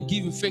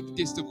give fake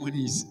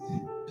testimonies?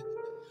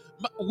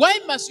 Why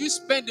must you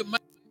spend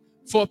money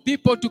for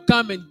people to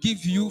come and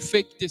give you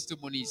fake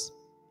testimonies?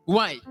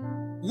 Why?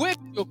 Where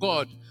is your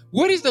God?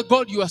 Where is the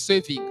God you are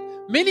serving?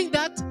 Meaning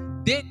that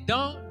they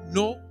don't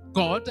know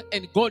God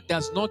and God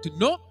does not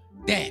know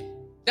them.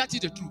 That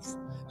is the truth.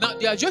 Now,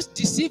 they are just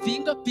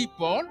deceiving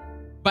people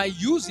by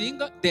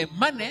using their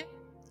money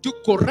to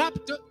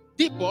corrupt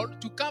people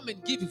to come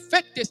and give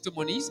fake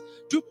testimonies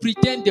to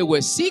pretend they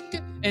were sick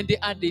and they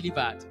are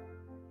delivered.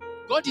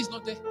 God is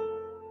not there.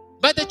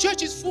 But the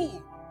church is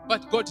full,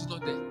 but God is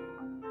not there.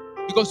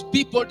 Because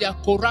people, they are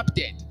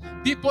corrupted.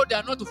 People, they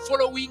are not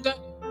following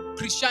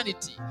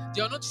Christianity.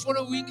 They are not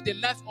following the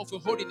life of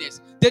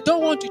holiness. They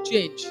don't want to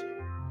change.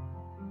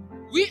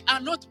 We are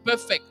not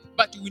perfect,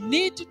 but we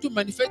need to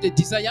manifest the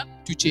desire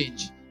to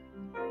change.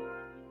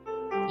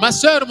 Ma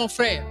soeur, mon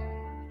frère,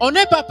 on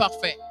n'est pas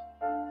parfait,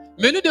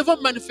 mais nous devons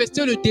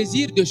manifester le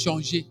désir de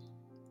changer.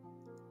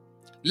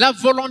 La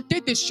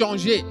volonté de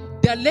changer,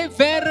 d'aller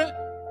vers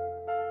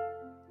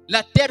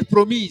la terre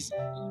promise,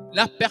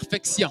 la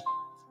perfection.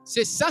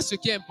 C'est ça ce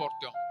qui est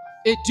important.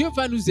 Et Dieu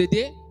va nous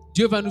aider,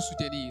 Dieu va nous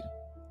soutenir.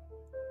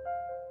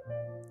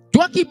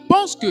 Toi qui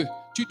penses que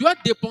tu dois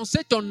dépenser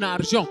ton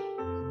argent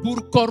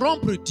pour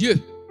corrompre Dieu,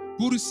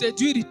 pour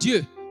séduire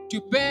Dieu,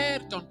 tu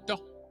perds ton temps,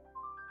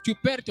 tu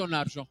perds ton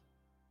argent.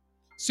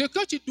 Ce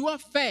que tu dois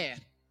faire,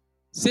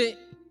 c'est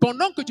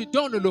pendant que tu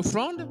donnes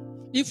l'offrande,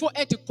 il faut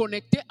être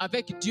connecté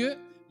avec Dieu,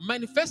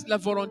 manifeste la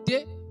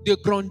volonté de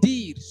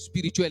grandir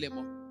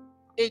spirituellement.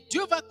 Et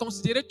Dieu va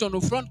considérer ton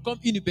offrande comme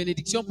une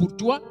bénédiction pour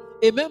toi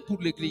et même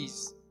pour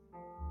l'Église.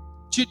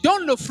 Tu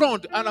donnes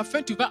l'offrande, à la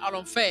fin tu vas à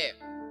l'enfer.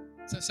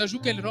 Ça joue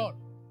quel rôle?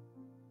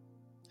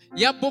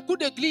 Il y a beaucoup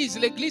d'églises,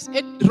 l'église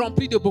est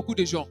remplie de beaucoup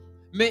de gens.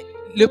 Mais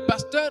le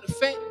pasteur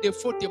fait des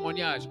faux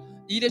témoignages.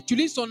 Il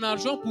utilise son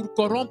argent pour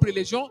corrompre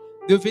les gens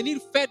de venir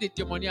faire des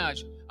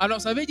témoignages. Alors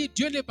ça veut dire que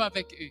Dieu n'est pas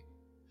avec eux.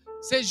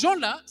 Ces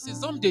gens-là,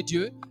 ces hommes de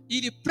Dieu,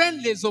 ils prennent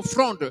les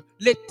offrandes,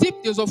 les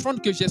types des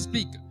offrandes que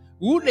j'explique,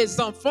 où les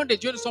enfants de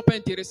Dieu ne sont pas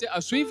intéressés à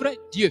suivre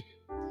Dieu.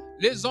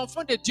 Les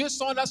enfants de Dieu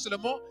sont là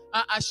seulement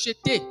à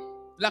acheter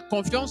la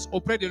confiance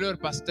auprès de leur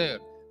pasteur.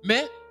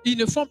 Mais ils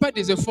ne font pas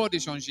des efforts de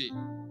changer.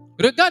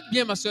 Regarde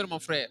bien ma soeur, mon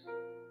frère.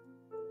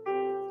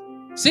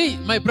 See,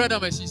 my brother,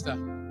 my sister.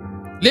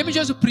 Let me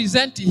just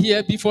present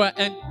here before I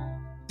end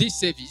this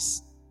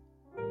service,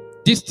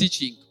 this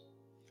teaching.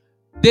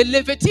 The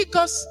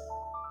Leviticus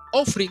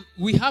offering,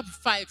 we have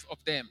 5 of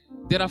them.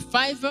 There are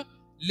 5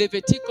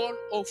 Levitical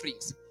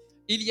offerings.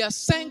 Il y a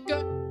 5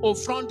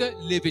 offrandes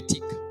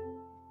lévitiques.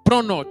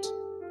 Prends note,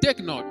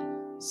 take note.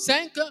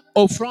 5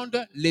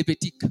 offrandes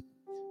lévitiques.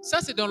 Ça,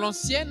 c'est dans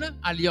l'ancienne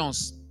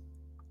alliance.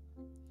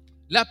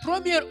 La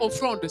première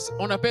offrande,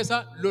 on appelle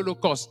ça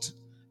l'Holocauste.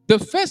 The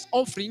first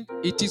offering,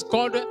 it is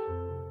called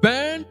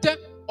burnt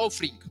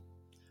offering.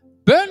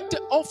 Burnt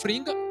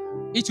offering,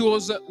 it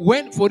was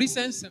when, for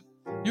instance,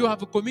 you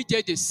have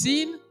committed a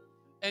sin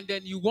and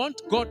then you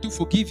want God to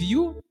forgive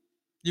you.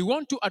 You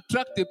want to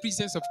attract the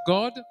presence of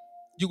God.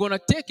 You're going to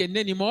take an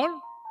animal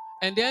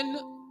and then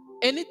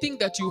anything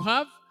that you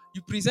have,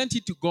 you present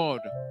it to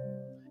God.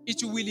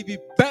 It will be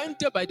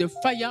burnt by the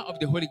fire of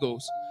the Holy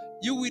Ghost.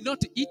 You will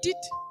not eat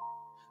it.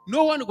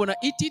 No one is going to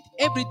eat it.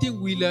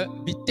 Everything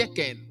will be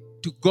taken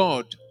to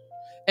God.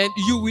 And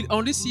you will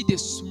only see the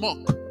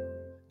smoke.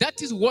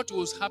 That is what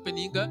was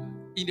happening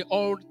in the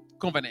old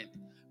covenant.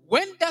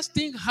 When that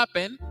thing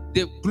happened,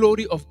 the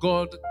glory of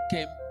God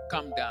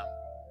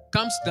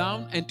comes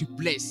down and to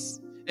bless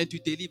and to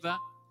deliver,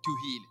 to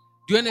heal.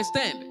 Do you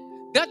understand?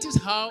 That is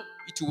how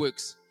it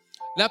works.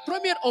 La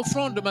première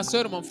offrande, ma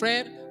soeur, mon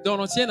frère, dans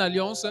l'ancienne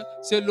alliance,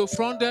 c'est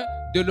l'offrande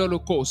de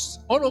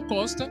l'Holocauste.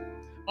 Holocauste,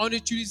 on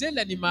utilisait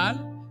l'animal,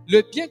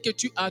 le bien que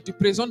tu as, tu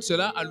présentes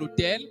cela à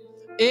l'autel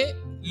et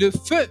le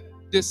feu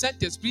de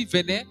Saint-Esprit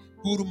venait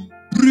pour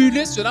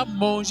brûler cela,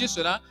 manger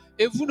cela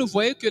et vous ne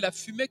voyez que la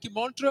fumée qui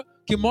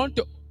monte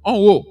en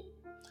haut.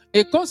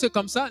 Et quand c'est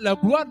comme ça, la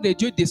gloire de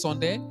Dieu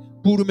descendait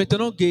pour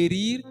maintenant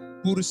guérir,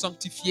 pour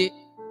sanctifier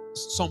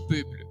son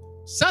peuple.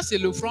 Ça, c'est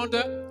l'offrande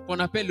qu'on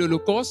appelle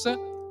l'Holocauste,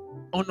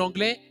 en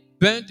anglais,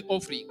 burnt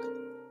offering.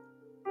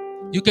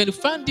 You can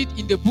find it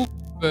in the book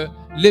of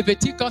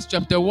Leviticus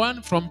chapter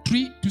 1 from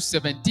 3 to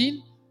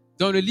 17,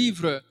 dans le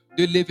livre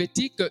de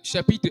Lévitique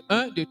chapitre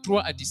 1 de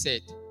 3 à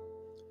 17.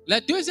 La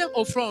deuxième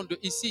offrande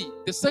ici,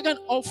 the second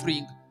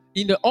offering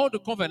in the Old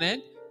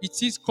Covenant,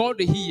 it is called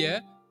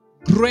here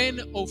grain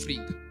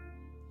offering.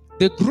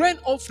 The grain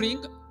offering,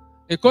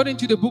 according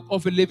to the book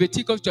of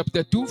Leviticus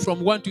chapter 2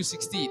 from 1 to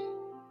 16.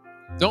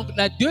 Donc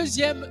la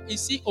deuxième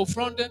ici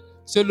offrande,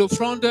 c'est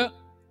l'offrande,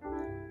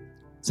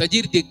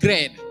 c'est-à-dire des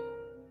graines,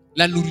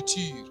 la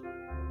nourriture.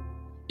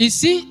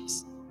 Ici,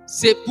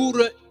 c'est pour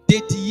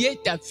dédier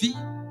ta vie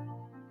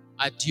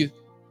à Dieu.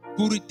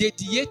 Pour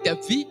dédier ta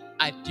vie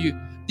à Dieu.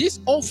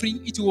 This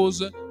offering, it was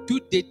to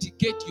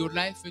dedicate your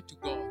life to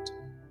God.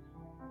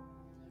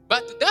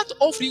 But that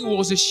offering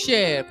was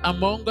shared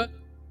among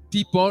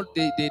people,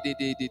 the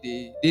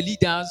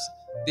leaders,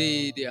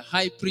 the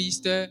high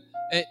priest.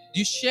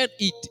 You shared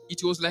it.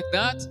 It was like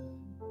that.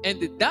 And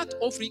that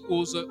offering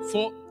was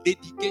for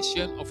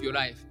dedication of your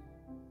life.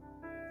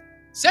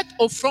 Cette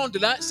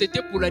offrande-là,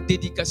 c'était pour la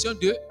dédication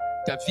de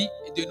ta vie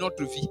et de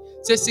notre vie.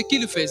 C'est ce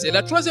qu'il faisait.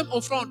 La troisième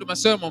offrande, ma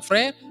soeur, mon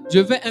frère, je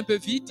vais un peu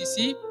vite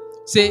ici,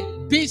 c'est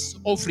peace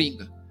offering.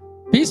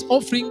 Peace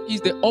offering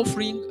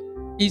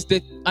is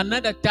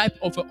another type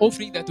of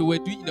offering that we were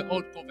doing in the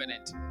old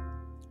covenant.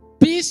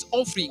 Peace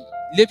offering,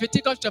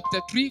 Leviticus chapter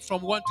 3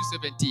 from 1 to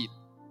 17.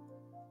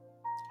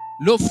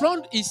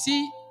 L'offrande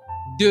ici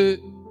de,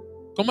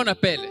 comment on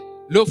appelle?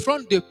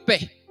 L'offrande de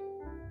paix.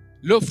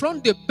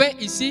 L'offrande de paix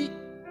ici,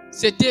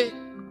 c'était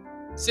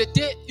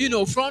une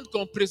offrande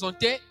qu'on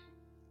présentait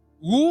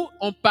où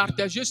on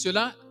partageait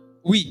cela,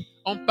 oui,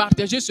 on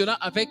partageait cela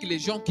avec les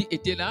gens qui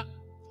étaient là,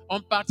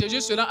 on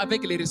partageait cela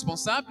avec les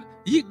responsables,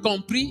 y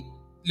compris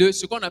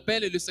ce qu'on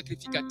appelle le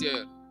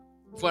sacrificateur.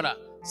 Voilà,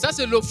 ça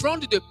c'est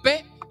l'offrande de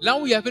paix, là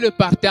où il y avait le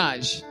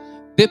partage.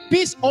 The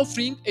peace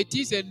offering, it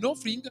is an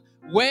offering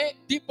where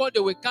people they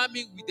were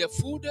coming with their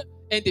food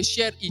and they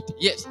share it.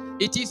 Yes,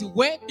 it is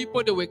where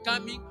people they were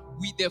coming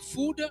with their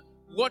food,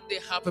 what they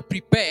have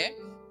prepared,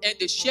 and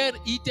they share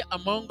it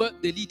among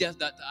the leaders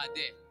that are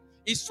there.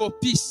 It's for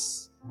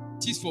peace.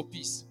 It is for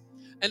peace.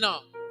 And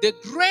now, the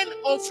grain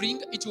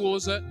offering, it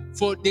was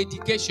for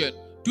dedication,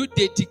 to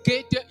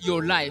dedicate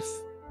your life.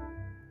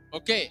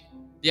 Okay?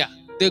 Yeah.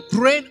 The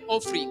grain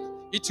offering,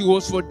 it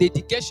was for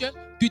dedication,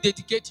 to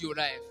dedicate your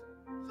life.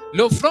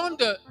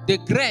 L'offrande de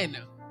graines,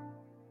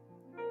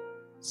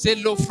 c'est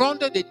l'offrande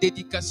de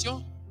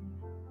dédication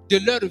de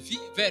leur vie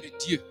vers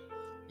Dieu.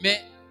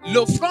 Mais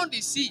l'offrande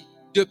ici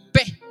de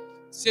paix,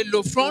 c'est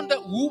l'offrande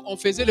où on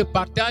faisait le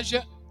partage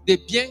des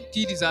biens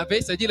qu'ils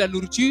avaient, c'est-à-dire la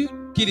nourriture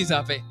qu'ils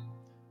avaient.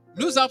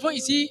 Nous avons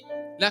ici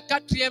la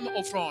quatrième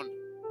offrande.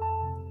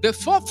 The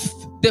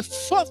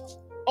fourth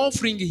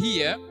offering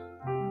here,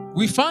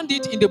 we found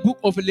it in the book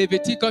of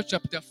Leviticus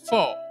chapter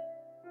 4.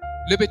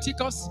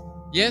 Leviticus,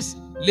 yes,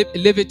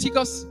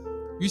 Leviticus,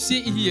 you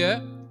see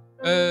here,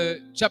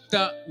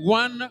 chapter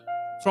 1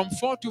 from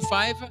 4 to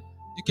 5.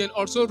 You can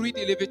also read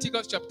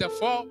Leviticus chapter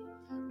 4.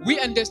 We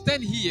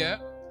understand here,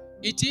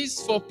 it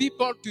is for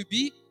people to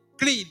be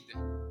cleaned.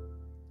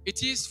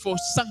 It is for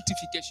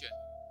sanctification.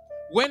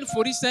 When,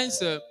 for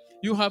instance,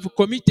 you have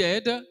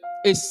committed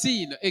a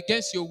sin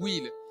against your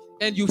will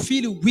and you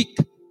feel weak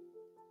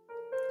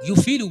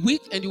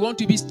and you want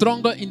to be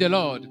stronger in the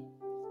Lord,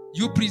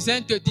 you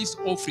present this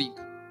offering.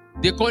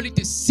 They call it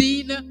a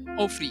sin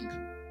offering.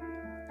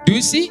 Do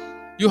you see?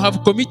 You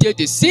have committed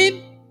a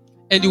sin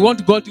and you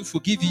want God to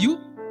forgive you.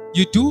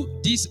 You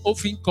do this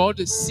offering called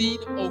a sin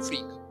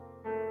offering.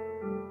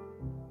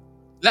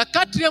 La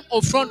quatrième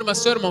offrande, ma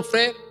soeur, mon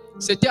frère,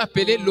 c'était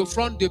appelé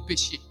l'offrande de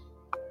péché.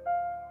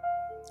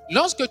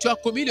 Lorsque tu as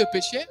commis le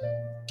péché,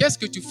 qu'est-ce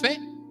que tu fais?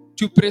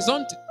 Tu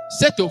présentes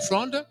cette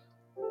offrande.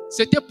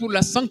 C'était pour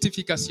la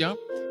sanctification.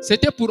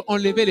 C'était pour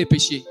enlever les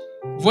péchés.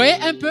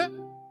 Voyez un peu?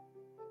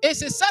 Et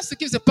c'est ça ce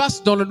qui se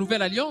passe dans la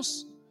Nouvelle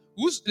Alliance,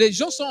 où les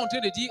gens sont en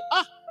train de dire,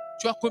 ah,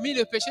 tu as commis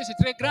le péché,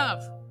 c'est très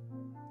grave.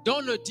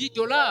 Donne $10,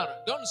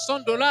 donne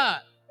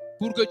 $100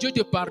 pour que Dieu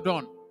te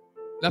pardonne.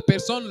 La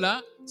personne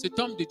là, cet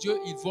homme de Dieu,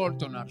 il vole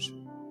ton argent.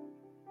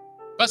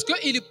 Parce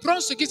qu'il prend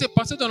ce qui s'est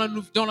passé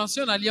dans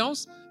l'ancienne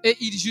alliance et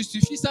il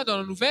justifie ça dans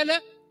la nouvelle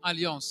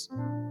alliance.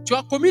 Tu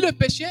as commis le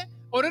péché,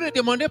 au lieu de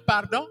demander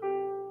pardon,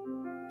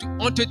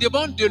 on te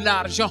demande de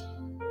l'argent.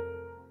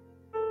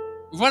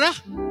 Voilà.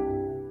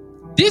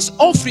 This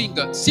offering,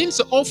 since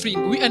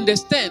offering, we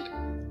understand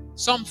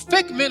some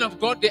fake men of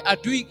God, they are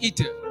doing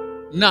it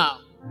now.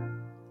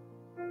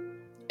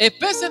 A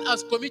person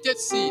has committed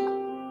sin.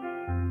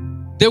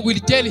 They will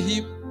tell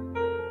him,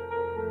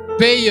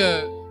 pay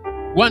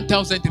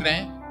 1,000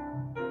 rand.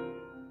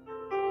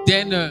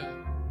 Then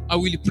I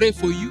will pray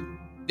for you.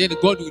 Then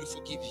God will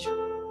forgive you.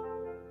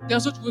 It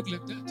does not work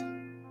like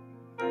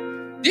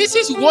that. This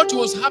is what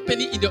was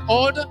happening in the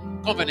old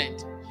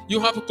covenant. You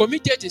have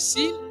committed a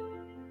sin.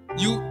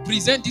 You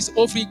present this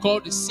offering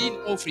called the sin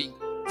offering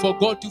for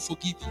God to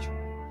forgive you.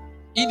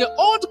 In the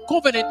old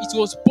covenant, it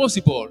was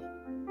possible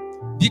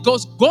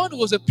because God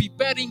was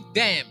preparing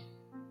them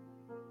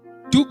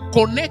to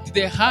connect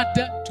their heart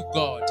to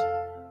God.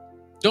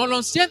 Dans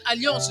l'ancienne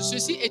alliance,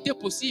 ceci était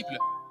possible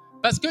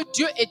parce que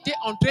Dieu était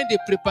en train de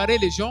préparer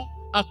les gens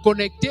à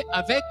connecter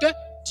avec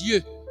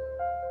Dieu.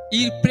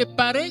 Il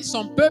préparait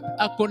son peuple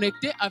à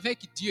connecter avec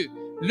Dieu.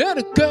 Leur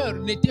cœur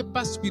n'était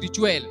pas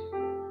spirituel.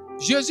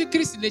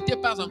 Jésus-Christ n'était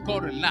pas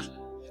encore là.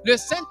 Le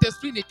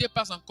Saint-Esprit n'était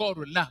pas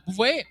encore là. Vous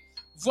voyez?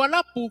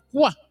 Voilà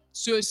pourquoi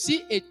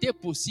ceci était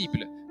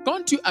possible.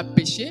 Quand tu as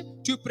péché,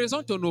 tu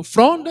présentes ton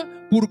offrande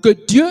pour que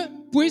Dieu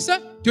puisse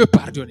te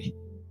pardonner.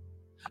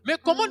 Mais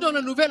comment dans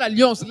la nouvelle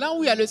alliance, là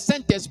où il y a le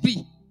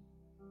Saint-Esprit,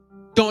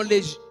 dans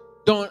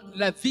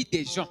la vie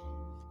des gens,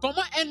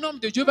 comment un homme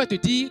de Dieu va te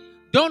dire,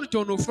 donne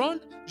ton offrande,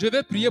 je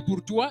vais prier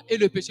pour toi et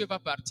le péché va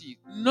partir?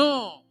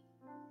 Non.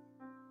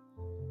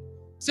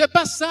 C'est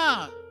pas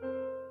ça.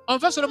 On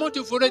va seulement te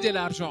voler de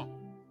l'argent.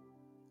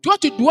 Toi,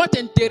 tu dois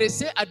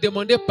t'intéresser à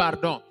demander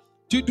pardon.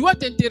 Tu dois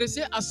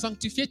t'intéresser à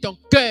sanctifier ton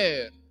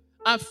cœur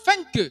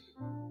afin que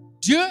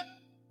Dieu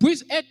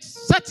puisse être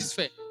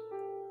satisfait.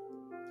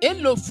 Et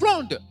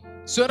l'offrande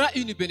sera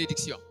une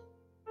bénédiction.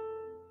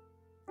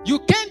 You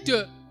can't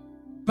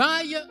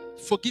buy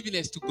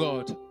forgiveness to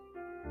God.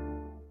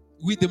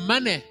 With the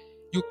money,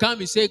 you come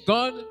and say,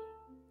 God,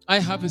 I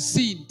have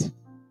sinned.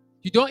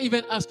 You don't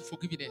even ask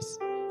forgiveness.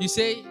 You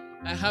say,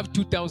 I have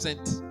 2,000.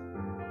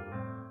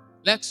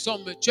 Like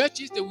some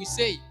churches, they will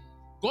say,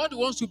 God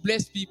wants to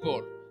bless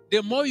people.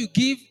 The more you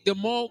give, the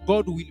more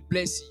God will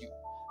bless you.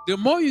 The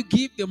more you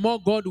give, the more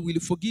God will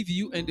forgive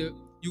you, and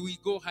you will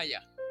go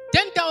higher.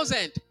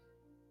 10,000.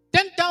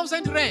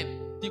 10,000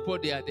 rand. People,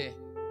 they are there.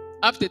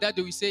 After that,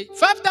 they will say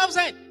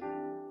 5,000.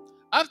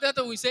 After that,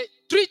 they will say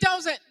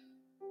 3,000.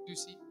 You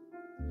see?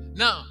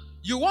 Now,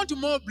 you want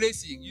more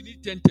blessing, you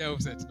need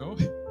 10,000, no?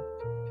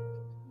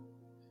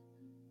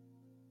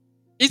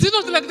 Is it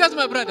not like that,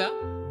 my brother?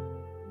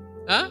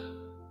 Huh?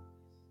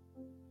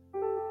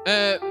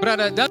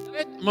 Brother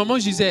David, Maman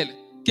Giselle,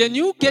 can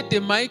you get the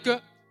mic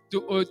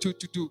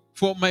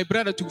for my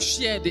brother to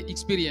share the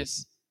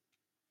experience?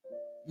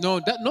 No,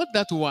 not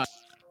that one.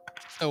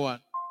 That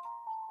one.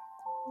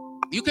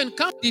 You can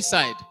come this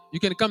side. You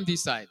can come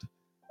this side.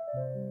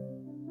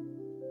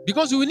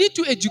 Because we need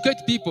to educate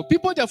people.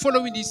 People that are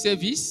following this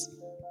service.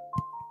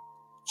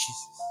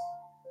 Jesus.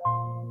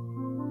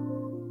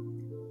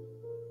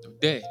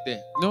 There.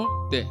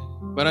 Non, there.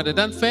 Brother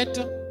Dan fait.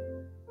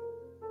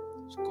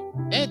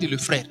 Aide le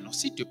frère, non,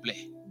 s'il te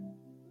plaît.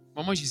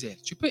 Maman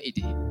Gisèle, tu peux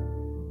aider.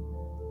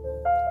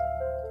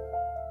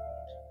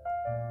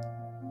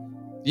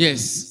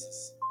 Yes.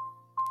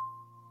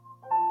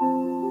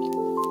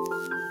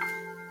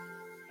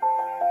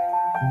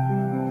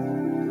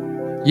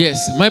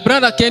 Yes. My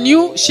brother, can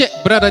you share?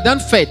 Brother Dan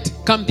fait,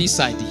 come this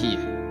side here.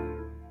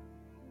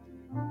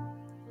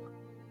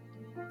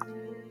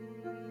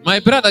 My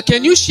brother,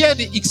 can you share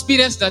the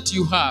experience that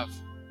you have?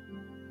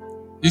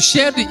 You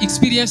share the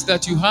experience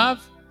that you have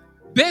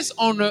based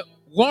on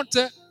what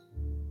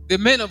the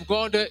man of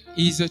God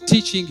is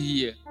teaching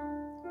here.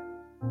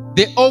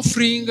 The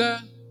offering,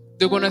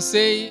 they're going to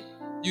say,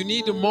 you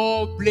need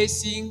more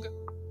blessing,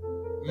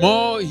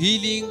 more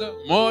healing,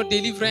 more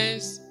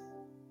deliverance,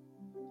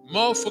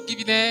 more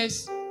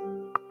forgiveness,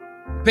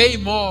 pay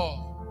more.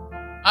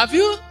 Have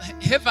you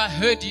ever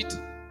heard it?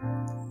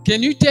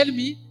 Can you tell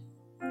me?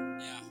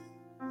 Yeah,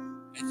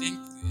 I think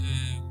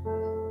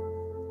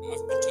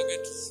I've been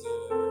talking to a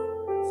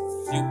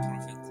few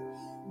prophets,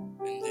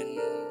 and then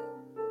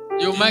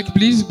your mic,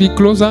 please be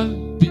closer.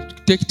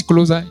 Take it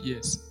closer.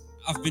 Yes.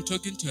 I've been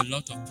talking to a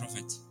lot of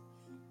prophets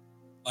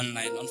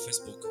online on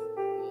Facebook,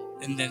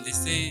 and then they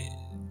say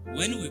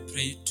when we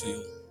pray to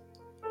you,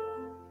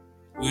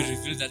 we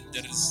reveal that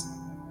there is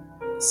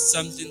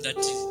something that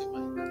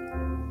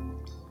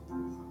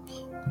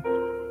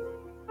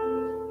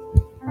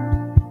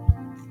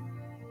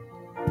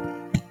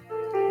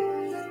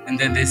and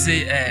then they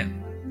say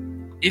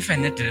if I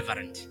need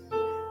deliverance,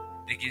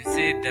 they can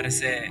say there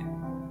is a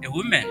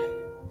woman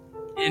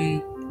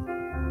in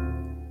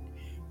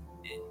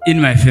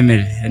my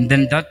family, and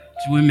then that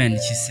woman,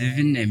 she's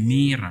having a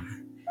mirror.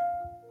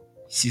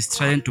 She's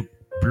trying to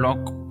block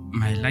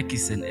my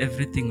luckies and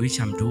everything which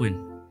I'm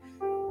doing.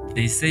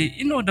 They say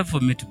in order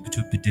for me to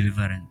be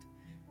delivered,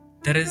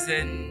 there is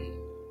an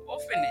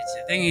orphanage,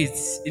 I think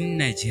it's in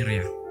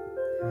Nigeria.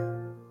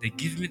 They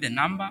give me the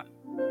number,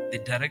 they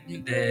direct me,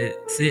 they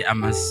say I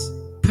must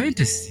point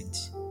a seed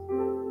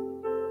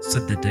so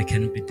that I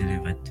can be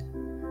delivered.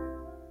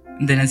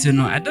 And then I say,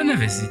 no, I don't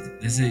have a seed.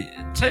 They say,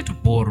 try to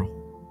borrow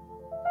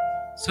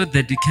so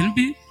that it can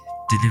be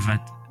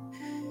delivered.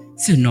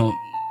 Say, no,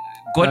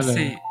 God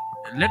say,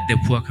 let the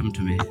poor come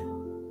to me.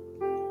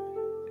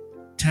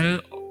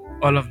 Tell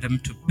all of them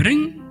to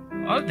bring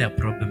all their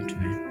problem to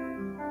me.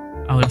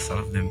 I will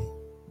solve them.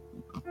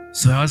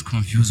 So I was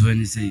confused when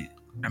he said,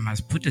 I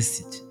must put a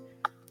seed.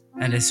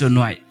 And I said,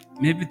 no,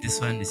 maybe this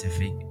one is a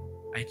fake.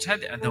 I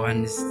tried the other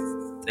one,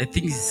 I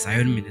think it's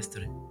Zion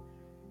Ministry.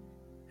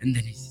 And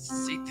then he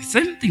said the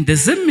same thing, the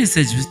same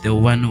message which the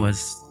one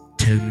was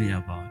telling me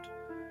about.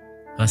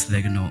 I was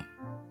like, no,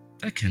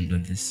 I can't do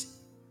this.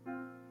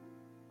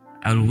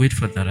 I'll wait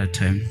for the right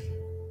time.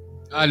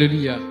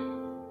 Hallelujah.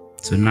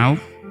 So now,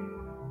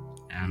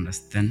 I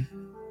understand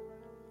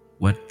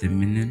what the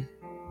meaning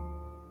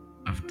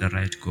of the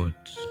right God.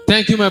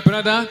 Thank you, my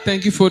brother.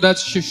 Thank you for that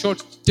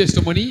short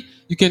testimony.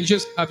 You can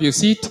just have your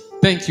seat.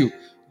 Thank you.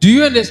 Do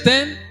you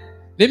understand?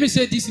 Let me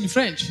say this in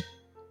French.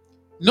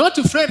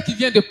 Notre frère qui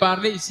vient de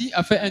parler ici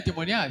a fait un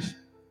témoignage.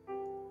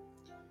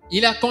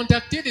 Il a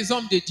contacté des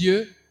hommes de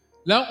Dieu.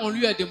 Là, on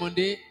lui a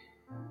demandé,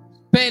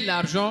 paie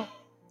l'argent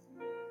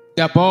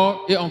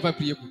d'abord et on va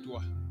prier pour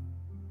toi.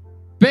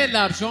 Paie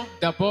l'argent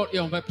d'abord et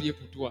on va prier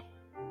pour toi.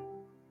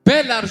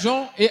 Paie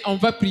l'argent et on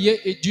va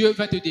prier et Dieu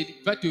va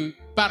te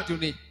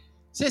pardonner.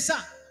 C'est ça.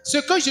 Ce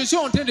que je suis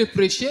en train de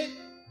prêcher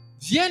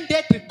vient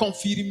d'être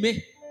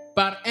confirmé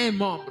par un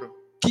membre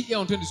qui est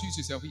en train de suivre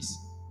ce service.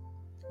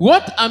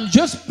 What I'm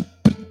just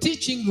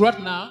teaching right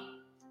now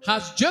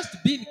has just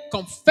been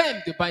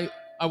confirmed by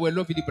our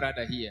lovely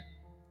brother here.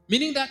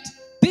 Meaning that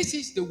this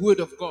is the word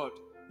of God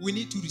we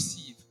need to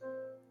receive.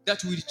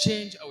 that will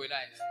change our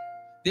life.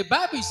 The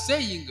Bible is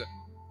saying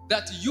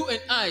that you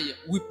and I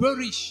will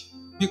perish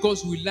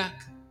because we lack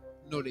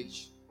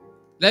knowledge.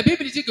 La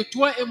Bible dit que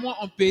toi et moi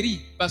on périt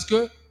parce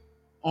que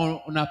on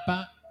n'a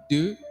pas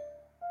de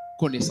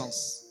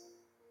connaissance.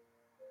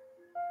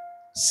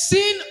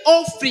 Sin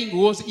offering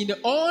was in the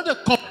old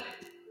covenant.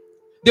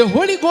 The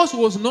Holy Ghost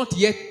was not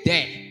yet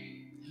there.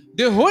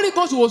 The Holy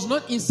Ghost was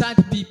not inside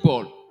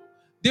people.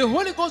 The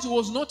Holy Ghost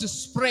was not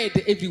spread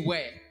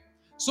everywhere.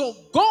 So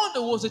God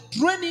was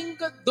training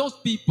those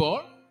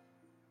people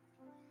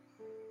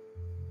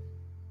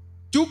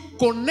to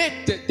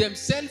connect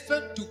themselves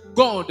to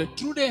God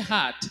through their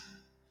heart.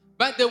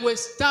 But they were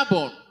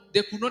stubborn.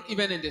 They could not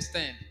even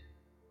understand.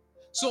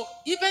 So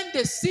even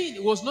the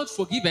sin was not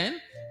forgiven.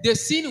 The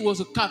sin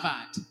was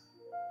covered.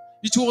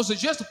 It was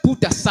just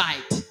put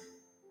aside.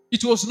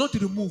 It was not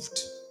removed.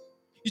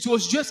 It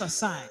was just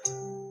aside.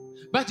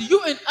 But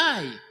you and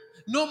I,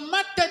 no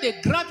matter the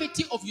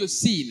gravity of your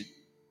sin,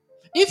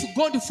 if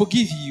God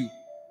forgives you,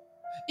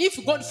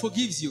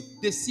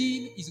 the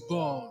sin is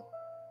gone.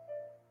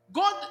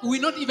 God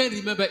will not even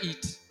remember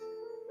it.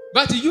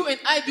 But you and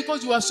I,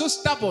 because you are so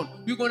stubborn,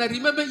 we're going to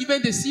remember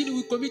even the sin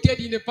we committed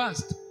in the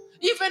past.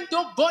 Even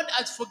though God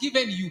has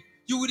forgiven you,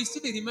 you will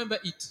still remember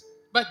it.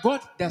 But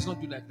God does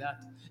not do like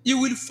that. He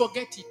will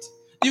forget it.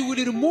 He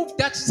will remove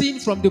that sin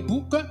from the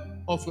book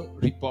of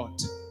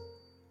report.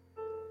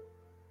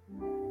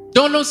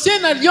 Dans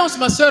l'ancienne alliance,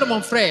 ma soeur,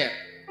 mon frère,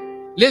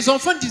 les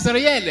enfants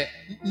d'Israël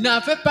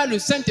n'avaient pas le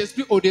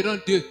Saint-Esprit au-dedans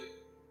d'eux.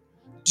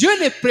 Dieu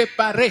les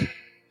préparait.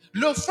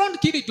 L'offrande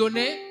qu'il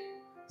donnait,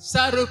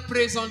 ça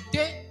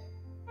représentait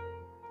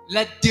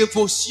la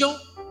dévotion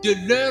de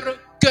leur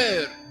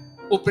cœur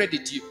auprès de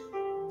Dieu.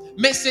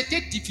 Mais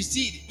c'était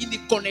difficile, ils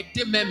ne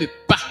connectaient même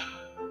pas.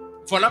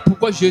 Voilà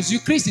pourquoi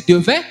Jésus-Christ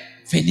devait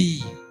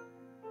venir.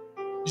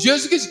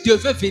 Jésus-Christ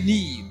devait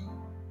venir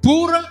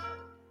pour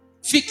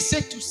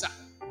fixer tout ça.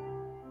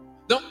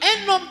 Donc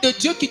un homme de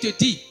Dieu qui te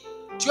dit,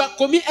 tu as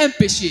commis un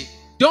péché,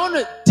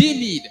 donne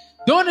 10 000,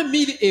 donne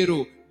 1000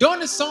 euros,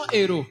 donne 100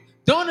 euros,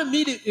 donne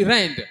 1000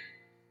 rendes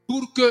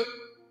pour que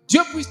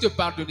Dieu puisse te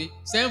pardonner,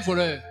 c'est un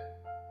voleur.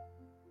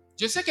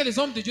 Je sais que les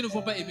hommes de Dieu ne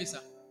vont pas aimer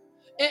ça.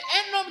 Et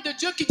un homme de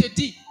Dieu qui te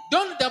dit,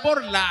 donne d'abord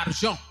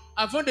l'argent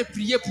avant de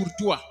prier pour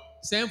toi,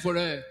 c'est un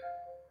voleur.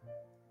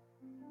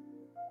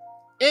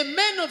 A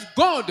man of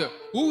God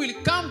who will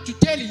come to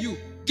tell you,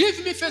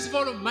 give me first of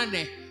all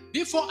money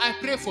before I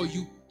pray for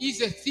you,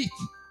 is a thief.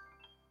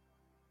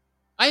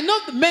 I know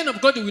the man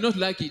of God will not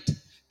like it.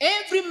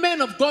 Every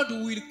man of God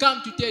who will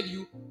come to tell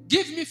you,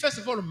 give me first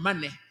of all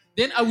money,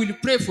 then I will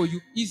pray for you,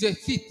 is a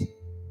thief.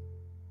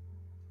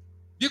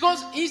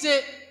 Because he's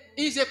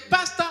a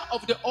pastor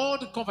of the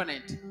old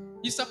covenant.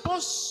 He's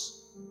supposed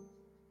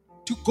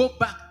to go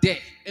back there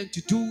and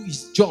to do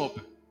his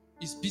job,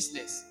 his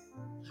business.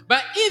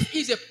 But if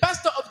he's a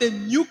pastor of the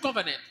new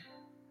covenant,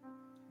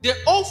 the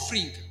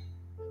offering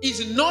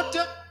is not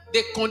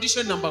the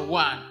condition number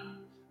one.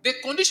 The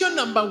condition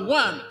number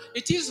one,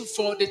 it is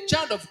for the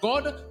child of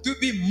God to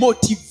be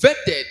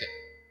motivated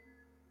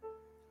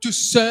to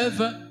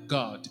serve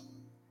God.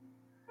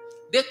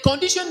 The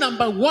condition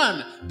number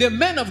one, the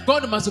man of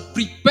God must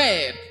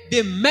prepare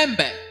the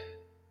member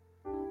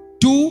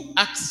to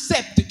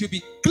accept to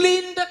be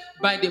cleaned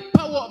by the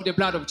power of the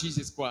blood of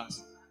Jesus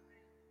Christ.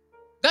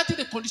 That is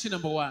the condition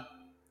number one.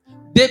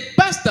 The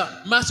pastor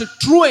must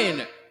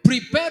train,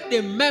 prepare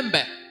the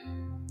member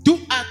to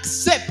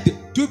accept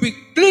to be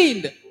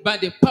cleaned by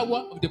the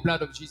power of the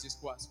blood of Jesus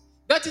Christ.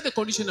 That is the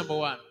condition number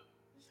one.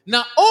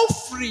 Now,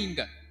 offering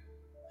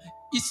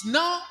is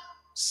now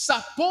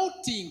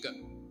supporting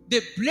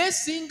the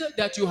blessing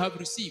that you have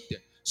received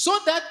so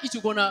that it's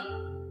going to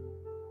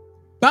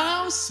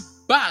bounce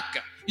back.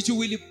 It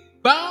will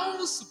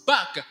bounce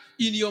back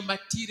in your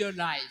material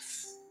life.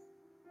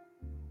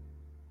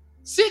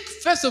 Seek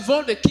first of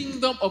all the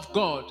kingdom of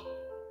God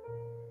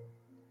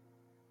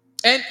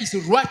and his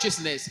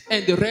righteousness,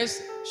 and the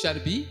rest shall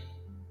be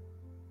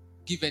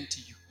given to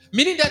you.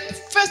 Meaning that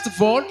first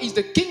of all is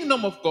the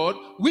kingdom of God,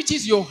 which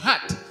is your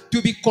heart,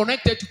 to be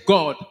connected to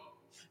God.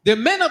 The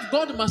man of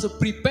God must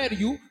prepare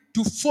you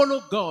to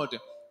follow God,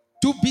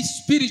 to be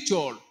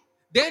spiritual.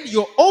 Then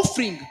your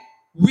offering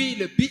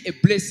will be a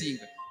blessing.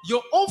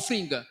 Your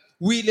offering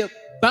will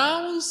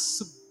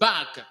bounce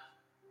back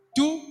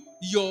to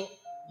your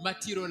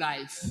material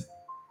life.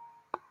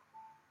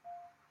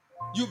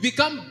 You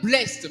become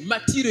blessed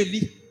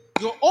materially.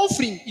 Your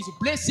offering is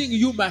blessing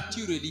you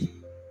materially.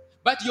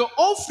 But your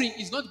offering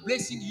is not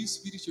blessing you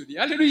spiritually.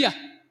 Hallelujah.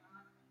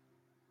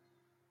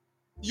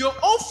 Your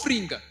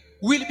offering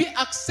will be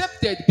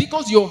accepted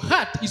because your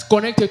heart is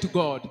connected to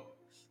God.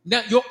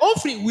 Now your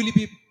offering will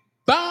be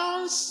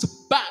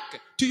bounced back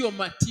to your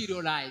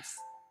material life.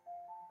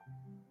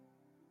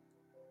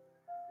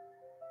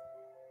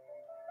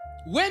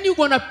 When you're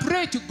going to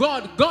pray to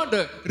God,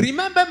 God,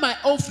 remember my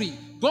offering.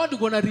 God is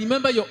going to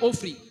remember your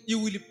offering. He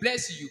will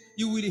bless you.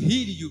 He will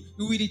heal you.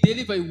 He will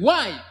deliver you.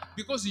 Why?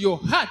 Because your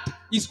heart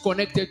is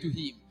connected to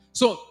Him.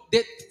 So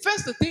the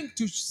first thing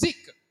to seek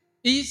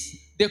is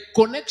the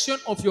connection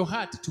of your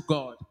heart to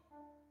God.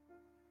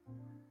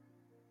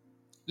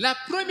 La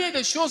première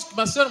des choses,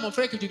 ma soeur, mon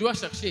frère, que tu dois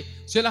chercher,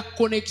 c'est la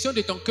connexion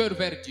de ton cœur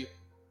vers Dieu.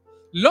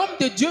 L'homme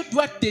de Dieu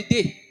doit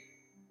t'aider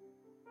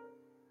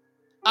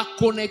à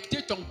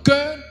connecter ton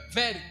cœur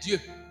vers Dieu.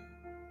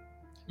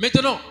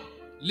 Maintenant,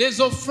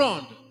 les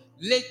offrandes,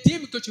 les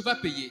dîmes que tu vas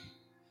payer,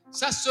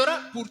 ça sera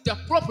pour ta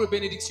propre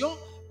bénédiction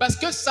parce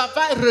que ça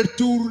va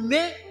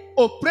retourner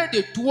auprès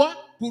de toi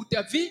pour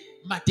ta vie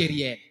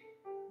matérielle.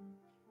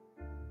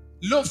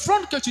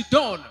 L'offrande que tu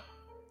donnes,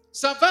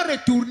 ça va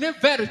retourner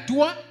vers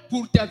toi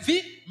pour ta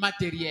vie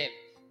matérielle.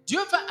 Dieu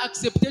va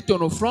accepter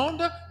ton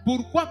offrande.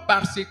 Pourquoi?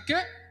 Parce que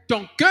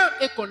ton cœur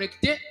est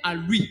connecté à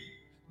lui.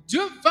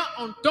 Dieu va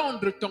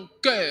entendre ton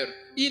cœur.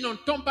 Il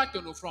n'entend pas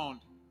ton offrande.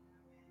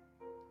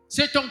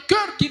 C'est ton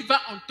cœur qu'il va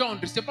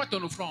entendre, ce n'est pas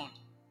ton offrande.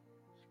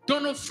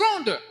 Ton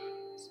offrande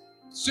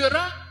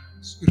sera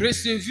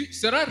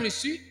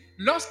reçue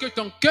lorsque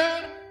ton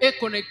cœur est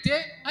connecté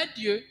à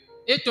Dieu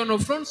et ton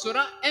offrande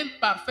sera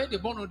imparfaite de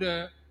bonne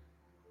odeur.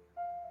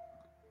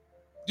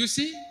 You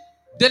see,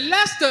 the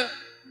last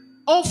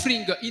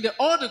offering in the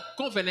old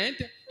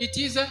covenant, it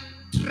is a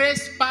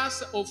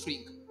trespass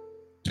offering.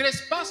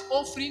 Trespass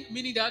offering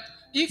meaning that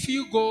if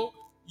you go,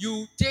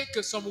 you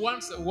take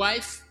someone's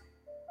wife,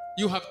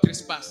 you have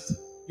trespassed.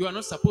 You are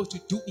not supposed to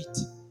do it.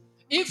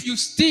 If you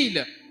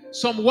steal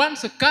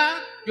someone's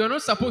car, you are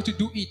not supposed to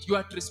do it. You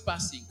are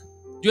trespassing.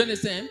 Do you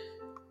understand?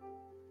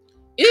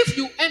 If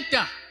you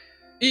enter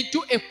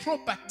into a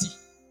property,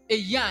 a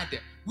yard,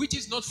 which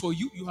is not for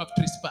you, you have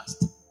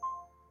trespassed.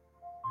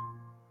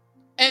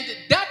 And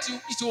that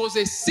it was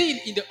a sin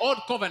in the old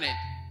covenant.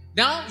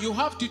 Now you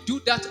have to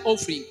do that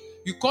offering.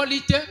 You call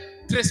it a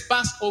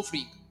trespass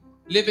offering.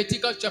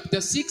 Leviticus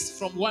chapter 6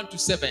 from 1 to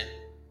 7.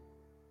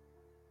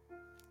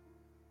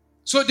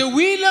 So they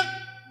will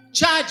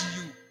charge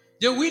you.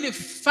 They will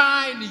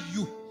fine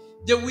you.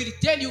 They will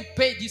tell you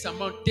pay this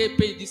amount,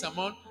 pay this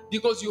amount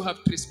because you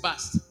have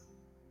trespassed.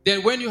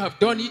 Then when you have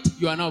done it,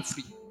 you are now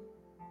free.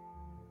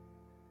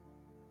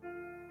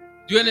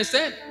 Do you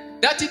understand?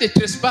 That is the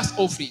trespass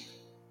offering.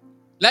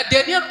 La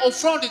dernière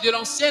offrande de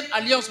l'ancienne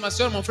alliance, ma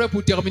soeur, mon frère,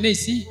 pour terminer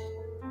ici,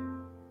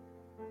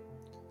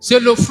 c'est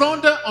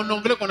l'offrande en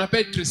anglais qu'on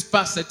appelle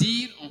trespass.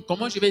 C'est-à-dire,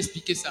 comment je vais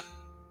expliquer ça?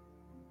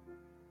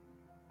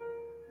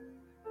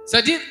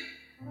 C'est-à-dire,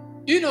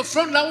 une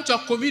offrande là où tu as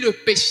commis le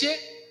péché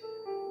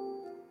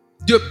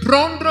de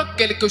prendre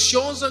quelque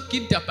chose qui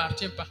ne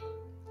t'appartient pas.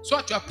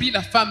 Soit tu as pris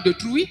la femme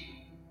d'autrui,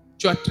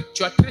 tu as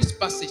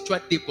trespassé, tu as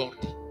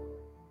débordé.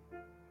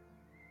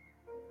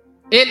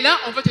 Et là,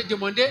 on va te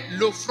demander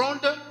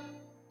l'offrande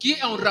qui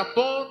est en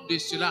rapport de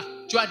cela.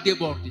 Tu as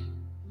débordé.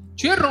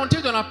 Tu es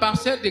rentré dans la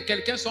parcelle de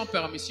quelqu'un sans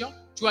permission,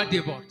 tu as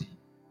débordé.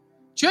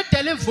 Tu es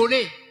allé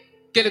voler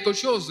quelque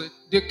chose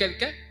de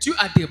quelqu'un, tu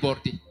as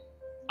débordé.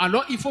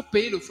 Alors, il faut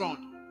payer l'offrande.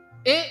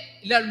 Et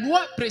la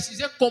loi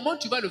précisait comment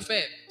tu vas le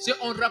faire. C'est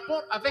en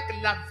rapport avec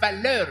la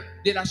valeur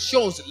de la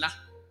chose là.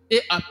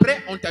 Et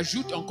après, on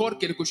t'ajoute encore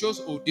quelque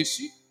chose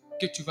au-dessus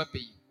que tu vas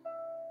payer.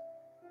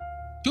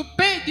 To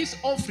pay this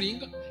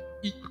offering,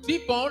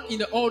 people in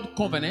the old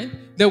covenant,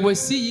 they were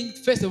seeing,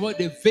 first of all,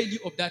 the value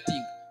of that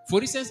thing. For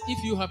instance,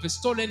 if you have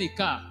stolen a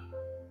car,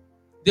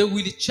 they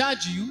will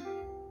charge you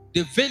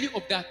the value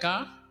of that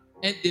car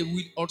and they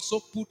will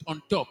also put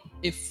on top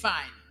a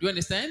fine. Do you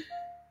understand?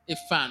 A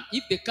fine.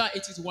 If the car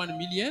is 1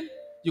 million,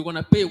 you're going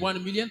to pay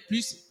 1 million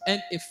plus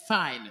and a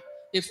fine.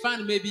 A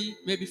fine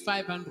maybe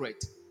 500.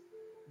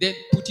 Then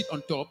put it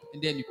on top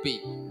and then you pay.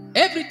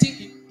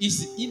 Everything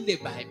is in the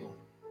Bible.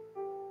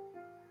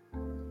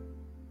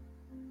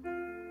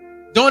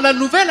 Dans la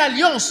nouvelle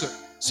alliance,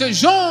 ce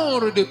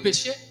genre de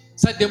péché,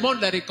 ça demande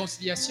la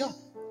réconciliation.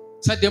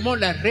 Ça demande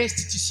la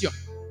restitution.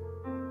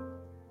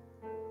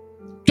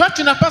 Toi,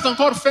 tu n'as pas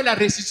encore fait la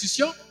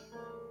restitution,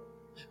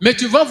 mais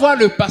tu vas voir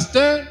le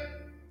pasteur,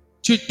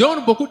 tu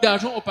donnes beaucoup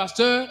d'argent au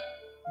pasteur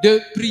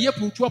de prier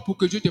pour toi pour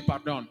que Dieu te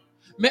pardonne.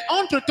 Mais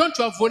entre-temps,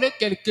 tu as volé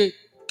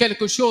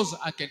quelque chose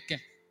à quelqu'un.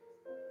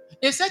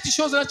 Et cette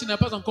chose-là, tu n'as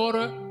pas encore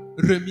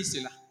remis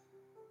cela.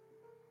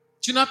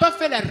 Tu n'as pas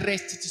fait la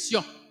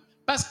restitution.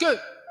 Parce que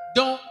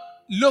dans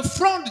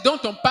l'offrande dont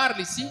on parle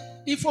ici,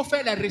 il faut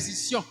faire la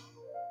restitution.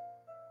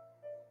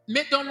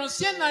 Mais dans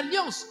l'ancienne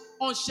alliance,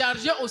 on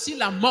chargeait aussi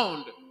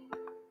l'amende.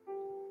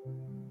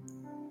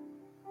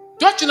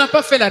 Toi, tu n'as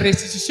pas fait la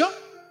restitution.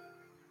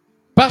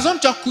 Par exemple,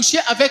 tu as couché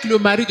avec le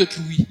mari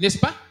d'autrui, n'est-ce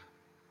pas?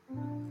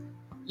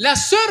 La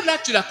sœur, là,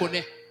 tu la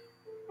connais.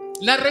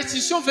 La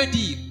restitution veut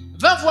dire,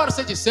 va voir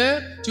cette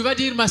sœur, tu vas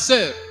dire, ma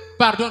sœur,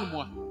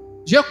 pardonne-moi,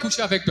 j'ai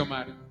couché avec ton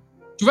mari.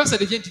 Tu vois, ça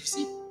devient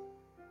difficile.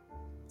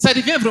 Ça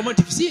devient vraiment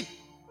difficile.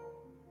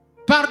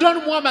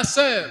 Pardonne-moi, ma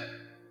sœur.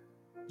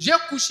 J'ai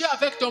couché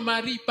avec ton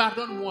mari,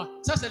 pardonne-moi.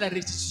 Ça, c'est la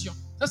restitution.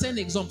 Ça, c'est un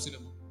exemple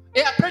seulement.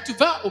 Et après, tu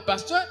vas au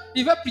pasteur,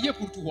 il va prier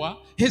pour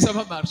toi et ça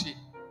va marcher.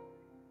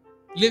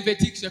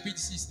 Lévitique chapitre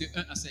 6, de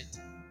 1 à 7.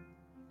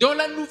 Dans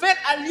la nouvelle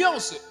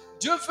alliance,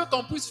 Dieu veut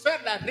qu'on puisse faire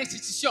la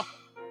restitution.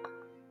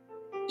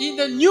 In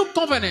the new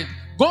covenant,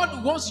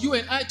 God wants you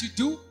and I to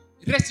do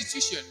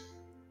restitution.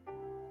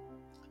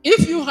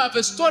 If you have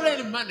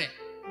stolen money,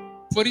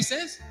 for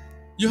instance,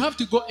 you have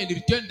to go and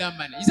return that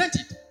money, isn't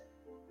it?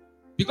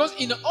 Because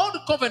in the old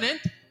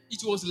covenant,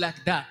 it was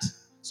like that.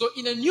 So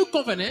in a new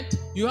covenant,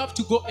 you have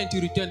to go and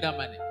to return that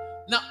money.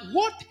 Now,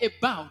 what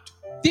about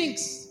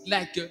things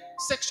like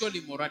sexual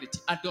immorality,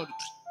 adultery?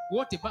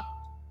 What about?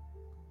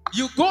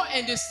 You go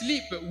and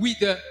sleep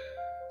with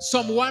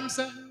someone's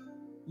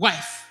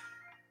wife.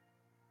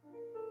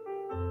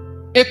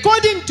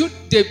 According to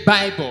the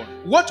Bible,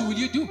 what will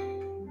you do?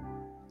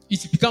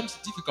 It becomes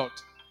difficult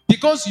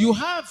because you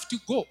have to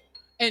go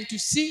and to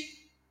see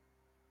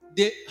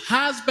the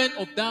husband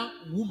of that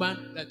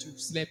woman that you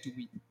slept with.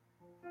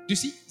 Do you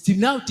see? It's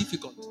now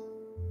difficult.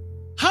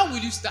 How will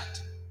you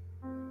start?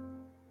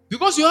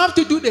 Because you have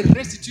to do the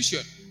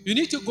restitution. You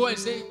need to go and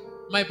say,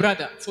 my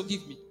brother,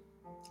 forgive me.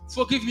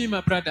 Forgive me,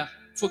 my brother.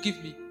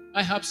 Forgive me.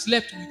 I have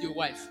slept with your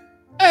wife.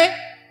 Hey,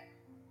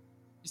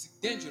 it's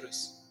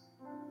dangerous.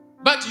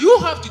 But you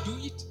have to do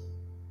it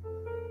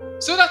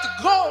so that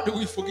God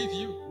will forgive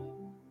you.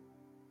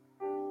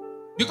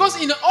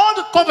 Because in the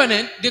old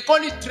covenant, they call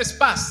it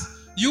trespass.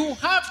 You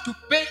have to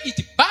pay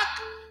it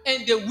back,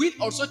 and they will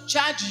also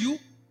charge you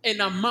an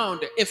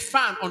amount, a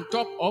fine on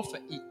top of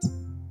it.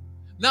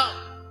 Now,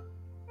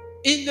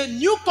 in the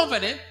new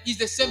covenant, it's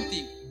the same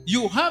thing.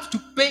 You have to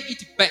pay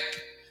it back.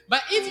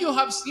 But if you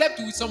have slept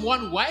with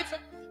someone's wife,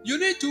 you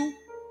need to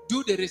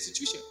do the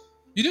restitution.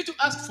 You need to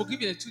ask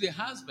forgiveness to the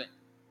husband.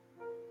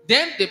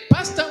 Then the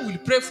pastor will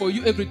pray for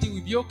you, everything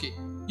will be okay.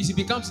 If it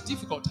becomes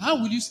difficult, how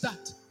will you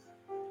start?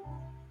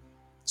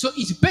 So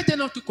it's better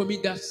not to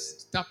commit that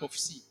type of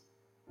sin.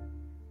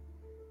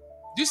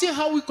 Do you see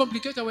how we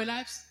complicate our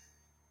lives?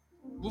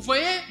 Vous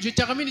voyez, je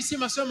termine ici,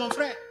 ma soeur, mon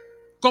frère.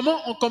 Comment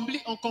on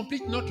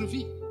complique notre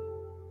vie?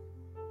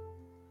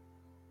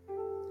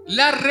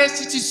 La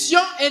restitution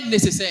est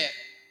nécessaire.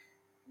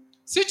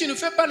 Si tu ne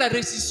fais pas la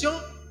restitution,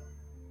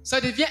 ça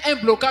devient un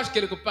blocage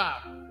quelque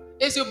part.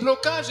 Et ce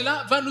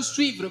blocage-là va nous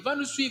suivre, va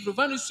nous suivre,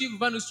 va nous suivre,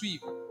 va nous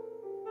suivre.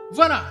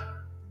 Voilà.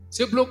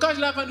 Ce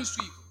blocage-là va nous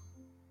suivre.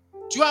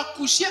 Tu as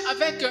couché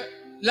avec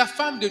la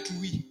femme de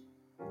Touy.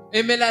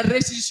 Mais la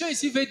restitution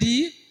ici veut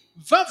dire,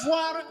 va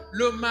voir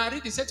le mari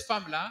de cette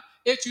femme-là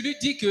et tu lui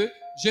dis que,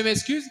 je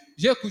m'excuse,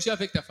 j'ai couché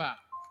avec ta femme.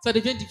 Ça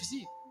devient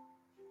difficile.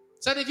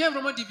 Ça devient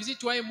vraiment difficile,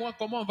 toi et moi,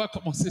 comment on va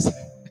commencer ça?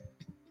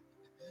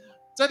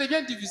 Ça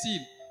devient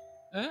difficile.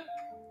 Hein?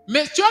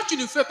 Mais toi, tu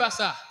ne fais pas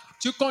ça.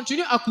 Tu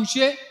continues à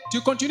coucher,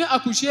 tu continues à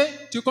coucher,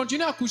 tu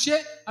continues à coucher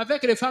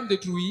avec les femmes de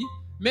Trouy,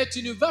 mais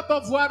tu ne vas pas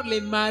voir les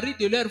maris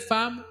de leurs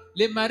femmes,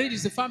 les maris de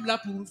ces femmes-là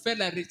pour faire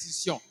la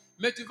restitution.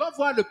 Mais tu vas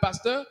voir le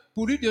pasteur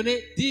pour lui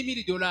donner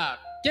 10 000 $,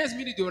 15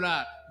 000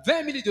 $,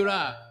 20 000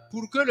 $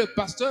 pour que le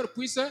pasteur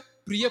puisse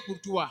prier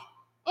pour toi.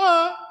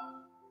 Oh!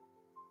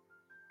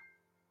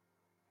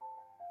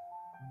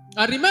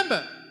 I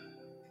remember,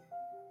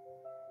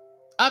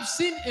 I've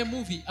seen a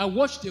movie, I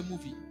watched a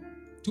movie,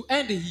 to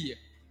end here.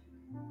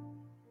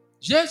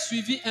 J'ai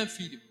suivi un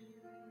film.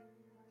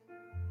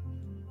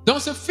 Dans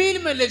ce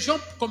film, les gens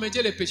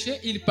commettaient les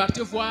péchés, ils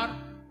partaient voir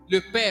le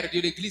père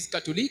de l'église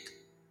catholique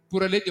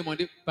pour aller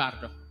demander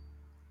pardon.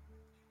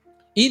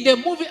 In the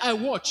movie I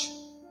watched,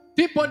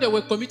 people that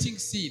were committing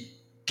sin,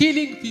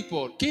 killing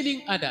people,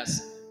 killing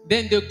others,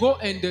 then they go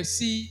and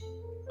see,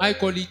 I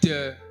call it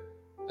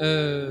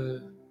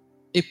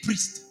a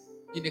priest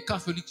in a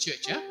Catholic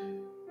church. Eh?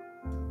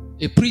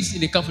 A priest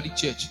in a Catholic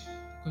church.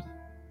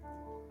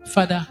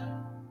 Father,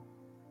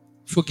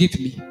 forgive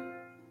me.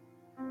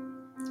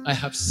 I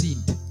have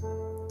sinned.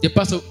 The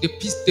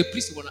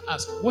priest will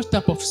ask, what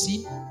type of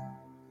sin?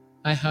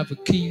 I have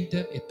killed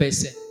a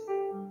person.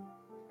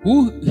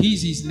 Who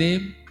is his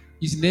name?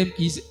 His name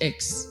is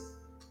X.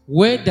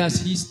 Where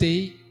does he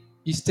stay?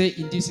 He stays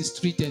in this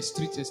street and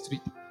street and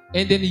street.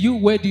 And then you,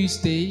 where do you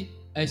stay?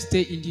 I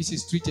stay in this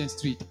street and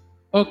street.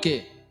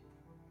 Okay.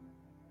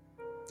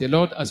 The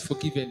Lord has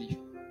forgiven you.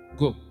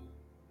 Go.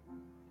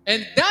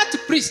 And that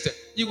priest,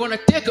 you're going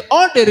to take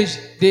all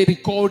the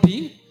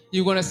recording,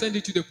 you're going to send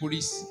it to the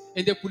police.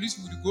 And the police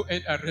will go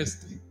and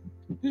arrest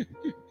you.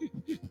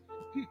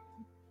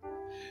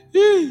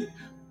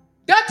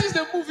 That is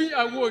the movie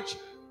I watch.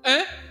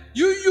 Eh?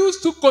 You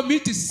used to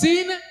commit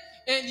sin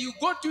and you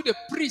go to the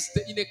priest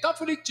in the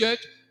Catholic church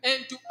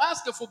and to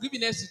ask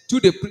forgiveness to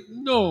the priest.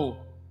 No,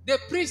 the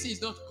priest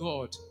is not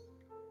God.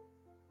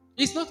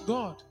 It's not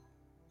God.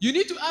 You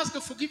need to ask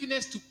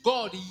forgiveness to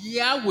God,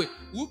 Yahweh,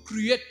 who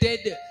created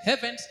the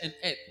heavens and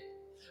earth.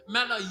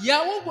 Now,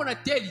 Yahweh going to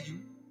tell you,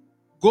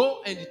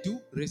 go and do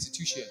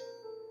restitution.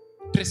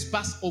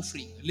 Trespass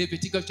offering.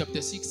 Leviticus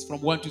chapter 6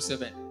 from 1 to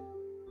 7.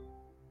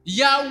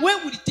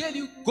 Yahweh will tell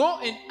you, go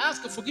and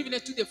ask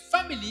forgiveness to the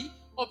family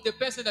of the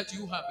person that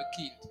you have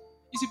killed.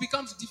 It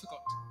becomes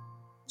difficult.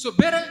 So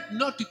better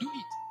not to do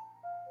it.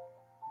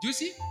 Do you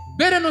see?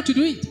 Better not to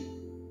do it.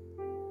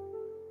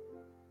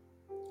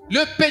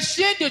 Le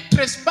péché de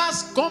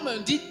trespass, comme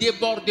on dit,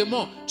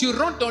 débordement. Tu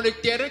rentres dans le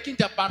terrain qui ne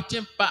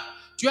t'appartient pas.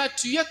 Tu as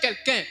tué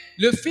quelqu'un.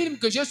 Le film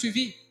que j'ai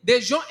suivi,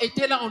 des gens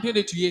étaient là en train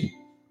de tuer.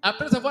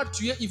 Après avoir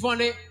tué, ils vont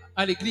aller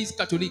à l'église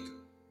catholique,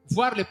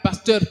 voir le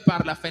pasteur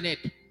par la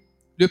fenêtre.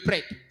 Le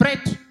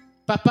prêtre,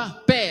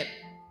 papa, père,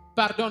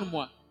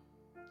 pardonne-moi.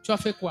 tu as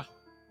fait quoi?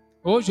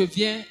 Oh, je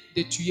viens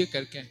de tuer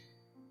quelqu'un.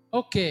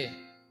 Ok.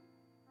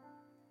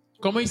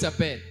 Comment il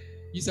s'appelle?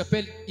 Il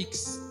s'appelle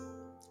X.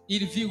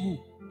 Il vit où?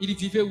 Il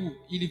vivait où?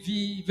 Il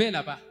vivait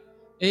là-bas.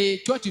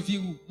 Et toi, tu vis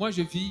où? Moi,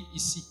 je vis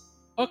ici.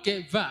 Ok,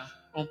 va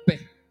en paix.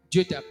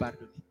 Dieu t'a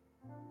pardonné.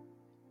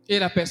 Et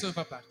la personne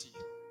va partir.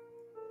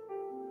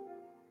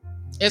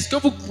 Est-ce que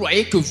vous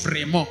croyez que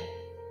vraiment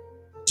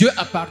Dieu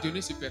a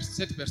pardonné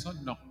cette personne?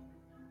 Non.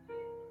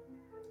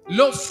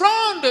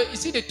 L'offrande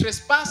ici de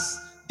trespass,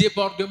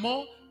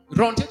 débordement,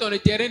 rentrer dans le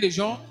terrain des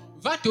gens,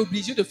 va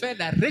t'obliger de faire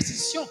la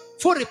restitution.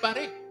 Il faut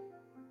réparer.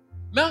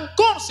 Mais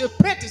encore, ce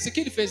prêtre, ce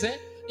qu'il faisait,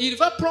 il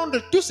va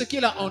prendre tout ce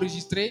qu'il a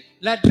enregistré,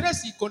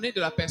 l'adresse qu'il connaît de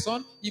la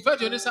personne, il va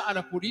donner ça à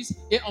la police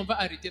et on va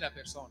arrêter la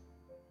personne.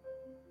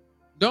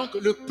 Donc,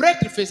 le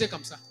prêtre faisait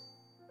comme ça.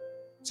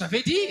 Ça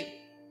veut dire,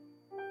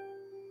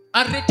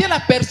 arrêter la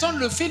personne,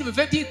 le film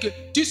veut dire que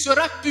tu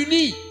seras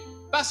puni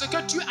parce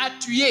que tu as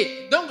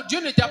tué. Donc,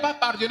 Dieu ne t'a pas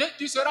pardonné,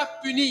 tu seras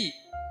puni.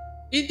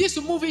 In this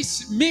movie,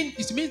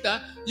 it means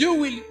that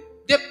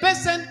the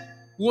person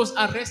was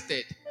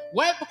arrested.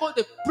 Why? Because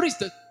the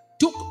priest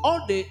took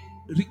all the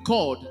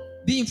record,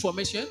 the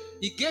information,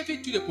 he gave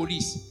it to the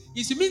police.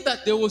 It means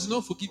that there was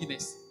no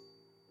forgiveness.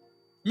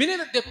 Meaning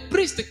that the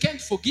priest can't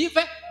forgive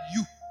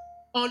you.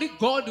 Only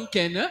God who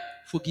can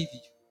forgive you.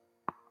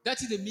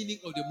 That is the meaning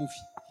of the movie.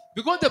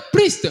 Because the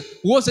priest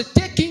was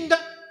taking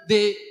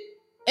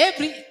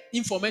every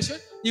information,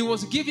 he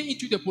was giving it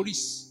to the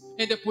police.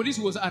 And the police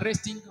was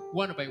arresting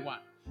one by one.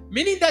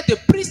 Meaning that the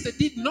priest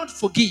did not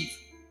forgive.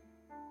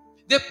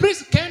 The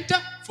priest can't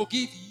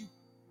forgive you.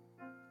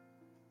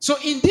 So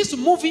in this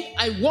movie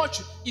I watch,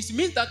 it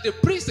means that the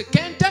priest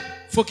can't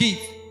forgive.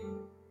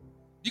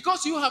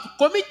 Because you have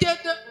committed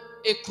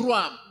a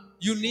crime,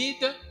 you need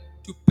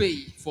to pay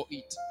for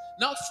it.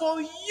 Now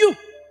for you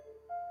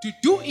to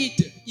do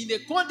it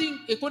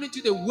according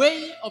to the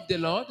way of the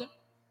Lord,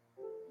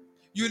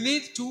 you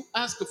need to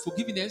ask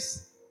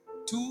forgiveness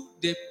to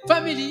the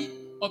family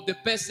of the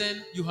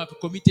person you have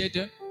committed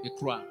a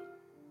crime.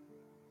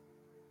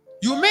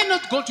 You may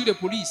not go to the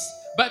police,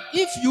 but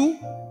if you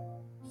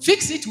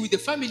fix it with the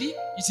family,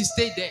 it will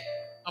stay there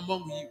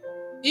among you.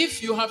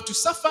 If you have to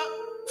suffer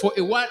for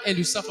a while and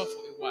you suffer for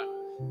a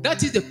while,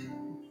 that is the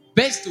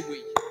best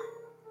way.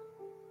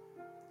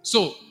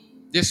 So,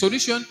 the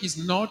solution is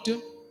not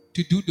to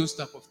do those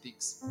type of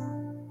things.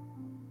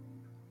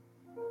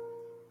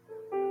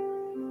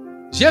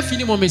 J'ai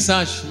fini mon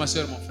message, ma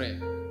soeur, mon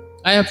frère.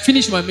 I have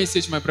finished my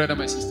message, my brother,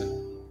 my sister.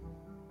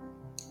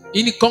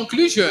 In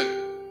conclusion,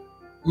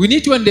 we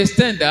need to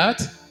understand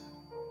that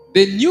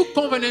the new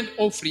covenant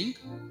offering,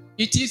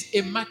 it is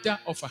a matter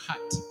of a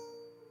heart.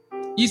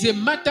 It's a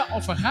matter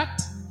of a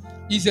heart.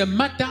 It's a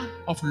matter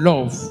of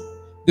love.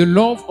 The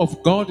love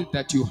of God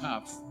that you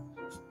have.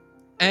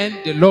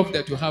 And the love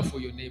that you have for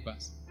your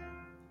neighbors.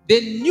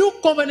 The new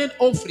covenant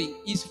offering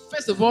is,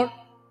 first of all,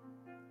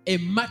 a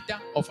matter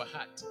of a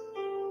heart.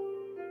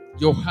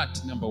 Your heart,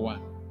 number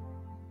one.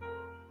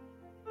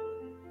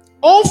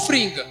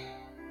 Offering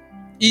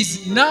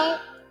is now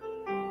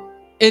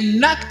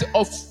an act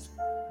of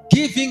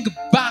giving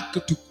back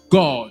to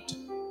God,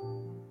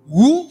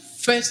 who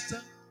first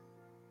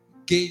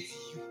gave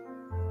you.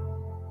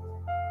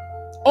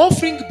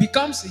 Offering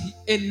becomes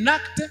an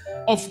act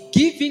of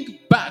giving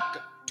back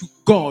to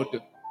God,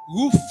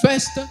 who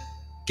first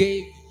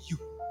gave you.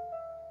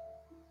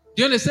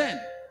 Do you understand?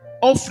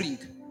 Offering,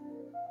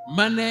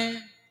 money,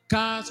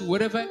 cars,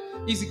 whatever,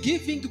 is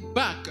giving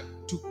back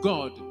to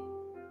God,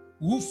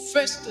 who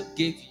first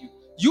gave you.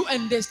 You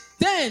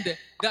understand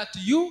that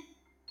you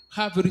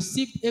have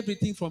received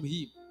everything from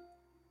Him.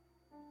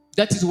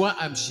 That is why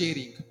I'm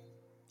sharing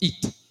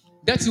it.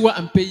 That's why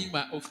I'm paying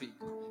my offering.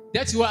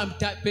 That's why I'm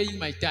paying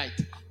my tithe.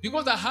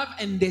 Because I have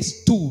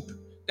understood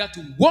that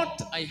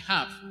what I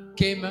have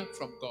came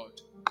from God.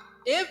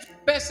 Every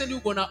person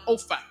who's going to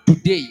offer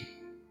today,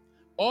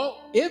 or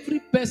every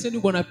person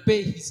who's going to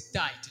pay his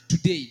tithe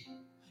today,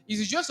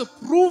 is just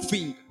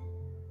proving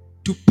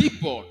to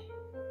people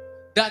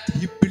that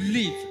he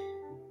believes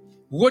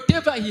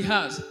whatever he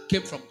has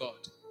came from God.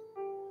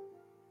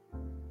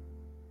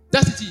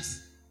 That it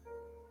is.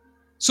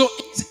 So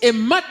it's a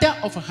matter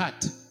of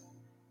heart.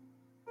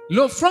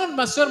 L'offrande,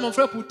 ma soeur, mon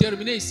frère, pour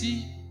terminer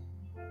ici,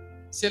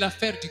 c'est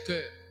l'affaire du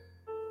cœur.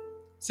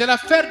 C'est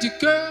l'affaire du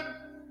cœur,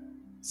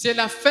 c'est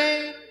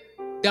l'affaire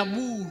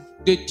d'amour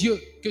de Dieu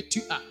que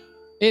tu as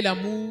et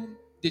l'amour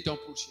de ton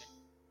prochain.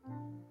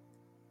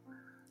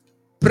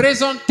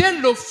 Présenter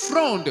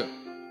l'offrande,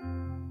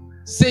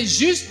 c'est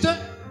juste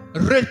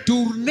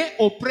retourner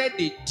auprès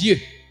de Dieu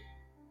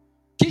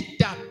qui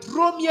t'a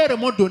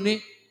premièrement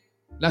donné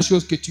la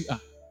chose que tu as.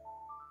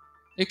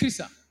 Écris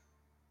ça.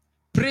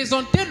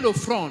 Présenter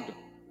l'offrande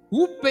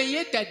ou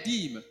payer ta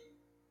dîme,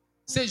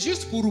 c'est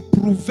juste pour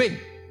prouver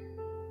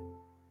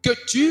que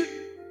tu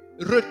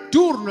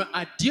retournes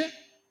à Dieu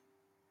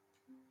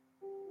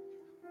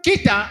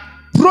qui t'a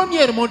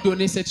premièrement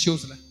donné cette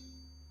chose-là.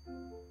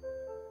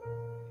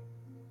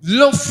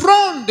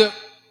 L'offrande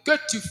que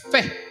tu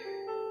fais,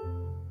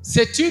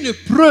 c'est une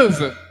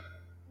preuve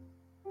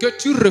que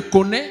tu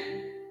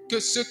reconnais que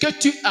ce que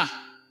tu as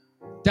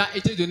t'a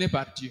été donné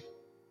par Dieu.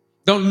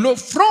 Donc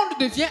l'offrande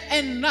devient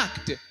un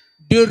acte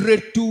de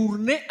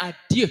retourner à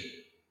Dieu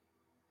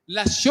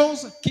la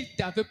chose qu'il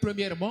t'avait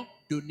premièrement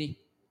donnée.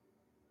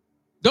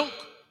 Donc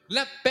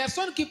la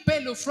personne qui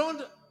paie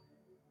l'offrande,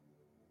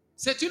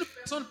 c'est une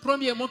personne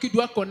premièrement qui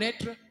doit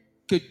connaître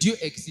que Dieu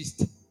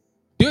existe.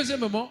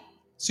 Deuxièmement,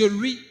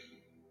 celui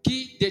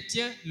qui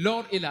détient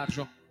l'or et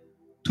l'argent.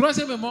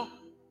 Troisièmement,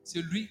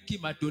 celui qui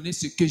m'a donné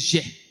ce que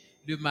j'ai,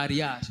 le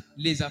mariage,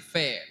 les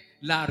affaires,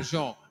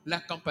 l'argent, la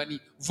compagnie.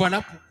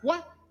 Voilà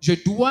pourquoi je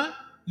dois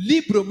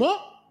librement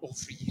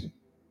offrir.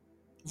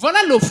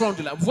 Voilà l'offrande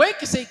là. Vous voyez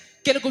que c'est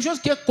quelque chose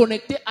qui est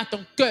connecté à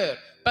ton cœur.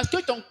 Parce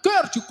que ton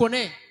cœur, tu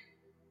connais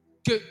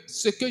que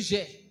ce que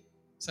j'ai,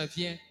 ça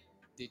vient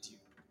de Dieu.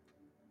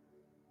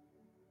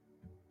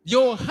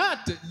 Your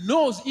heart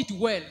knows it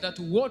well that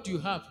what you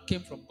have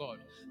came from God.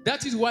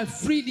 That is why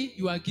freely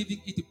you are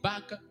giving it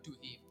back to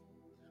Him.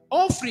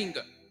 Offering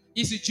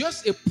is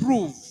just a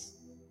proof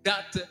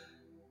that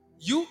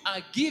you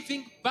are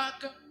giving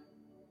back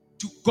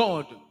to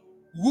God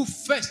who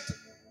first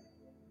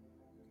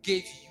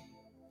gave you.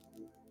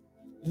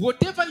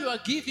 Whatever you are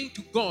giving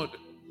to God,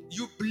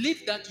 you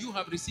believe that you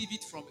have received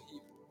it from Him.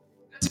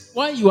 That's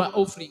why you are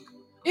offering.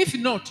 If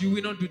not, you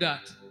will not do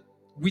that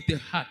with the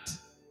heart.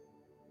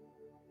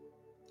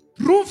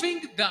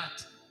 Proving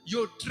that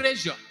your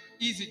treasure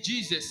is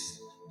Jesus,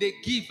 the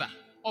giver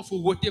of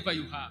whatever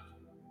you have.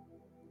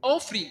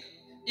 Offering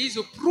is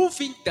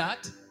proving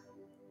that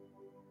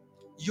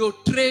your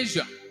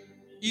treasure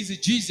is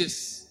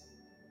Jesus,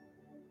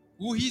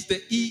 who is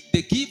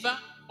the giver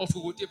of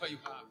whatever you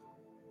have.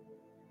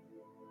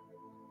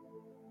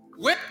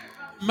 When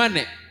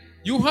money,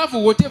 you have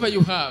whatever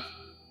you have.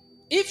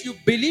 If you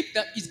believe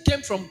that it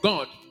came from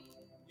God,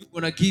 you're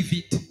going to give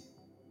it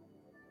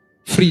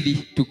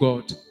freely to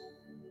God.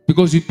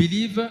 Because you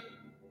believe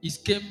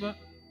it came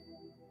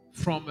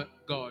from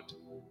God.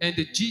 And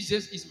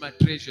Jesus is my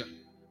treasure.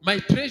 My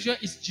treasure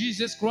is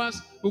Jesus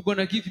Christ, who's going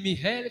to give me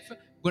health,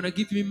 going to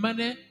give me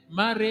money,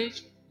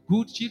 marriage,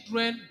 good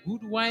children,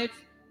 good wife,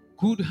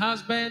 good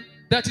husband.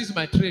 That is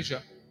my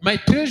treasure. My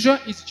treasure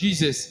is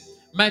Jesus.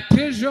 My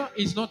treasure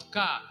is not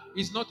car,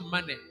 it's not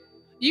money.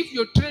 If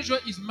your treasure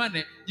is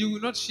money, you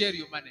will not share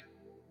your money.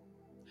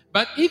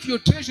 But if your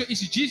treasure is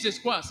Jesus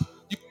Christ,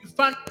 you will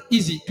find it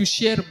easy to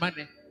share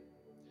money.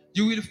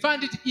 You will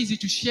find it easy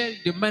to share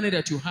the money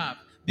that you have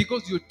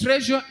because your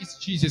treasure is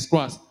Jesus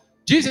Christ.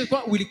 Jesus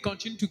Christ will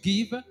continue to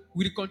give,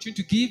 will continue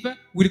to give,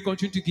 will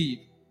continue to give.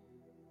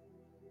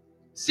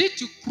 Si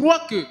tu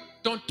crois que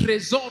ton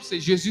trésor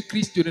c'est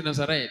Jésus-Christ de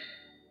Nazareth,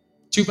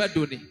 tu vas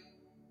donner.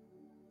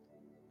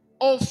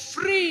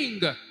 Offering,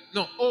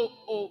 non,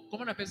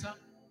 comment on appelle ça?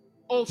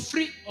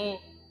 Offrir,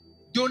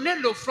 donner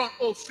l'offrande,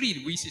 offrir,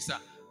 oui c'est ça.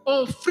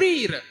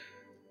 Offrir,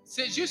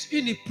 c'est juste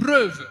une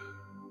preuve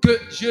que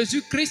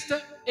Jésus-Christ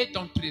est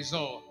ton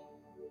trésor.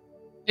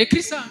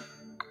 Écris ça.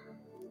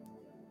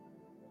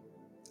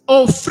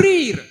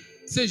 Offrir,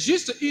 c'est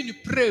juste une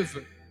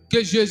preuve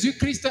que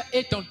Jésus-Christ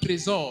est ton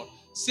trésor.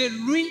 C'est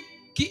lui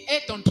qui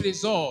est ton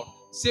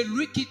trésor. C'est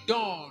lui qui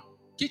donne,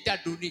 qui t'a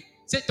donné.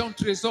 C'est ton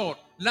trésor.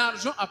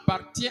 L'argent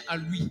appartient à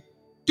lui.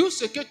 Tout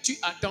ce que tu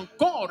as, ton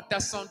corps, ta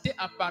santé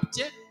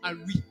appartient à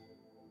lui.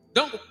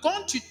 Donc,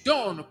 quand tu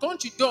donnes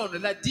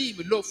la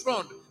dîme,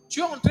 l'offrande,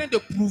 tu es en train de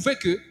prouver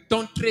que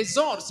ton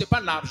trésor, ce n'est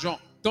pas l'argent.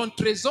 Ton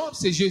trésor,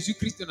 c'est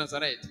Jésus-Christ de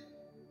Nazareth.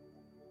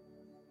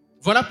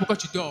 Voilà pourquoi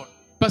tu donnes.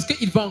 Parce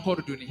qu'il va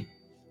encore donner.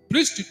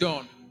 Plus tu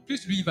donnes,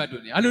 plus lui va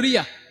donner.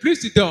 Alléluia. Plus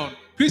tu donnes,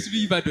 plus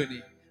lui va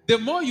donner. The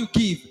more you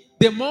give,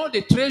 the more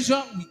the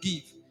treasure we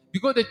give.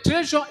 Because the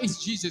treasure is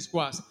Jesus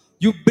Christ.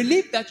 You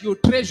believe that your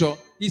treasure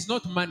is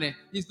not money,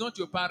 is not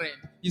your parent,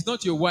 is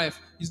not your wife,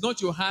 is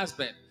not your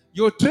husband.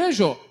 Your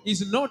treasure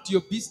is not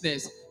your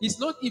business. It's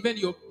not even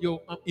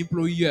your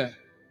employer.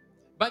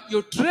 But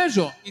your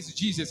treasure is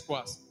Jesus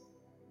Christ.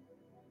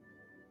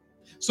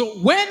 So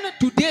when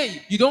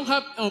today you don't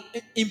have an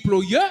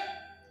employer,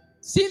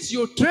 since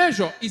your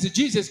treasure is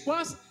Jesus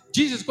Christ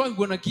is going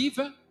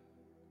to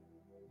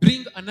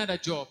bring another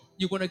job.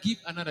 You're going to give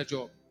another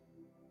job.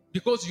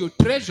 Because your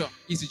treasure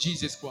is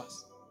Jesus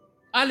Christ.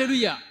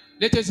 Hallelujah.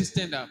 Let us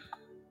stand up.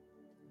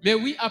 May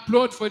we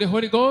applaud for the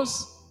Holy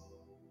Ghost.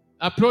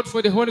 Applaud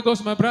for the Holy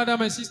Ghost, my brother,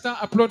 my sister.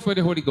 Applaud for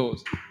the Holy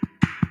Ghost.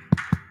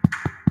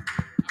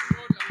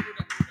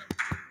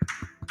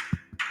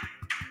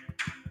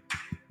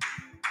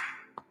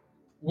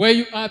 Where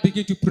you are,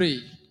 begin to pray.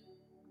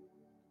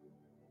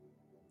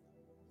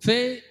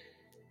 Say,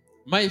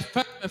 my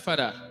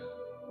Father,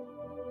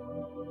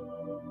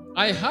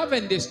 I have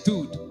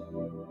understood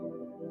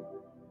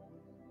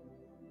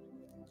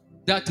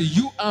that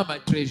you are my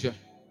treasure.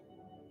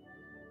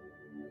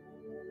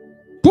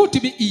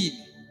 Put me in.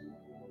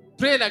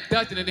 Pray like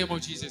that in the name of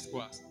Jesus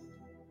Christ.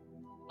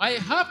 I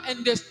have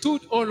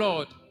understood, oh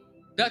Lord,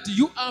 that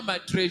you are my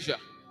treasure.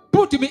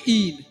 Put me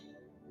in.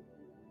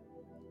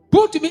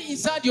 Put me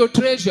inside your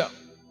treasure.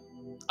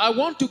 I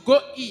want to go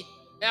in.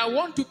 I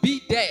want to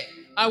be there.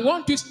 I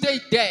want to stay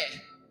there.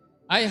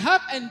 I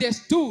have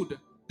understood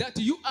that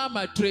you are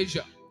my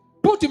treasure.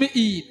 Put me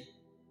in.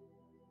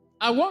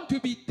 I want to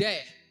be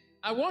there.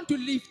 I want to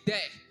live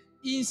there.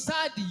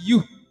 Inside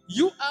you.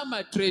 You are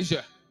my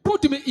treasure.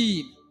 Put me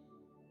in.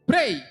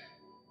 Pray.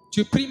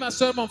 Tu pries, ma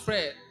soeur, mon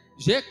frère.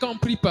 J'ai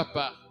compris,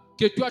 papa,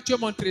 que toi, tu es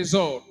mon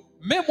trésor.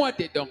 Mets-moi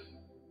dedans.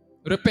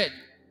 Répète.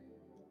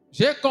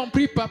 J'ai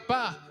compris,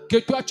 papa, que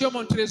toi, tu es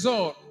mon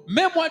trésor.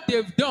 Mets-moi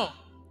dedans.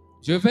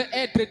 Je vais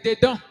être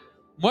dedans.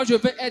 Moi, je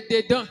vais être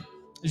dedans.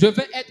 Je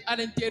vais être à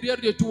l'intérieur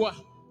de toi.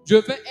 Je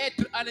vais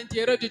être à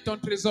l'intérieur de ton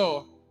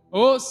trésor.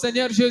 Oh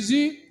Seigneur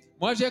Jésus,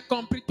 moi j'ai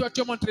compris, toi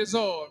tu es mon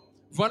trésor.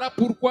 Voilà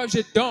pourquoi je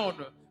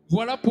donne.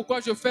 Voilà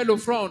pourquoi je fais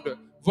l'offrande.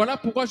 Voilà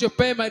pourquoi je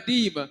paie ma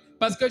dîme.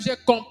 Parce que j'ai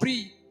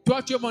compris,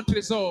 toi tu es mon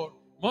trésor.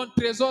 Mon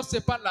trésor,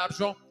 c'est pas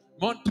l'argent.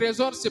 Mon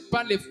trésor, c'est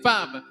pas les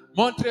femmes.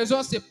 Mon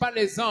trésor, c'est pas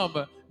les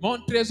hommes. Mon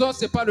trésor,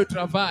 c'est pas le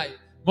travail.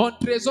 Mon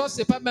trésor,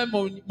 c'est pas même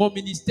mon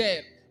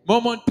ministère.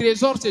 Mon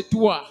trésor, c'est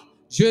toi,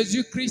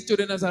 Jésus-Christ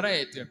de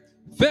Nazareth.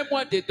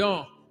 Fais-moi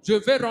dedans. Je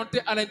vais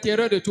rentrer à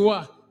l'intérieur de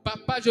toi.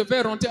 Papa, je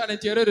vais rentrer à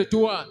l'intérieur de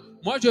toi.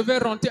 Moi, je vais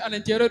rentrer à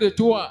l'intérieur de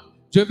toi.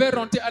 Je vais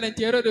rentrer à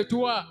l'intérieur de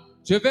toi.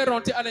 Je vais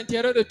rentrer à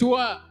l'intérieur de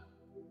toi.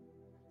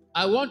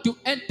 I want to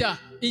enter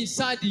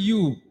inside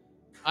you.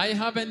 I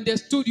have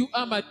understood you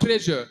are my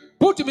treasure.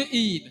 Put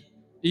me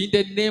in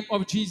the name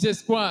of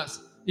Jesus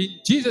Christ. In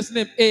Jesus'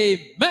 name,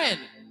 amen.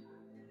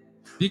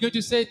 Begin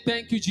to say,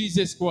 thank you,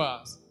 Jesus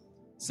Christ.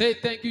 Say,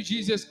 thank you,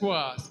 Jesus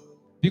Christ.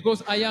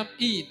 Because I am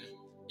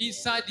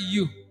inside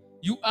you.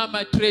 You are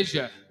my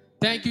treasure.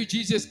 Thank you,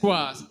 Jesus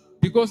Christ.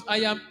 Because I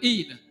am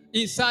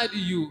inside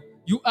you.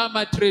 You are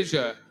my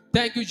treasure.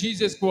 Thank you,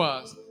 Jesus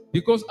Christ.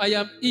 Because I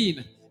am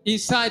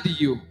inside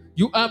you.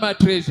 You are my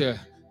treasure.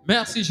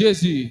 Merci,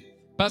 Jésus.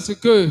 Parce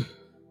que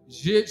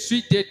je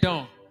suis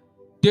dedans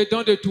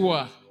de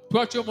toi.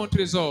 Toi, tu es mon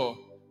trésor.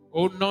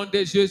 Au nom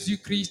de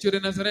Jésus-Christ de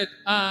Nazareth.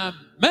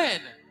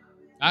 Amen.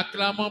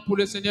 Acclamons pour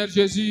le Seigneur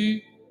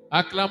Jésus.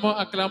 Acclamons,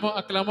 acclamons,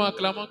 acclamons,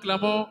 acclamons,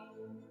 acclamons.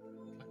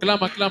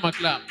 Acclame, acclame,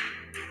 acclame.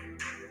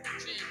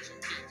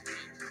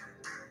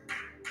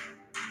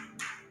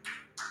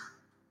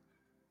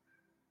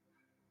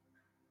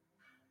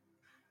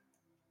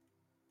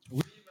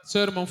 Oui, ma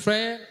soeur, mon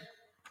frère,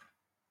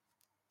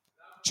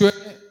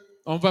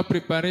 on va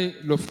préparer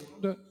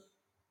l'offrande.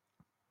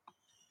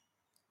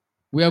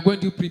 We are going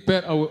to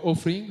prepare our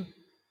offering.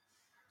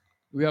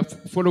 We are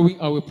following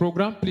our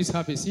program. Please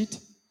have a seat.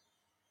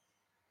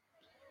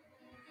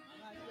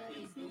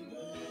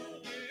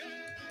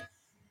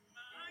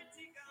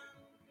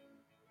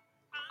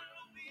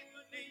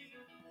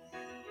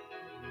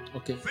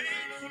 Okay.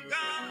 Faithful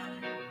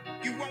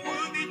God, you are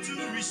worthy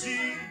to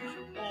receive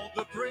all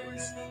the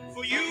praise.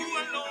 For you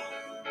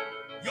alone,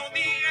 you're the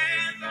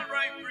air that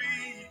I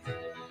breathe,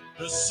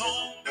 the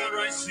song that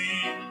I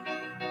sing.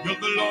 You're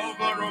the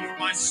lover of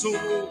my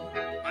soul,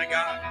 my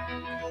God.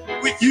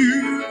 With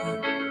you,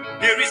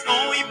 there is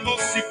no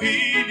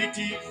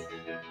impossibility.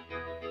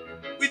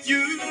 With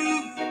you,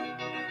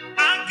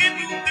 I can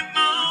move the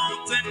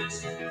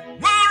mountains.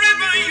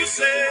 Wherever you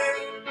say,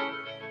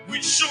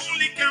 will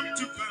surely come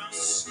to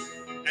pass.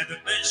 At the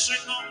mention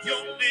of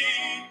your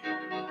name,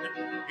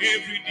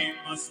 every knee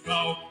must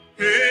bow.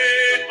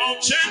 Hey,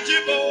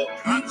 unchangeable,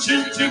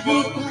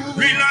 unchangeable,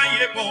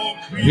 reliable,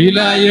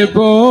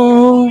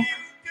 Reliable.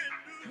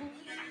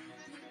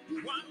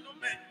 What no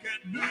man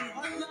can do.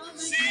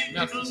 Sing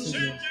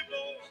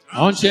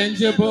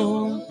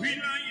Unchangeable.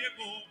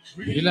 reliable,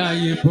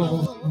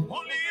 Reliable.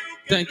 Only you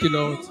can Thank you,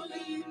 Lord. what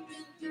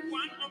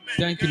no man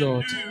Thank you, can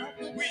Lord. do.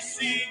 We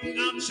sing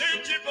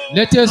unchangeable.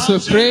 Let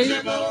us pray.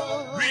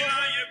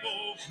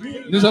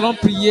 Reliable. Nous allons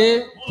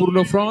prier pour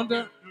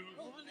l'offrande.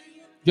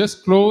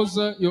 Just close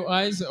your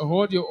eyes,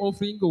 hold your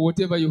offering or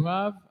whatever you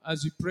have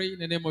as you pray in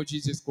the name of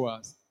Jesus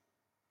Christ.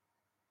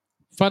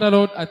 Father,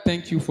 Lord, I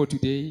thank you for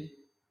today.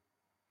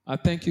 I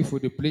thank you for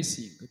the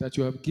blessing that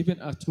you have given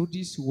us through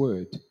this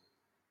word.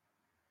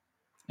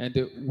 And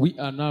we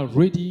are now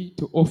ready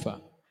to offer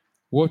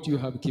what you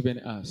have given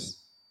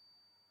us.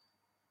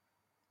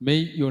 May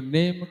your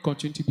name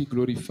continue to be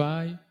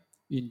glorified.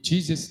 In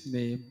Jesus'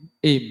 name,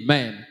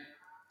 amen.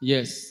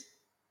 Yes.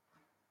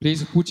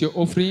 Please put your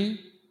offering.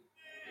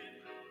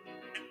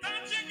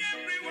 Touching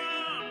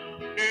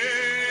everyone.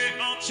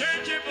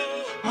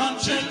 Unchangeable,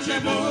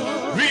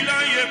 unchangeable,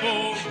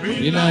 reliable,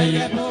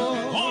 Reliable.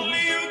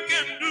 Only you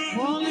can do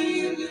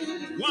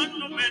what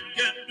no man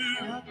can do.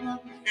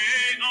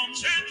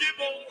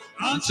 Unchangeable,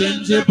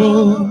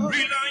 Unchangeable.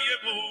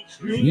 reliable,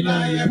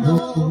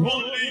 Reliable.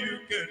 Only you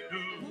can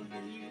do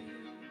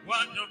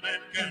what no man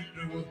can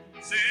do.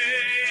 Say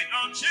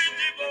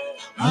unchangeable,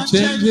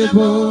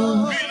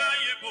 Unchangeable.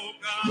 reliable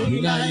God.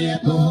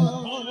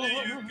 Reliable. Only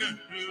you can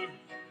do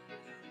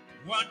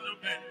what no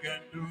man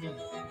can do.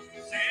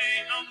 Say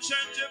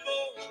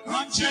unchangeable,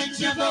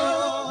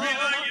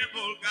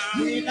 reliable God.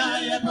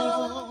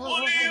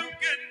 Only you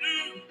can do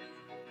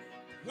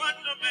what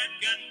no man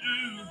can do.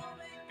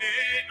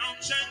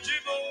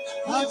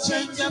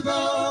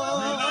 Unchangeable,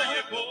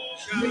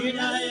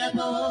 reliable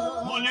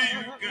God. Only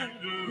you can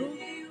do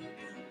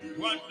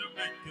what no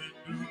man can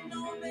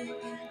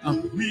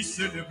do. We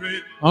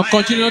celebrate. On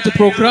continue notre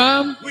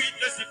programme. We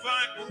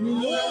testify.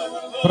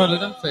 Brother,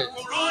 don't fail.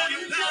 For all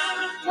you've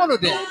done. Follow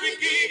them. We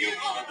give you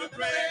all the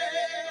praise.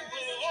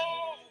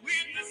 We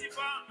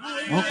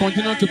testify. On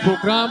continue notre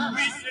programme.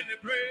 We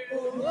celebrate.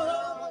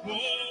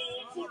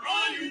 For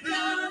all you've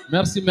done.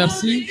 Merci,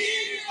 merci.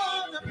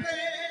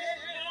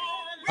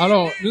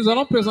 Alors, nous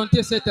allons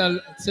présenter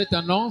cette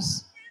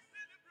annonce.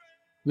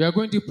 We are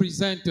going to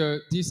present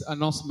this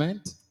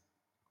announcement.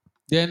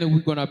 Then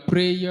we're going to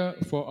pray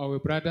for our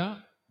brother.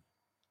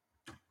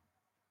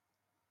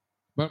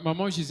 But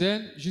Maman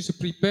Gisèle, juste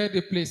prepare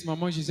the place.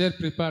 Maman Gisèle,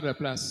 prépare la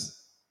place.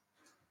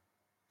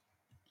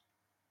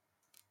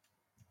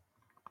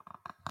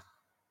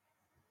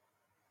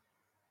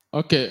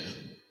 Okay.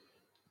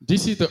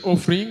 This is the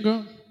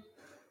offering.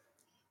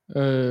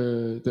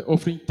 The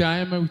offering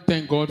time. We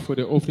thank God for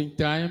the offering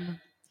time.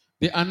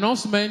 The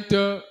announcement,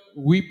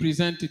 we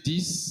present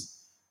this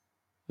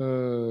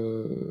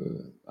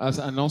as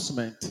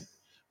announcement.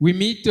 We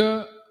meet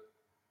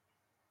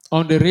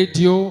on the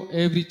radio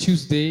every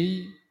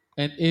Tuesday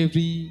and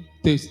every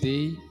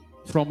Thursday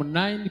from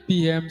 9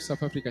 p.m.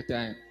 South Africa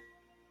time.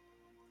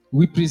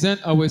 We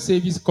present our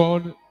service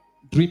called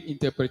Dream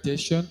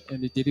Interpretation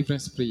and the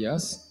Deliverance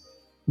Prayers.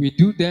 We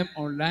do them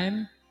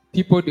online.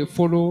 People, they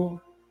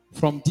follow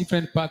from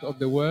different parts of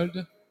the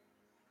world.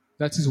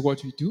 That is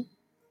what we do.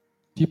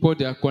 People,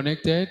 they are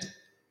connected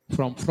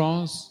from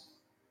France,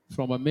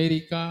 from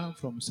America,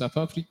 from South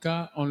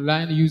Africa,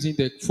 online using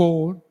the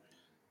phone,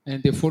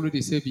 and they follow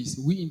the service.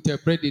 We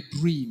interpret the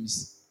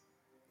dreams.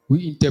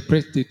 We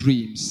interpret the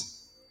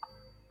dreams.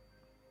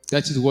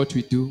 That is what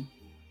we do.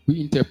 We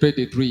interpret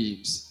the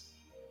dreams.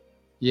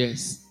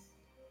 Yes.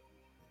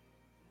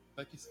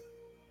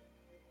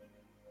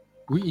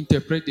 We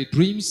interpret the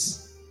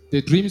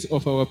dreams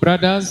of our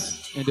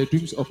brothers and the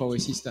dreams of our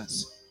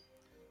sisters.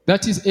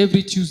 That is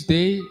every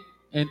Tuesday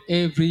and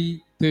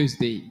every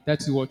Thursday.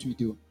 That is what we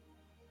do.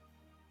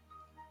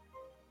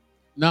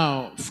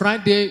 Now,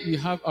 Friday, we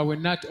have our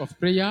night of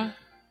prayer.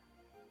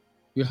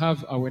 We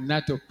have our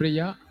night of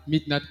prayer,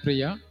 midnight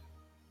prayer,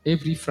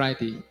 every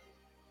Friday.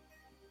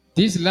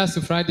 This last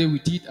Friday, we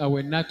did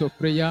our night of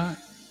prayer.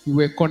 We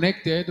were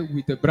connected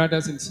with the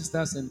brothers and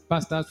sisters and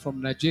pastors from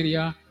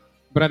Nigeria,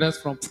 brothers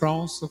from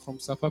France, from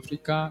South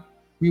Africa.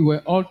 We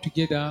were all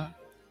together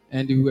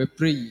and we were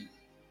praying.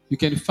 You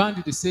can find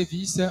the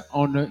service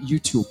on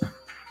YouTube.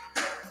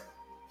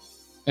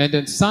 And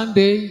then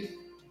Sunday,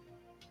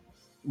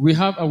 we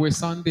have our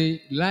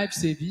Sunday live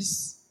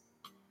service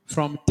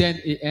from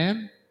 10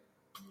 a.m.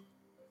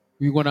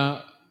 We're going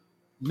to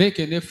make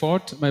an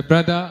effort, my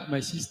brother, my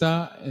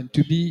sister, and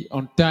to be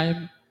on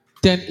time,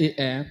 10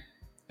 a.m.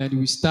 And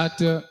we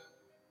start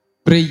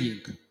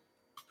praying.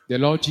 The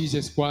Lord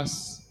Jesus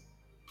Christ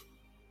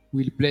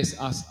will bless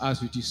us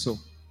as we do so.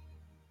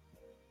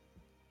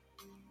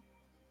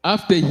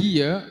 After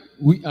here,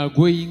 we are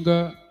going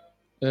to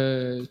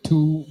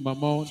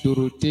Maman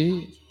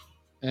Dorothée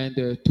and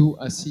to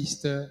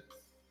assist her,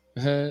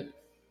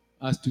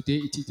 as today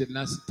it is the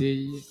last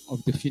day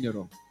of the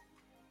funeral.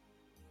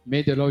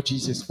 May the Lord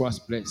Jesus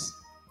Christ bless.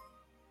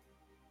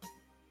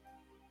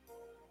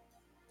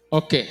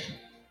 Okay,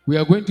 we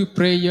are going to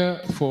pray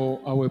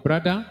for our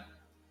brother.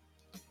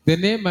 The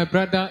name my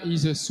brother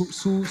is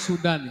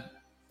Pst Daniel.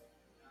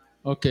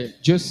 Okay,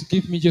 just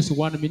give me just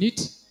 1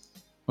 minute.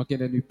 Okay,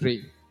 then we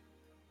pray.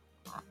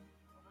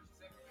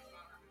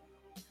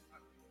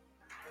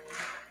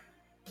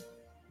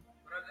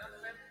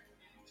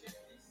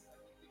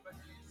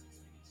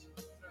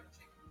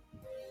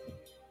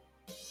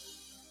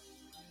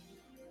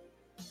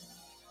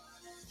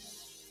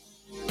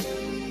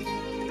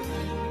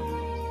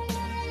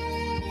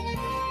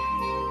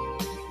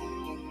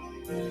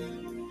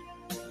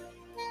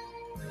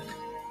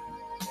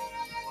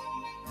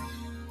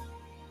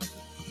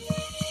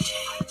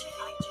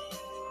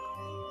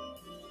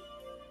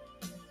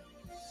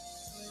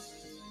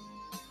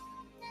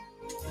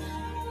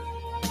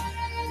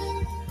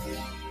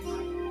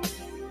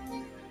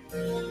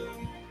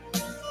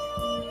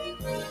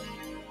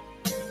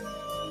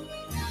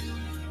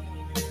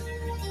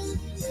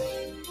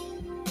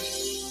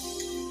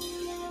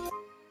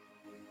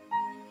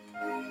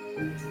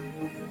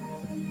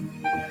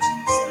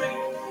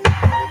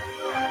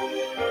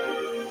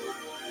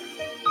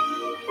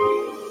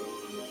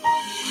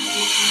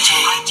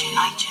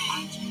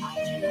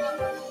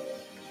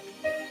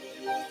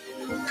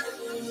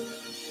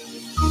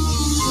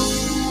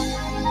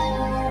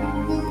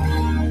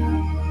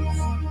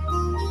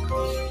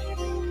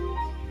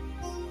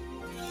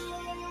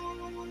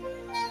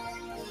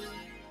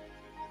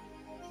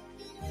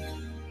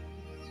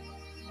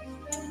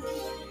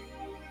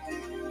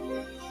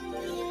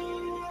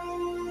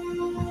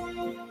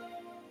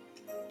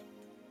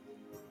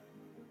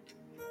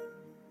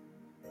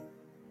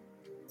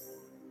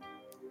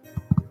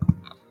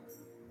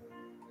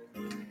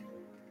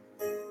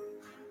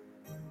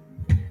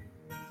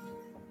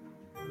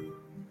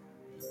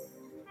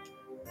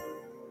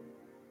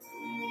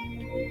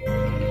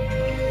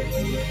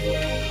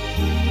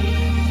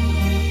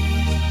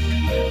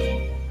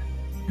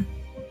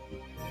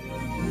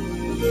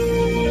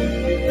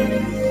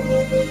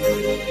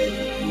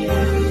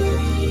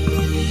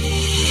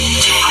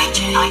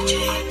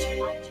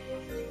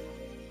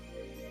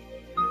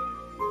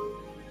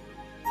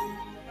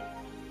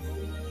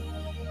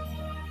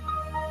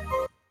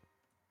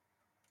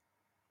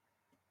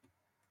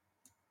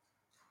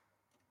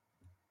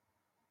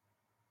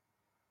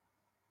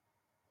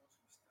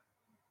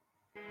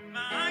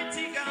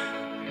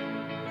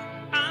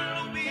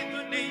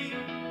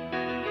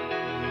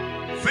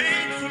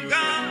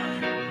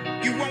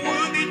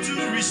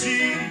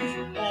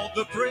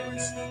 the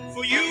praise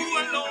for you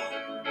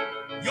alone.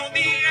 You're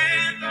the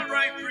air that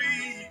I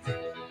breathe,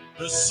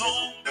 the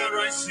song that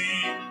I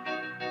sing.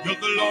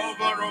 You're the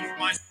lover of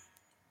my.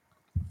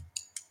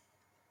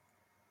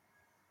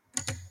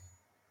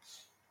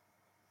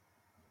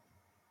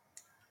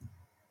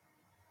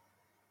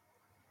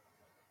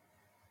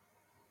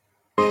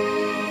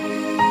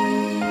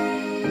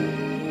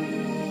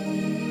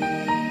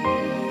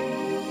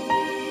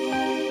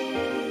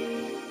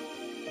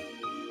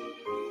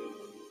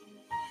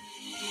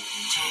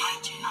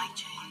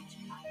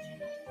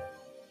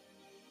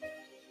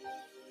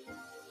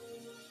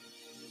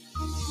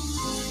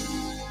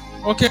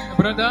 Okay,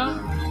 brother,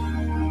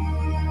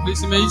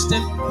 please may you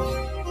stand.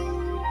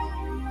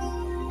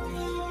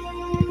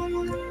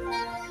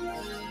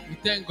 We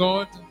thank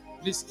God.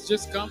 Please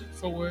just come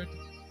forward.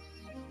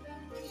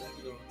 Thank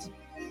God.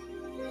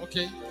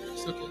 Okay,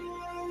 it's okay.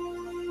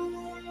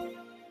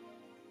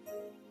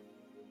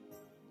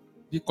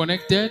 Be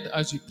connected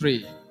as we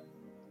pray.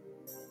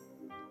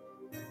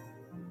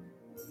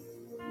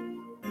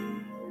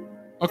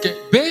 Okay,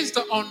 based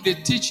on the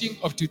teaching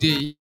of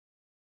today,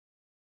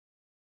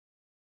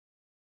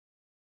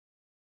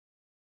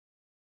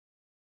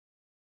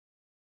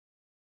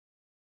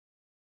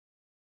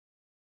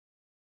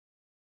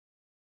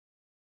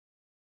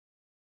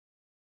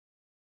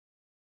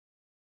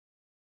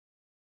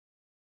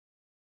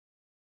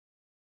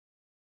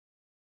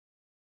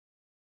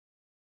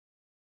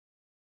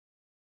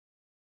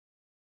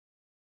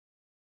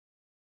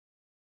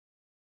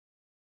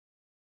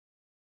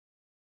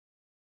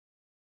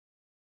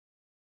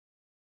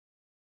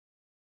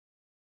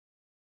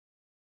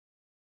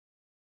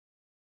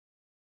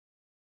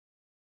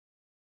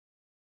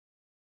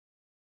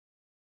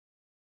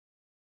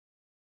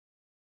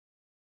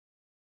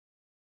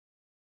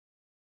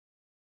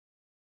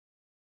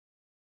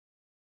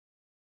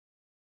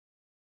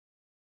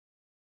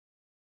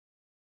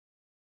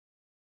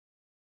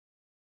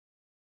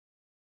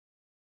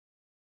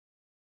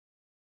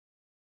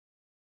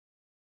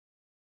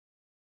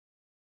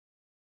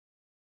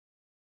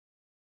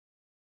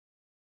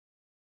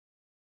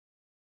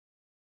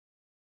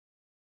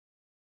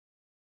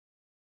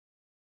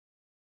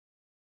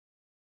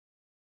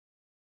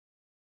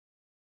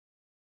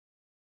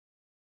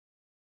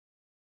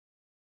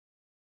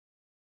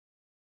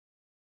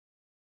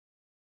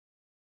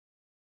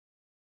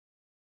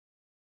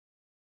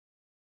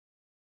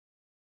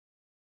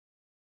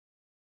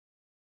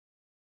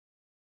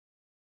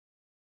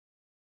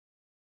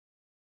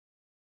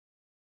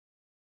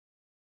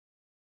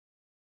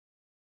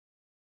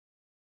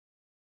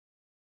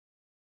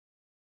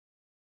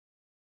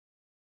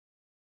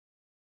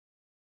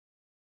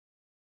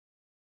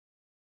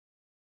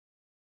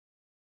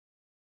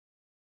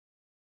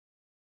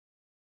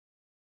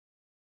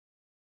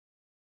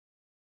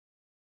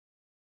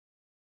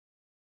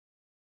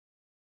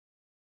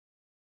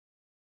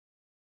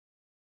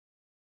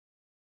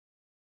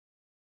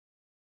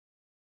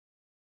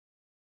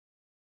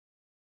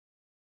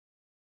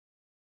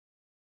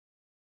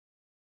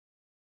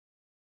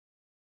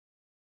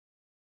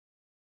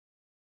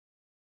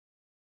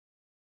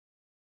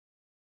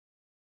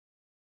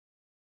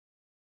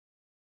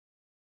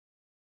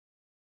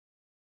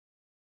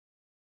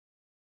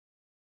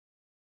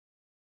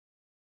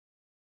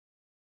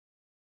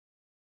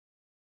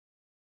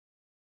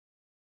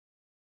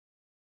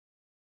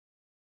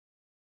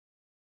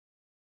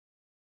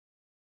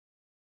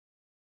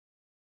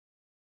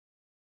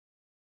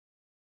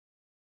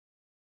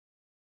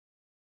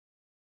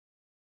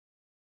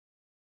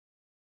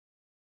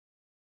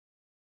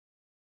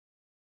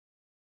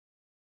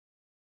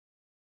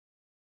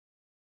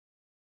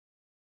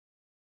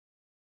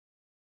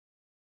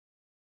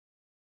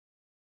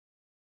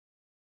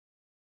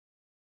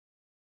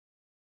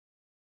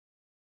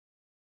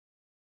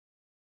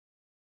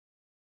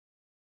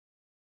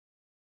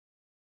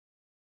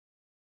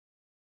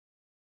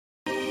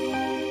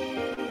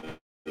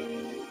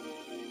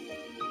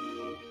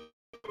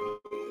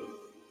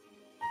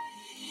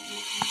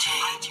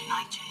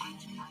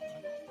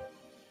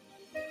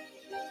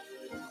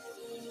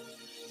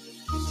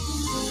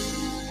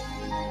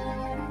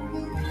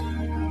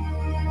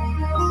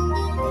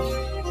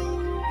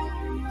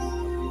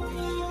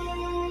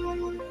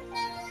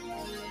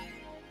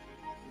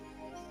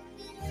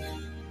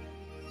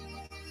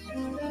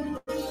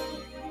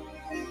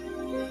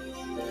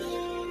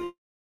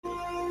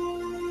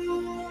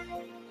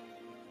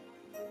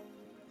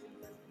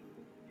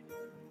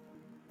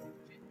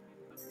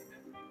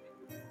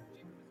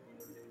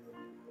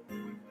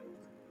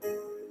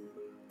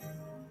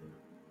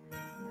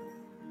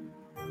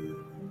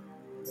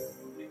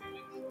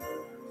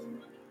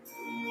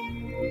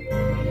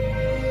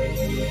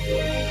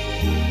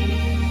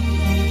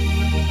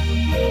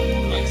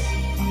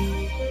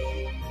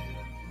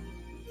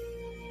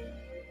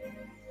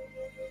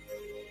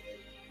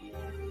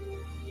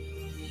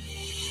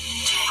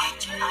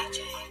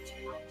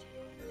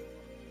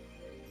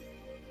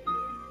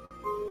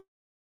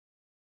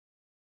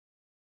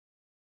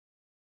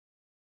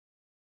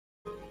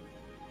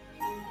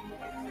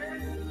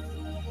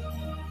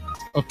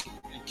 Okay,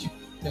 thank you.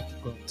 Thank you,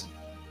 God.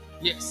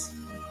 Yes.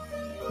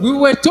 We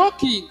were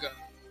talking.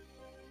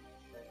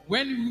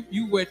 When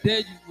you were there,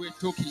 you were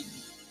talking.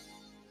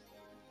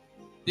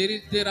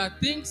 There are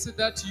things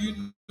that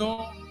you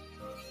know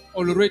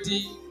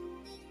already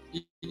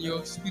in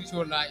your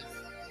spiritual life.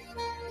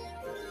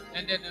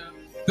 And then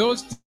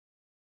those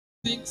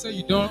things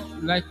you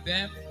don't like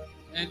them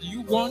and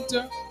you want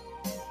to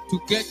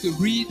get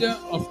rid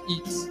of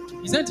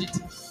it. Isn't it?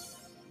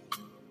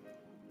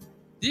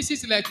 This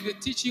is like the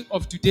teaching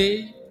of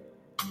today.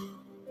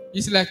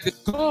 It's like the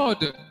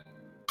God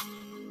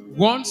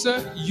wants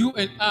you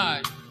and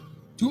I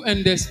to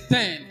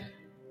understand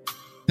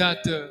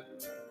that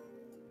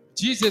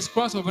Jesus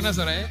Christ of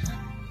Nazareth,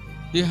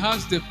 he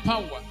has the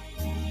power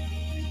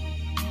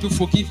to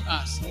forgive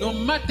us, no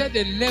matter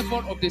the level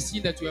of the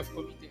sin that you have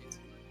committed.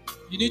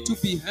 You need to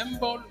be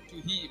humble to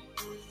him.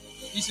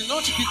 It's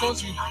not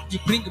because you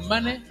bring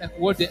money like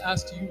what they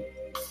asked you.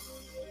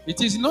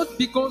 It is not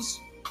because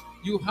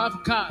you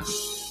have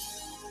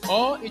cars.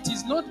 Or it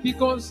is not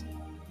because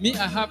me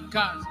I have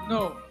cars.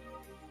 No.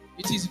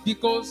 It is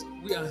because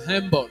we are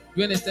humble. Do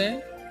you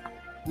understand?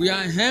 We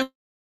are humble.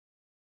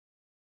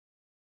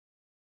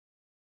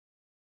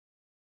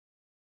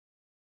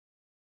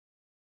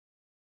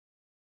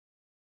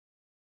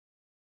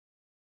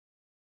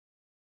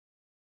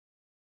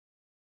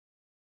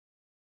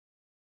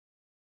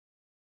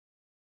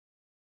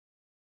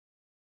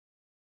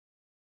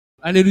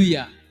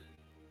 Alléluia.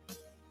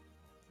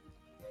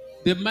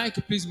 The mic,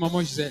 please,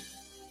 Maman Gisèle.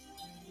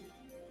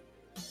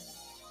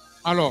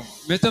 Alors,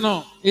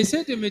 maintenant,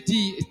 essaie de me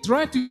dire,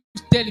 try to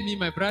tell me,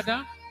 my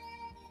brother,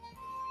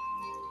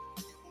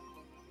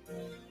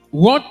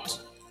 what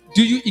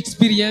do you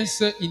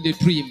experience in the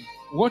dream?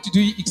 What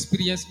do you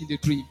experience in the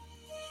dream?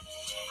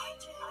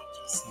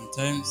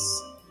 Sometimes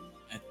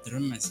I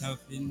drown myself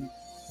in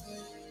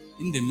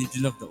the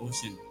middle of the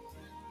ocean,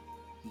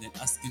 and then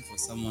asking for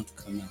someone to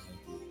come and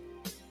help me.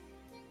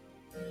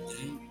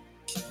 Then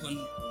keep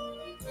on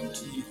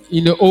continuing.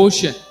 In the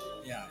ocean.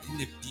 Yeah, in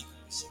the big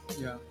ocean.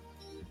 Yeah.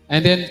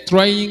 And then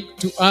trying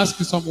to ask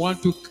someone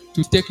to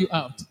take you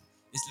out.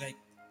 It's like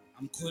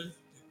I'm calling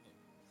people,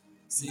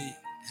 say,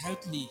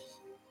 help me,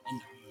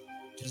 and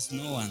there's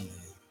no one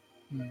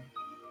there.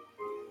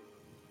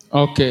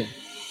 Okay.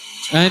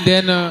 And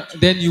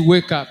then you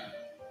wake up.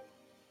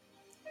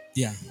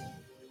 Yeah.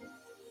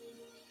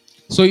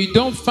 So you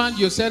don't find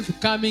yourself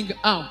coming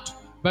out,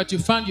 but you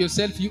find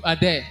yourself you are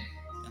there.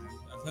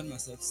 Yeah, I find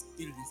myself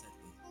still inside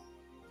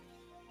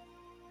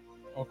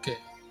there. Okay.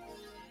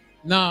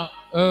 Now,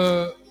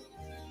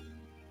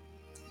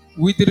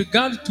 with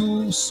regard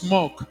to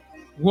smoke,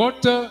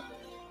 what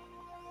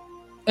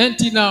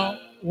until now,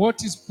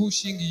 what is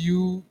pushing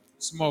you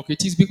smoke?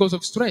 It is because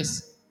of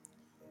stress.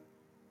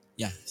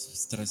 Yeah,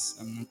 stress.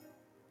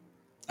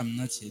 I'm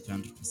not yet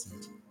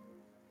 100%.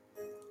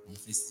 I'm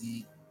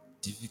facing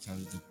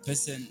difficulty. The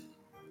person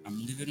I'm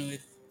living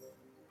with,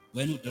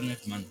 when we don't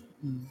have money,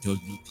 there will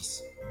be no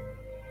peace.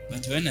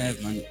 But when I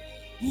have money,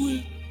 we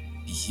will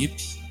be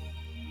happy.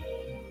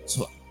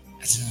 So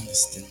I don't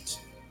understand.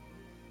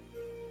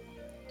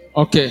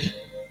 Okay.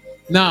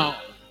 Now,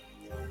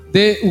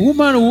 the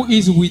woman who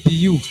is with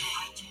you,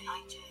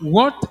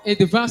 what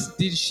advice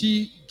did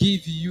she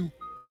give you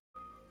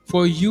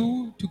for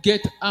you to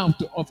get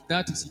out of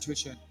that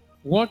situation?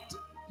 What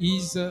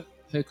is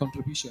her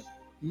contribution?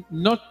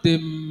 Not the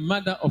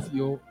mother of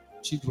your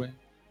children,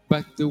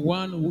 but the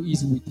one who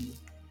is with you.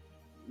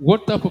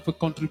 What type of a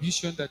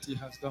contribution that he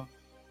has done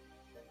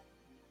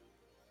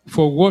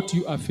for what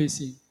you are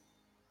facing?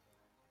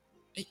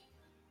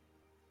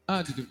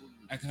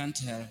 I can't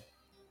tell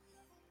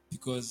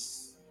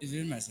because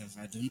even myself,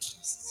 I don't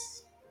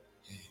trust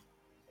her.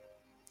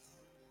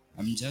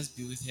 I'm just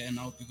be with her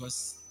now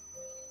because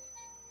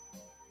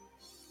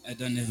I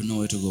don't even know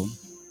where to go.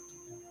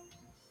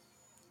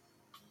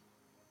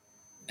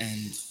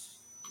 And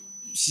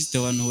she's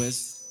the one who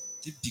has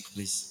the big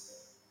place.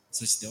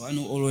 So she's the one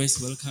who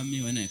always welcome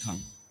me when I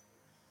come.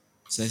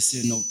 So I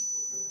say no.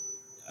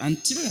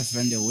 Until I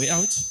find a way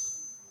out,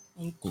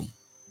 I'll go.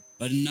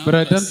 But now But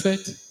I don't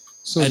fit.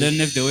 So I don't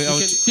have the way out. You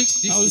can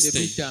fix this I'll in stay. the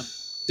meantime.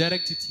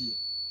 Direct it here.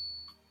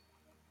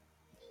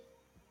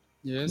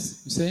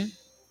 Yes, you say?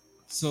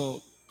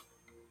 So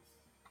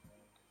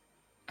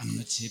I'm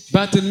not happy.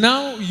 But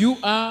now you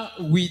are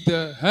with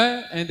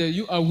her and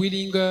you are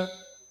willing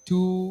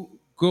to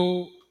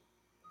go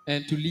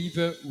and to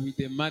live with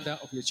the mother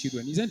of your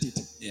children, isn't it?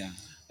 Yeah.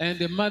 And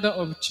the mother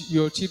of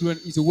your children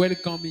is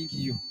welcoming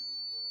you.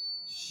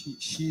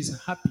 She is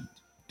happy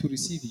to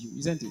receive you,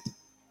 isn't it?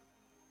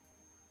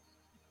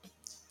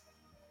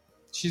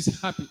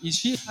 She's happy. Is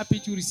she happy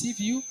to receive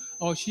you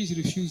or she's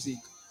refusing?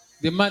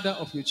 The mother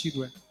of your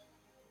children.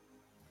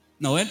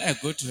 Now when I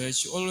go to her,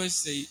 she always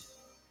say,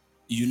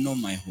 you know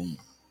my home.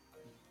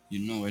 You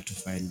know where to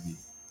find me.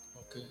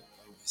 Okay.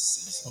 Always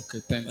says. Okay,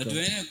 thank But God.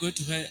 when I go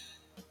to her,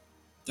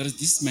 there's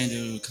this mind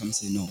that will come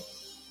say, no,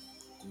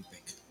 go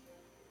back.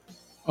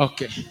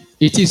 Okay.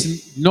 It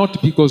is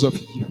not because of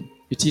you.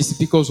 It is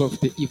because of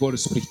the evil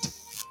spirit.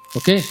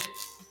 Okay?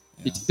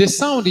 The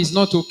sound is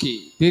not okay.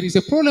 There is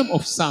a problem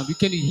of sound. You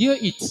can hear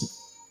it.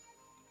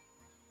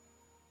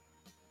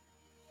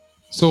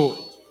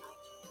 So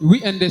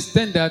we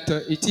understand that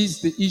it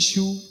is the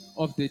issue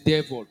of the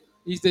devil.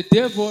 It's the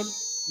devil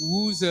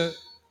who's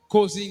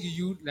causing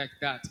you like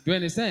that. Do you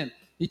understand?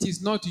 It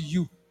is not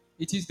you.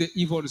 It is the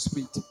evil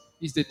spirit.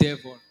 It's the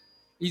devil.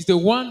 It's the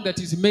one that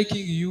is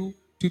making you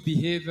to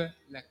behave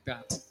like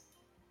that.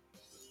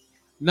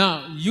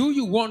 Now,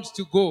 you want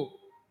to go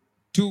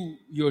to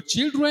your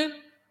children,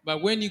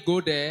 but when you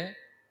go there,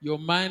 your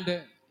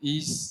mind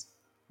is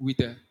with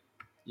the,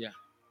 yeah,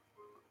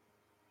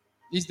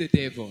 it's the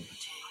devil.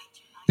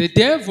 The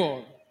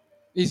devil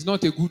is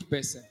not a good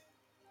person.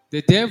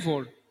 The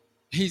devil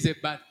is a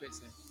bad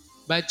person.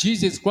 But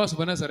Jesus Christ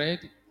of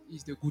Nazareth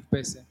is the good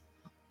person.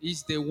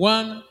 He's the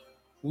one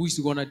who is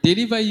going to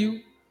deliver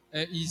you.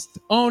 Is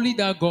only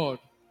that God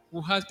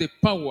who has the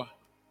power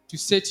to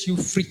set you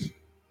free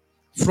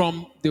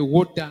from the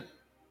water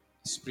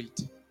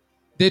spirit.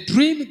 The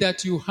dream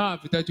that you have,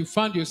 that you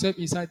found yourself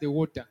inside the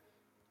water,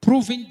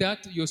 proving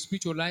that your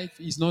spiritual life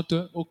is not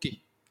okay.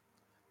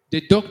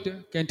 The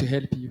doctor can't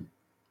help you.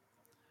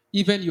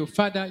 Even your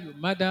father, your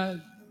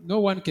mother, no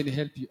one can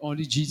help you,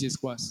 only Jesus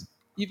Christ.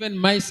 Even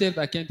myself,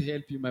 I can't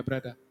help you, my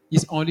brother.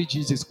 It's only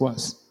Jesus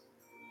Christ.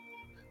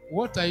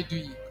 What are you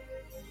doing?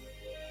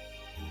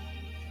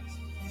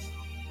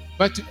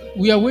 But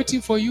we are waiting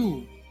for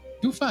you.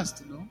 Do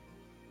fast, no?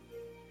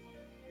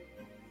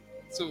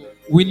 So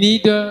we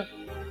need to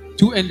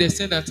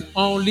understand that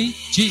only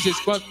Jesus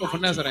Christ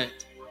of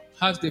Nazareth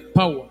has the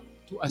power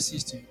to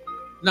assist you.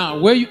 Now,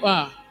 where you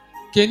are,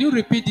 can you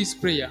repeat this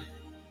prayer?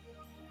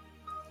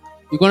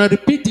 You're going to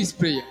repeat this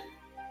prayer.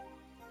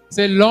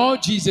 Say,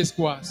 Lord Jesus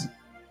Christ.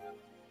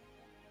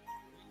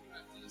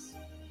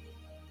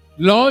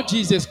 Lord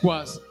Jesus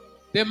Christ.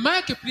 The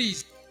mic,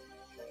 please.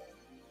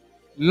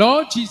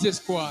 Lord Jesus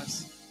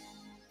Christ.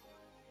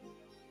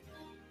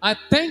 I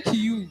thank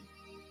you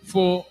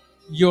for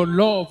your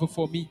love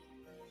for me.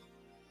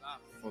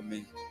 For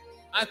me.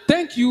 I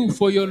thank you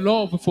for your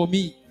love for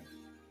me.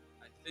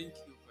 I thank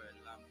you for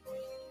your love for me.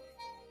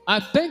 I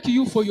thank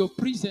you for your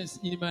presence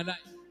in my life.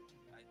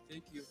 I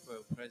thank you for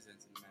your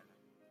presence in my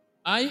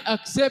life. I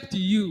accept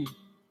you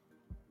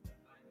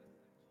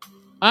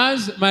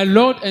as my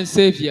Lord and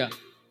Savior.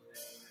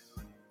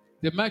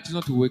 The mic is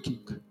not working.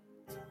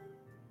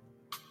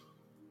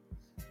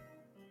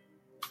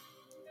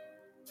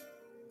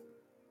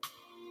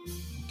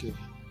 Okay.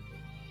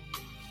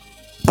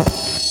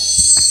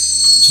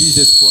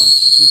 Jesus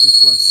Christ.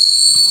 Jesus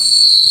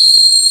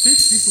Christ.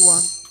 Fix this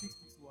one. Fix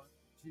this one.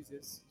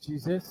 Jesus.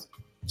 Jesus.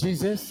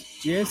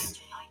 Jesus. Yes.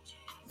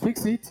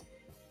 Fix it.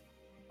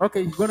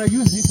 Okay, you're gonna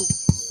use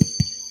this.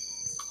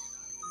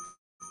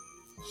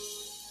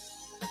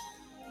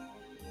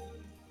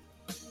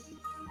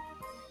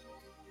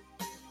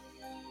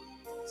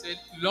 Say,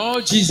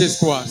 Lord Jesus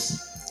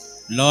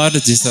Christ. Lord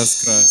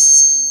Jesus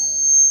Christ.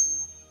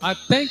 I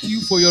thank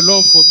you for your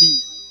love for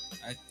me.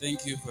 I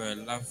thank you for your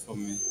love for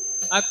me.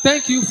 I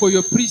thank you for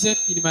your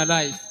presence in my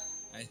life.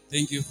 I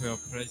thank you for your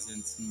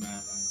presence in my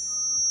life.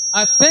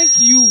 I thank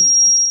you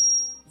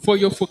for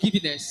your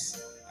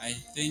forgiveness. I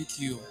thank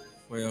you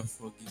for your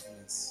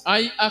forgiveness.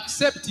 I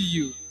accept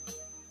you.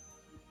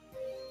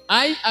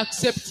 I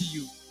accept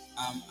you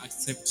I'm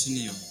accepting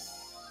you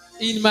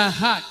in my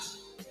heart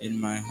in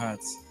my heart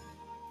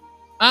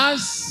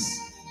as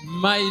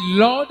my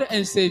Lord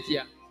and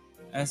Savior.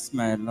 as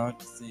my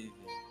Lord Savior.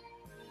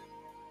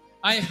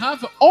 I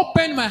have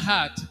opened my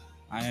heart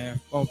I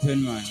have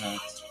opened my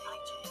heart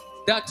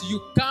that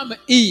you come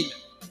in.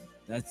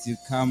 that you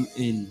come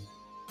in.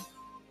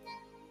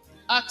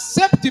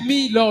 Accept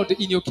me, Lord,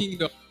 in your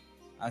kingdom.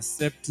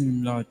 Accept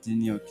Him, Lord,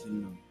 in your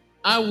kingdom.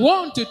 I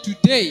want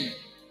today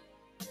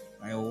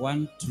I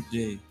want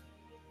today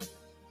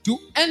to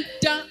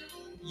enter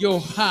your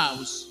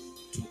house,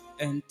 to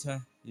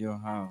enter your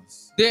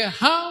house, the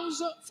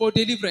house for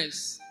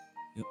deliverance,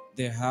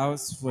 the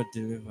house for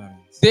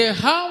deliverance, the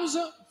house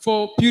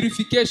for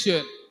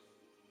purification,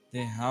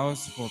 the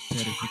house for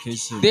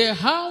purification, the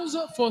house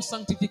for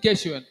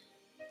sanctification,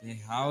 the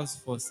house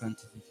for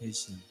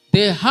sanctification,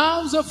 the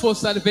house for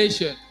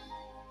salvation.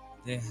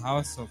 the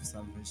house of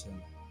salvation.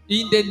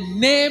 In the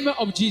name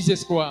of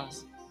Jesus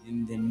Christ.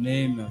 In the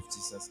name of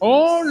Jesus Christ.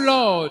 Oh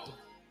Lord,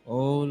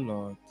 Oh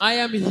Lord, I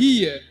am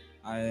here.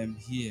 I am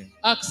here.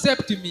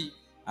 Accept me.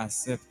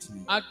 Accept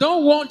me. I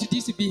don't want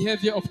this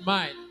behavior of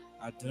mine.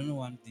 I don't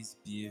want this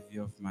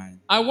behavior of mine.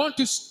 I want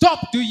to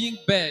stop doing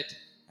bad.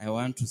 I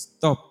want to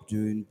stop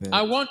doing bad.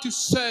 I want to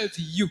serve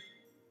you.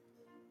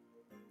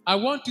 I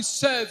want to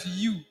serve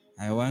you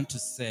I want to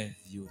serve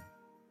you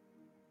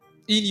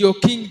in your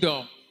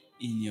kingdom.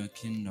 in your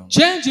kingdom.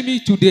 Change me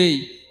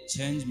today.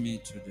 Change me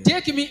today.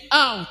 Take me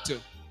out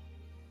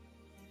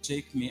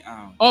Take me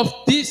out of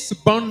this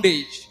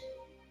bondage.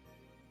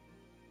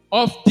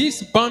 Of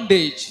this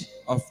bondage.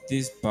 of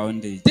this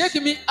bondage.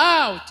 Take me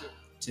out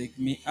Take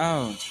me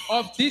out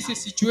of this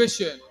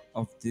situation.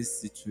 of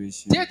this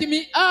situation. Take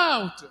me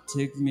out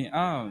Take me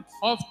out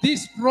of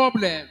this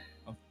problem.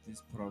 of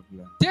this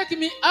problem. Take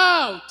me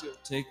out.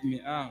 Take me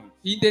out.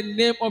 In the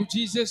name of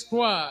Jesus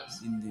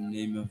Christ. In the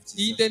name of Jesus.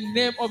 In the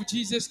name of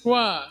Jesus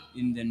Christ.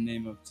 In the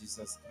name of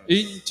Jesus Christ.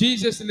 In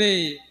Jesus'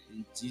 name.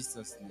 In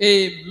Jesus'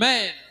 name.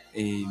 Amen.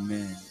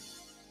 Amen.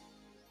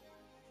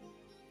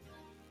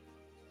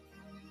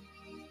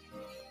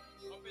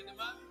 Open the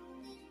mouth.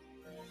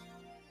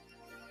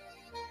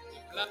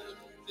 The blood of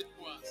Jesus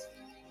Christ.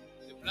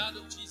 The blood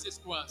of Jesus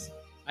Christ.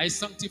 I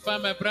sanctify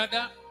my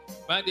brother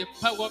by the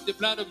power of the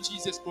blood of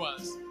Jesus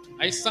Christ.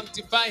 I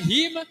sanctify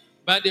him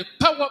by the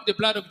power of the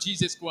blood of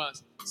Jesus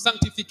Christ.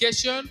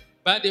 Sanctification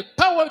by the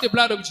power of the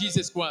blood of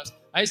Jesus Christ.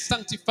 I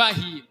sanctify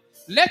him.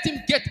 Let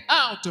him get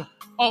out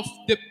of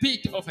the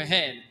pit of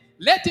hell.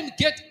 Let him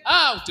get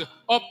out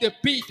of the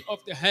pit of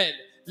the hell.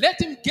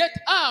 Let him get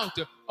out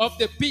of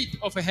the pit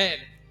of hell.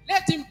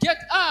 Let him get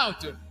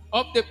out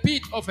of the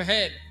pit of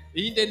hell.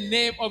 In the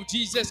name of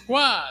Jesus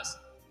Christ.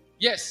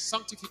 Yes,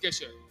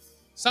 sanctification.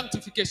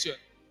 Sanctification.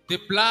 The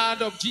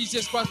blood of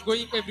Jesus Christ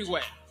going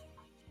everywhere.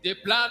 The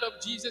blood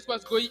of Jesus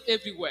Christ going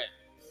everywhere.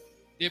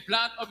 The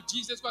blood of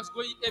Jesus Christ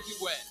going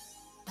everywhere.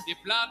 The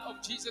blood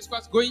of Jesus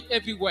Christ going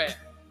everywhere.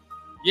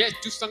 Yes,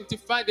 to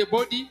sanctify the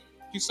body,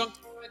 to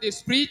sanctify the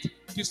spirit,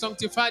 to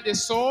sanctify the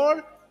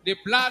soul. The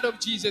blood of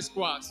Jesus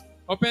Christ.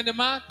 Open the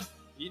mouth.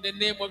 In the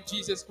name of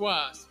Jesus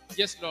Christ.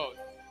 Yes, Lord.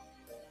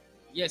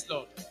 Yes,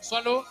 Lord.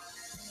 Swallow.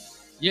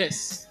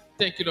 Yes.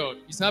 Thank you, Lord.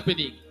 It's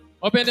happening.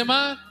 Open the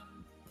mouth.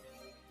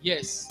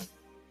 Yes.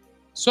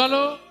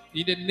 Swallow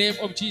in the name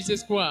of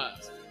Jesus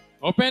Christ.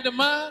 Open the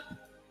mouth.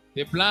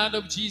 The blood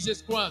of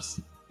Jesus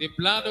Christ. The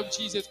blood of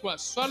Jesus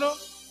Christ. Swallow.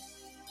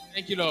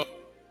 Thank you, Lord.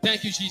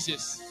 Thank you,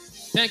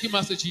 Jesus. Thank you,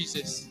 Master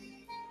Jesus.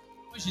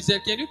 She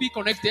said, can you be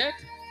connected?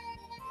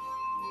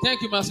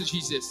 Thank you, Master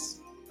Jesus.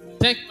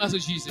 Thank you, Master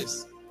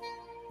Jesus.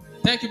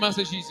 Thank you,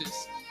 Master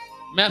Jesus.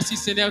 Merci,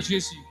 Seigneur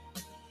Jésus.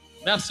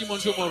 Merci, mon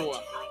Dieu, mon roi.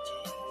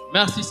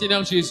 Merci,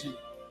 Seigneur Jésus.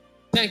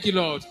 Thank you,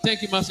 Lord.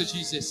 Thank you, Master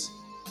Jesus.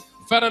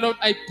 Father, Lord,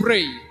 I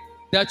pray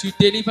that you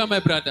deliver my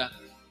brother.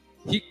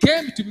 He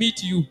came to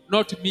meet you,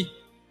 not me.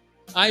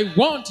 I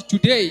want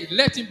today,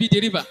 let him be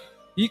delivered.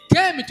 He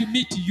came to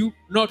meet you,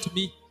 not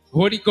me.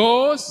 Holy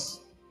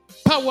Ghost,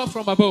 power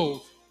from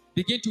above,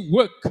 begin to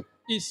work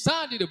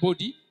inside the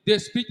body, the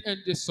spirit, and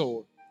the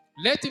soul.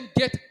 Let him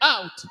get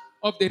out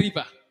of the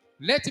river.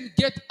 Let him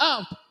get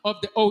out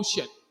of the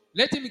ocean.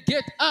 Let him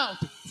get out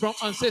from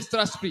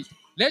ancestral spirit.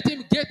 Let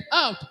him get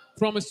out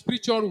from a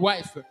spiritual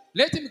wife.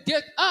 Let him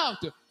get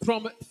out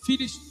from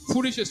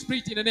foolish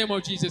spirit in the name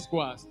of Jesus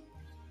Christ.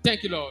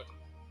 Thank you, Lord.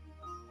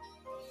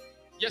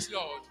 Yes,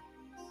 Lord.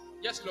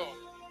 Yes, Lord.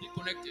 Be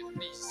connected,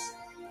 please.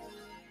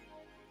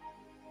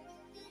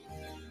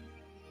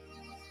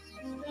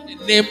 In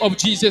the name of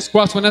Jesus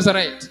Christ of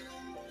Nazareth.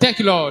 Thank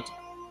you, Lord.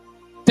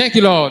 Thank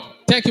you, Lord.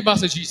 Thank you,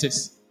 Master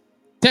Jesus.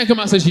 Thank you,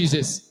 Master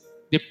Jesus.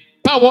 The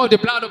power of the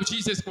blood of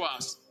Jesus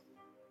Christ.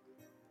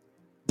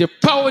 The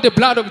power of the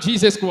blood of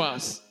Jesus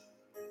Christ.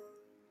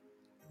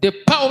 The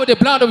power of the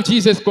blood of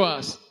Jesus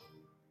Christ.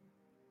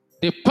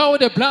 The power of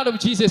the blood of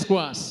Jesus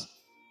Christ.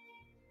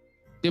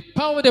 The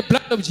power of the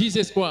blood of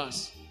Jesus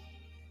Christ.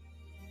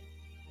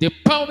 The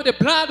power of the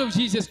blood of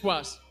Jesus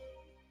Christ.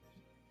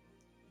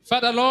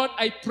 Father, Lord,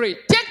 I pray.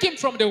 Take him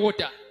from the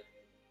water.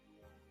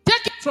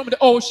 Take him from the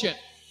ocean.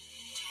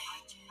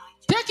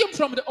 Take him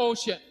from the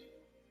ocean.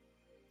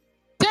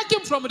 Take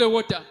him from the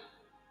water.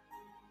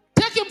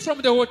 Take him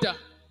from the water.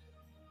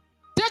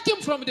 Take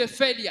him from the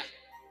failure.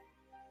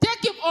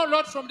 Take him, oh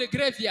Lord, from the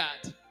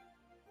graveyard.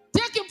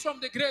 Take him from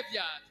the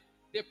graveyard.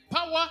 The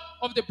power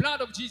of the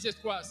blood of Jesus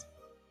Christ.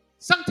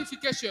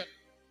 Sanctification.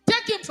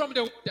 Take him from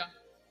the water.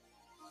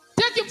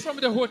 Take him from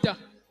the water.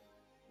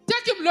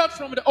 Take him, Lord,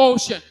 from the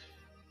ocean.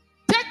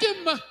 Take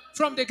him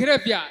from the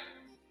graveyard.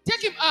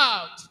 Take him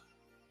out.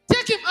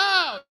 Take him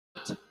out.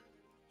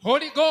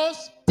 Holy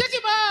Ghost, take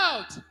him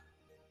out.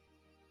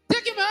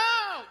 Take him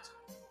out.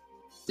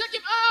 Take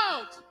him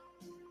out.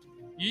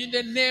 In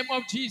the name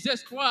of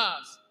Jesus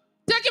Christ.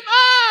 Take him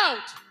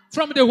out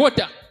from the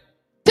water.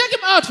 Take him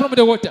out from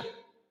the water.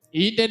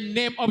 In the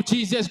name of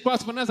Jesus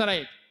Christ of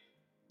Nazareth.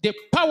 The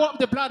power of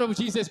the blood of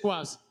Jesus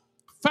Christ.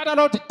 Father,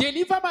 Lord,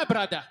 deliver my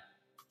brother.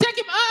 Take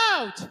him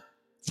out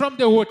from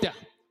the water,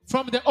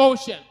 from the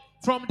ocean,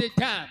 from the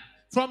dam,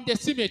 from the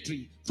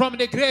cemetery, from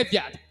the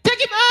graveyard. Take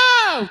him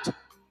out.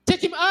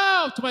 Take him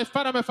out, my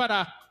Father, my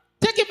Father.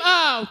 Take him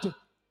out.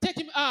 Take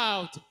him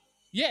out.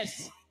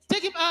 Yes,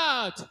 take him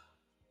out.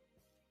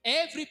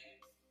 Every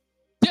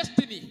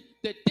destiny,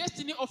 the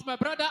destiny of my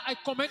brother, I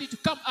command it to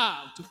come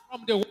out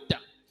from the water.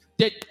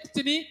 The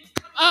destiny,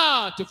 come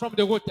out from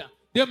the water.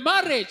 The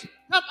marriage,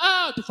 come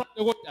out from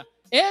the water.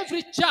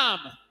 Every charm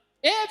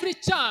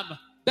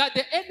that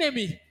the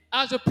enemy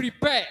has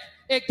prepared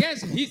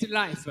against his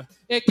life,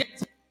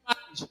 against his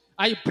marriage,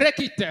 I break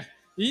it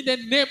in the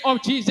name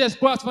of Jesus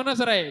Christ of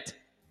Nazareth.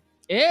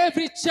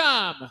 Every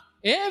charm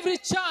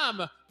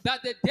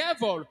that the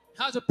devil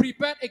has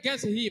prepared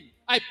against him,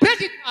 I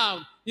break it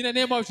down in the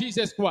name of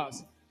Jesus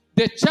Christ.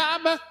 The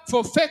charm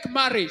for fake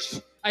marriage,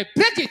 I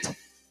break it.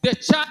 The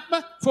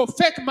charm for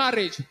fake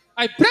marriage,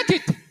 I break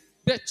it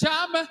The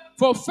charm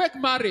for fake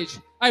marriage,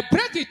 I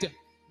break it.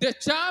 The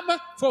charm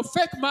for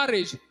fake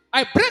marriage,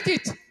 I break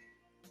it.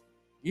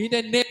 In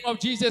the name of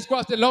Jesus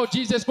Christ, the Lord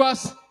Jesus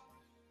Christ,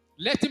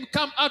 let him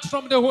come out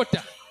from the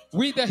water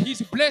with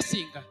his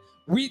blessing,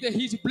 with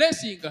his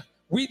blessing,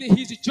 with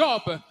his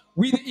job,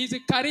 with his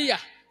career,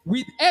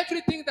 with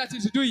everything that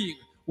he's doing.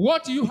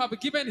 What you have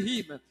given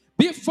him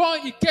before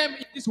he came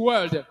in this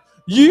world,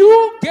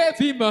 you gave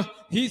him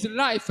his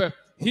life,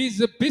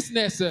 his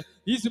business,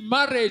 his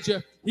marriage,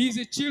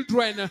 his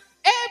children,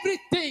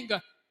 everything.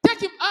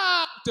 Take him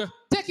out,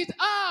 take it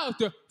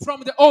out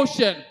from the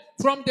ocean,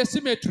 from the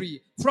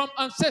cemetery, from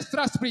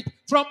ancestral spirit,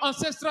 from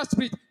ancestral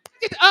spirit.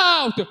 Take it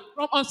out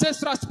from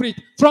ancestral spirit,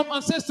 from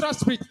ancestral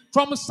spirit,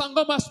 from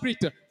Sangoma spirit,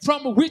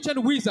 from witch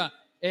and wizard.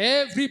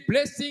 Every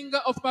blessing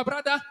of my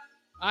brother,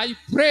 I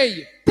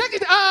pray, take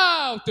it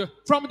out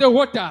from the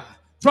water,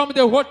 from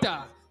the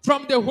water,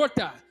 from the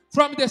water,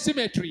 from the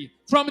cemetery,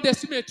 from the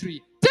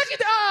cemetery. Take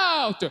it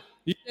out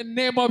in the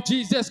name of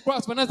Jesus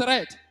Christ of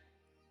Nazareth.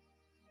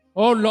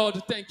 Oh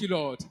Lord, thank you,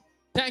 Lord.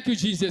 Thank you,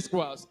 Jesus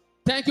Christ.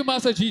 Thank you,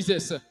 Master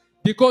Jesus,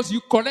 because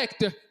you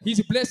collect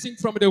his blessing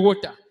from the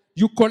water.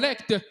 You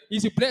collect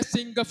his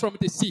blessing from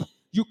the sea.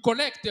 You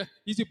collect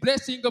his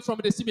blessing from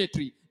the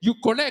cemetery. You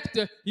collect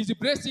his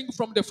blessing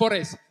from the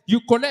forest. You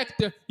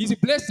collect his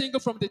blessing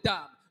from the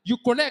dam. You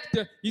collect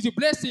his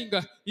blessing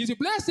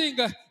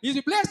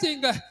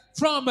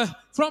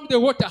from the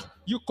water.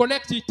 You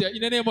collect it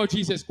in the name of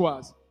Jesus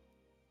Christ.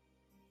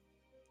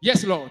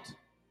 Yes, Lord.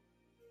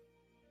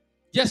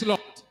 Yes,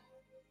 Lord.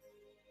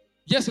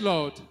 Yes,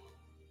 Lord.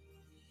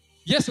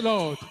 Yes,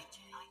 Lord.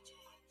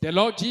 The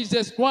Lord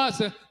Jesus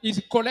Christ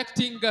is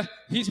collecting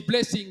his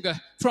blessing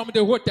from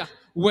the water.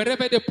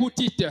 Wherever they put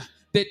it,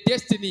 the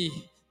destiny,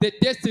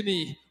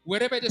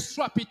 wherever they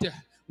swap it,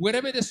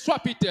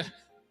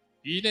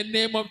 in the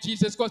name of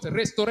Jesus Christ,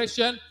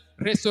 restoration.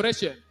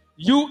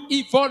 You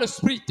evil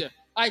spirit,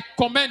 I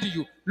command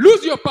you,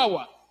 lose your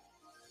power.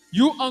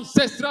 You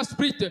ancestral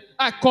spirit,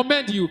 I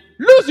command you,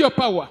 lose your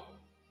power.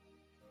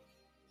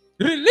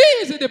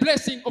 Release the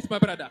blessing of my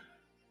brother.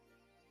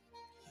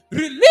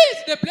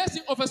 Release the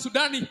blessing of a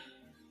Sudani.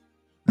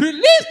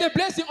 Release the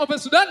blessing of a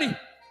Sudani.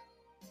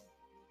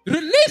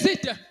 Release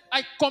it.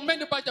 I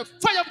command by the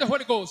fire of the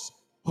Holy Ghost.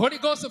 Holy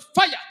Ghost of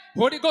fire.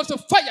 Holy Ghost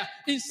of fire.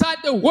 Inside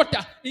the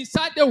water.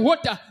 Inside the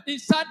water.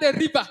 Inside the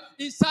river.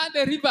 Inside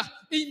the river.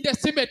 In the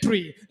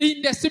cemetery.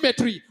 In the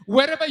cemetery.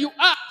 Wherever you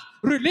are,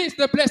 release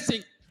the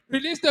blessing.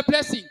 Release the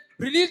blessing.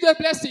 Release the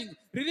blessing.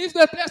 Release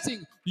the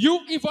blessing. You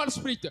evil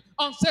spirit,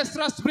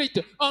 ancestral spirit,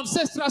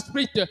 ancestral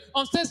spirit,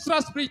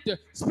 ancestral spirit,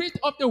 spirit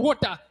of the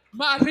water,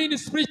 marine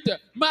spirit,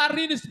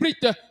 release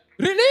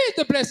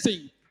the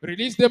blessing.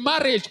 Release the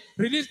marriage.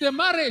 Release the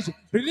marriage.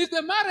 Release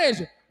the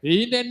marriage.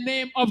 In the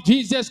name of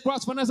Jesus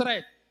Christ of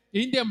Nazareth.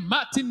 In the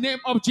mighty name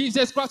of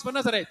Jesus Christ of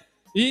Nazareth.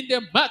 In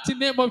the mighty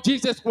name of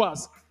Jesus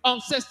Christ.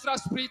 Ancestral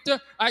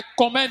spirit, I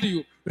command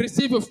you,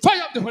 receive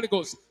fire of the Holy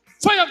Ghost.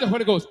 Fire of the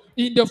Holy Ghost.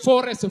 In the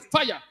forest,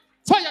 fire.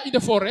 Fire in the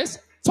forest.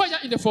 Fire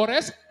in the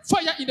forest.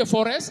 Fire in the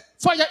forest.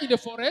 Fire in the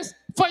forest.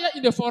 Fire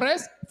in the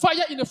forest.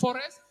 Fire in the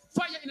forest.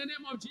 Fire in the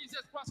name of Jesus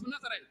Christ of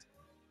Nazareth.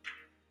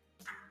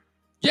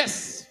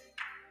 Yes.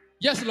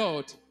 Yes,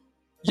 Lord.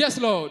 Yes,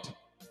 Lord.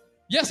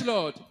 Yes,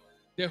 Lord.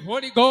 The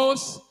Holy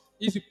Ghost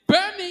is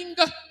burning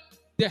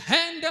the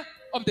hand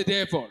of the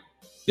devil.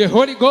 The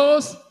Holy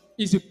Ghost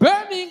is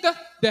burning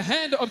the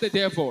hand of the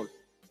devil.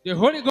 The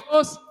Holy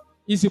Ghost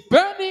is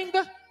burning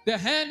the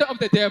hand of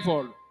the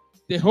devil.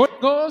 The Holy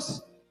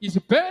Ghost is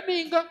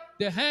burning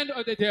the hand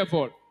of the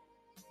devil.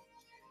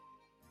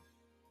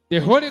 The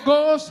Holy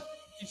Ghost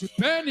is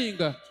burning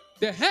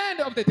the hand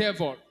of the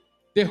devil.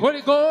 The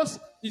Holy Ghost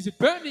is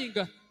burning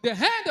the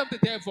hand of the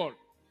devil.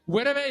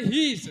 Wherever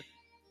he is,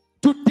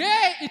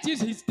 today it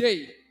is his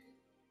day.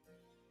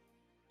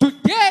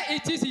 Today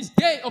it is his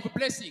day of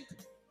blessing.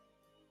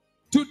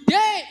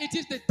 Today it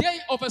is the day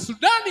of a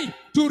Sudani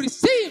to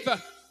receive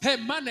her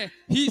money,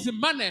 his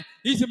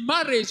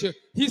marriage,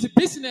 his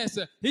business,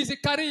 his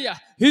career,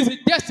 his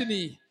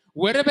destiny.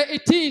 Wherever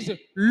it is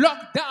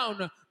locked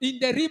down in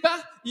the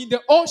river, in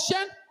the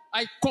ocean,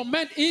 I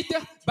command it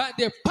by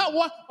the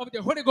power of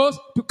the Holy Ghost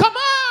to come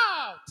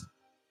out.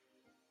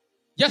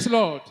 Yes,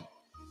 Lord.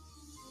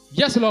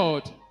 Yes,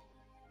 Lord.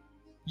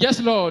 Yes,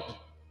 Lord.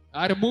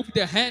 I remove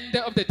the hand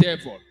of the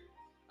devil.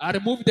 I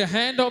remove the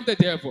hand of the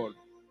devil.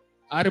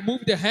 I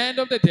remove the hand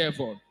of the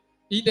devil.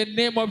 In the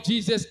name of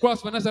Jesus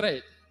Christ of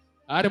Nazareth.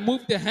 I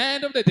remove the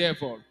hand of the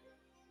devil.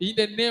 In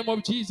the name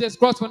of Jesus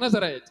Christ of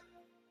Nazareth.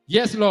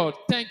 Yes, Lord.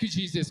 Thank you,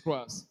 Jesus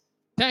Christ.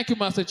 Thank you,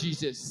 Master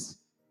Jesus.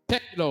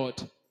 Thank you,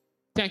 Lord.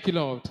 Thank you,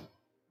 Lord.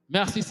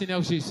 Merci,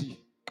 Seigneur Jésus.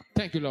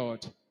 Thank you,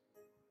 Lord.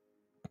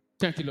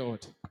 Thank you,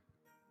 Lord.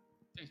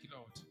 Thank you,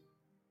 Lord.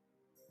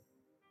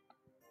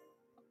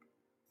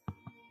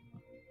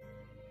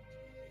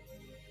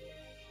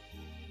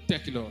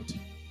 Thank you, Lord.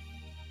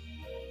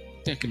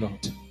 Thank you,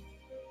 Lord.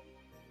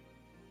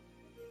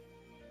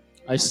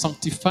 I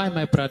sanctify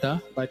my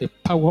brother by the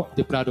power of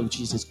the blood of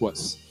Jesus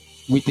Christ.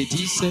 With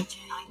this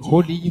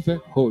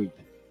olive oil,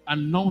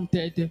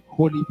 anointed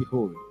olive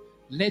oil,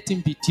 Let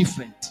him be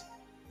different.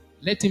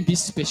 Let him be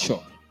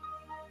special.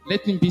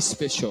 Let him be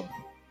special.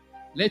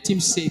 Let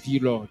him save you,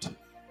 Lord.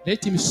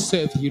 Let him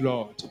serve you,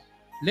 Lord.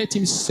 Let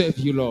him serve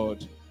you,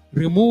 Lord.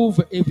 Remove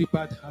every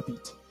bad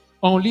habit.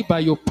 Only by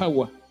your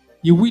power,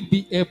 you will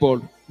be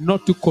able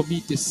not to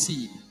commit a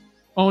sin.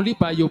 Only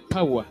by your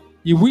power,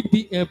 you will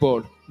be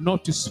able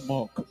not to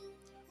smoke.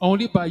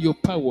 Only by your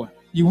power,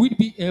 you will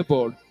be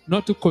able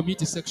not to commit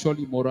sexual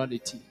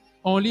immorality.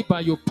 Only by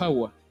your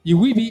power, you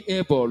will be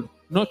able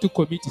not to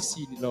commit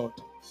sin, Lord.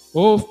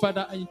 Oh,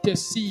 Father, I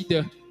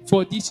intercede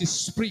for this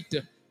spirit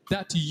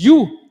that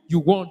you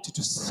want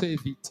to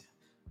save it.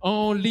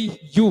 Only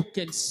you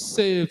can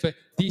save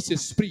this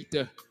spirit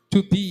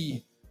to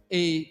be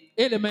a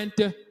element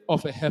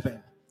of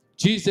heaven.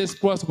 Jesus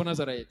Christ of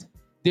Nazareth,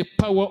 the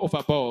power of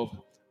above.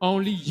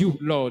 Only you,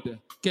 Lord,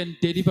 can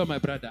deliver my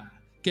brother.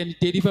 Can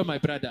deliver my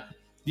brother.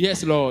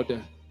 Yes, Lord.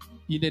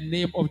 In the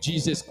name of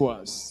Jesus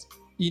Christ.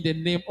 In the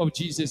name of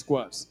Jesus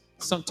Christ.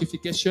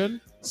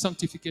 Sanctification,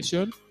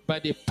 sanctification by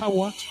the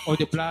power of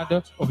the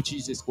blood of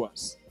Jesus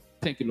Christ.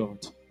 Thank you,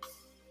 Lord.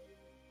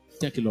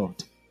 Thank you,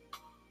 Lord.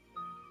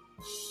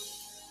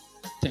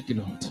 Thank you,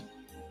 Lord.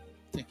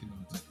 Thank you,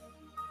 Lord.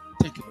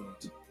 Thank you,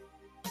 Lord.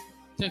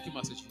 Thank you,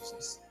 Master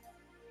Jesus.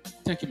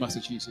 Thank you, Master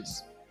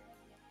Jesus.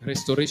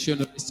 Restoration,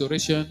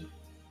 restoration,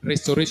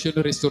 restoration,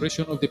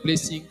 restoration of the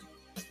blessing,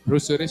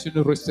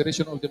 restoration,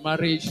 restoration of the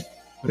marriage,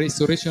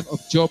 restoration of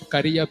job,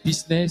 career,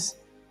 business.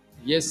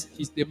 Yes,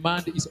 his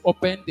demand is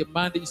open. The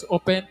mind is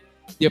open.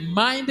 The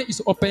mind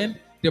is open.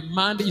 The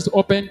mind is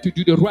open to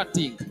do the right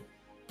thing.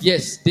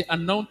 Yes, the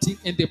anointing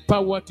and the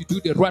power to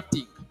do the right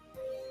thing.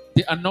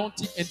 The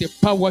anointing and the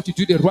power to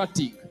do the right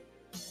thing.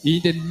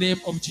 In the name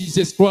of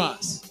Jesus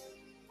Christ.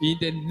 In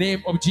the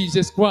name of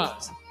Jesus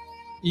Christ.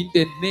 In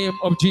the name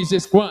of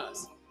Jesus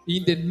Christ.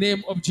 In the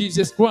name of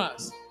Jesus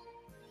Christ.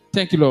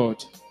 Thank you,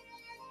 Lord.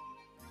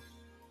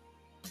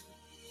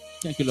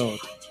 Thank you, Lord.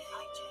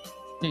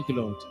 Thank you,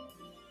 Lord.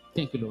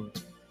 Thank you, Lord.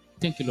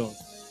 Thank you, Lord.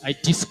 I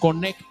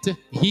disconnect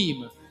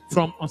him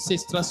from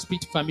ancestral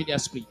spirit, familiar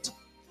spirit.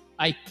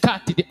 I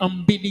cut the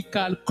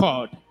umbilical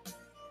cord,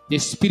 the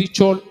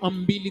spiritual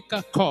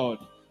umbilical cord,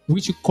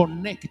 which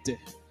connect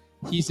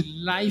his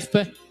life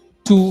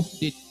to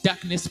the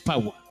darkness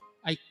power.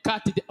 I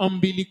cut the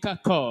umbilical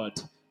cord.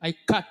 I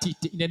cut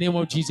it in the name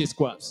of Jesus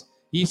Christ.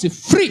 He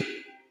is free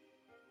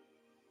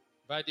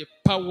by the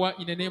power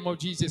in the name of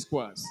Jesus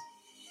Christ.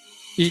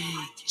 In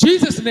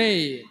Jesus'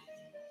 name.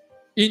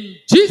 In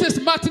Jesus'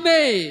 mighty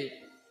name.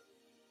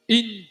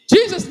 In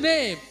Jesus'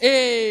 name.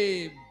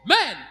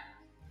 Amen.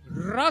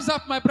 Rise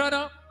up, my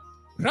brother.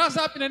 Rise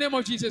up in the name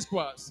of Jesus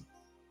Christ.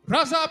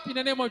 Rise up in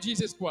the name of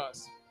Jesus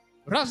Christ.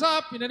 Rise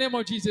up in the name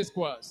of Jesus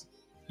Christ.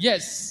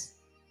 Yes.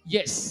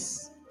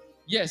 Yes.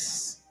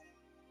 Yes.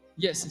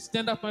 Yes.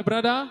 Stand up, my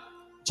brother.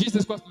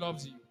 Jesus Christ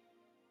loves you.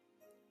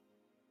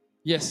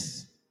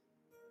 Yes.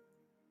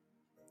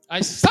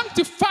 I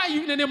sanctify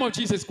you in the name of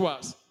Jesus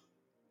Christ.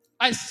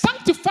 I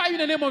sanctify you in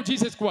the name of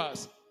Jesus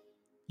Christ.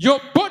 Your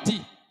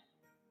body,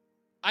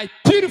 I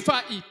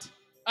purify it.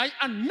 I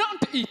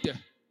anoint it.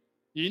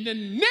 In the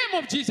name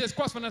of Jesus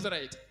Christ of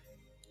Nazareth.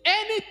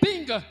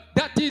 Anything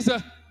that is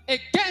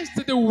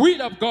against the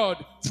will of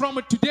God from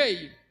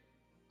today,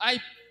 I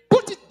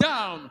put it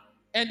down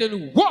and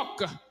then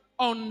walk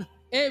on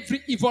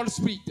every evil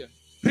spirit.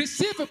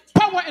 Receive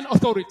power and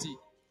authority.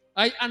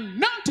 I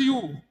anoint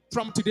you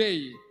from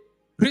today.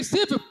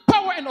 Receive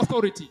power and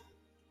authority.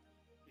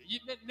 In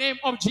the name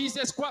of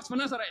Jesus Christ of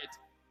Nazareth.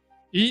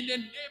 In the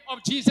name of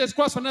Jesus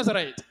Christ of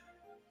Nazareth.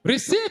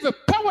 Receive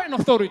power and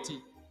authority.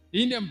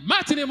 In the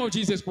mighty name of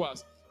Jesus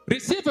Christ.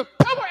 Receive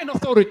power and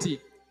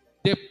authority.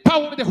 The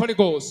power of the Holy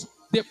Ghost.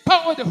 The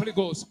power of the Holy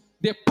Ghost.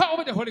 The power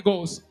of the Holy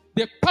Ghost.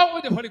 The power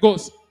of the Holy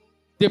Ghost.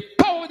 The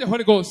power of the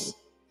Holy Ghost.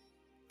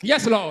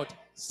 Yes, Lord.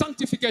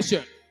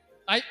 Sanctification.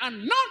 I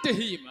anoint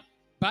him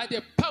by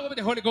the power of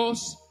the Holy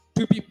Ghost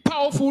to be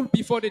powerful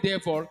before the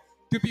devil,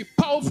 to be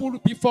powerful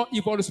before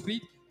evil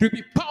spirit, to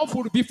be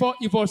powerful before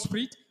evil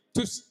spirit,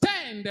 to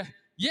stand,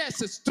 yes,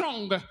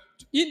 strong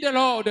in the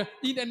Lord,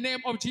 in the name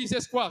of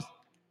Jesus Christ.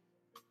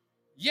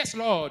 Yes,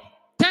 Lord.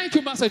 Thank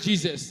you, Master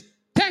Jesus.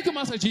 Thank you,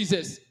 Master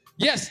Jesus.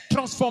 Yes,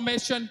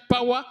 transformation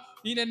power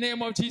in the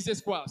name of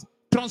Jesus Christ.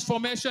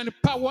 Transformation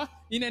power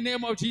in the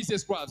name of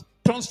Jesus Christ.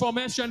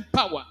 Transformation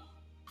power.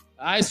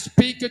 I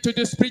speak to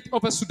the spirit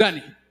of a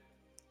Sudani.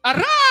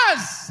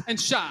 Arise and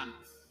shine.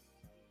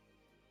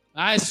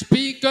 I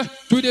speak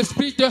to the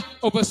spirit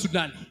of a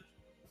Sudani.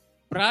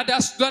 Brother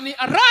Sudani,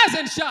 arise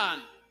and shine.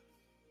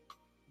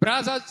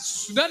 Brother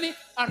Sudani,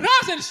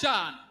 arise and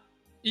shine.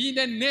 In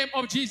the name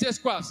of Jesus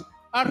Christ.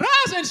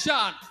 Arise and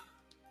shine.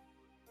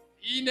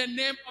 In the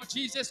name of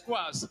Jesus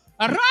Christ.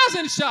 Arise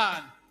and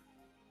shine.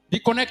 Be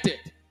connected.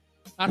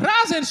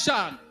 Arise and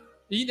shine.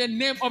 In the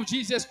name of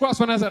Jesus Christ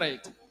of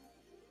Nazareth.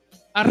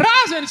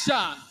 Arise and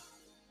shine.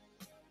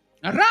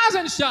 Arise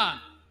and shine.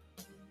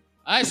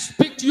 I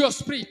speak to your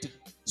spirit.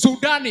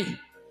 Sudani,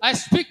 I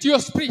speak to your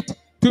spirit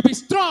to be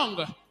strong,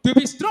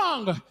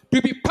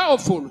 to be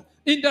powerful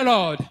in the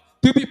Lord,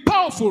 to be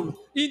powerful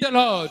in the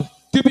Lord,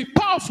 to be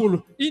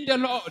powerful in the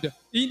Lord,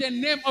 in the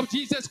name of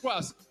Jesus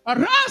Christ.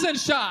 Arise and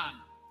shine.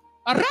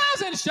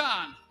 Arise and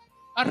shine.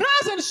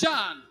 Arise and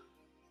shine.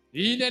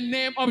 In the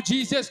name of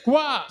Jesus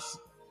Christ.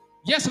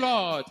 Yes,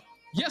 Lord.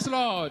 Yes,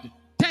 Lord.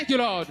 Thank you,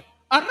 Lord.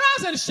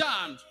 Arise and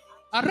shine.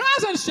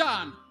 Arise and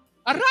shine.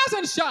 Arise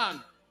and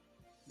shine.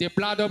 The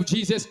blood of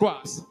Jesus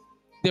Christ.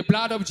 The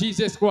blood of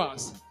Jesus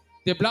Christ.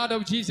 The blood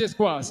of Jesus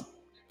Christ.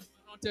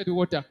 Anointed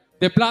water.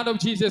 The blood of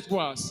Jesus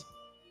Christ.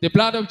 The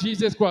blood of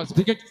Jesus Christ.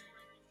 Begin to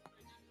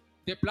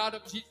the blood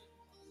of Jesus.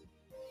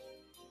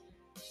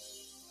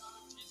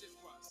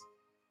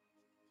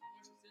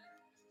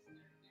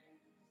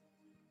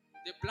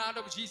 The blood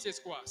of Jesus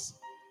Christ.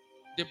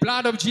 The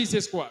blood of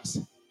Jesus Christ.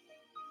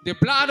 The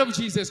blood of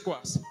Jesus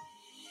Christ.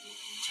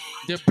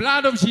 The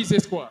blood of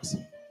Jesus Christ.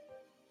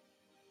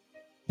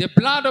 The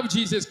blood of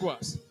Jesus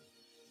Christ.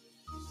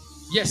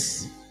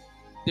 Yes.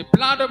 The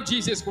blood of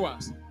Jesus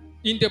Christ.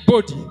 In the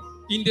body,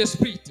 in the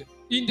spirit,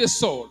 in the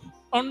soul,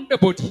 on the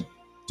body.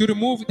 To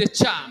remove the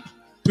charm.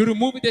 To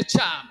remove the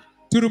charm.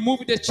 To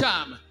remove the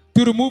charm.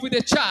 To remove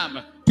the charm.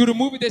 To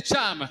remove the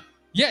charm.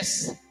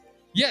 Yes.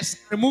 Yes.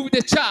 Remove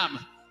the charm.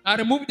 I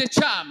remove the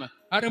charm.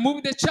 I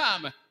remove the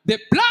charm. The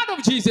blood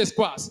of Jesus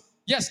Christ.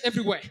 Yes,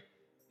 everywhere.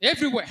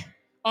 Everywhere.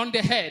 On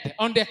the head.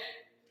 On the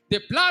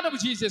blood of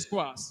Jesus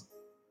Christ.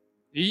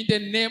 In the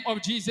name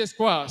of Jesus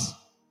Christ.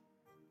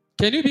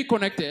 Can you be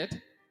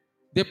connected?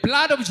 The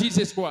blood of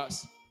Jesus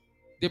Christ.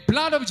 The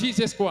blood of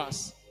Jesus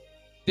Christ.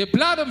 The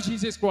blood of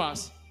Jesus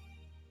Christ.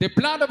 The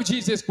blood of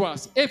Jesus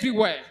Christ.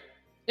 Everywhere.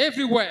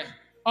 Everywhere.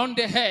 On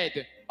the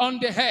head. On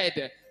the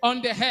head.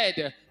 On the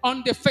head.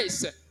 On the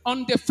face.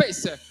 On the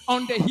face,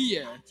 on the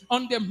ear,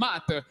 on the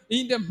mouth,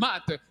 in the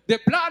mouth, the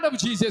blood of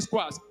Jesus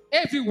Christ,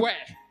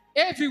 everywhere,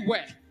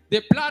 everywhere,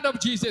 the blood of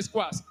Jesus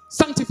Christ,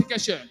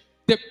 sanctification,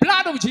 the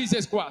blood of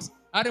Jesus Christ.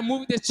 I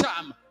remove the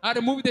charm, I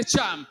remove the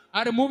charm,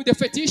 I remove the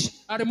fetish,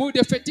 I remove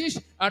the fetish,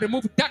 I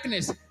remove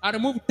darkness, I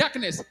remove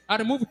darkness, I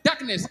remove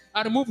darkness,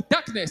 I remove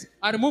darkness,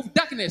 I remove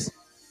darkness.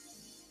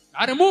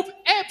 I remove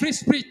every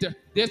spirit,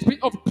 the spirit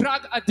of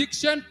drug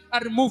addiction, I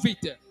remove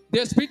it.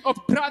 The spirit of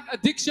drug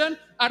addiction,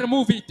 I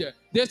remove it.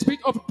 The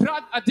spirit of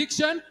drug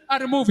addiction, I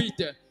remove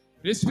it.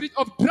 The spirit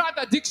of drug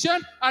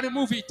addiction, I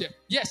remove it.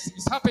 Yes,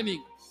 it's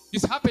happening.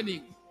 It's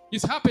happening.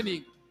 It's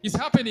happening. It's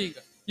happening.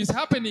 It's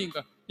happening.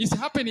 It's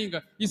happening.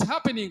 It's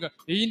happening.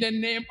 In the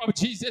name of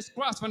Jesus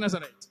Christ of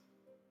Nazareth.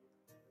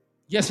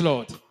 Yes,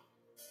 Lord.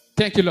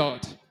 Thank you,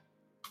 Lord.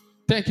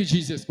 Thank you,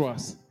 Jesus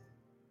Christ.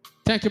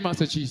 Thank you,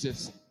 Master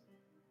Jesus.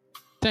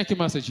 Thank you,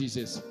 Master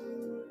Jesus.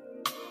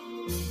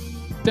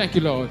 Thank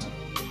you, Lord.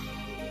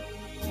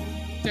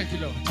 Thank you,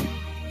 Lord.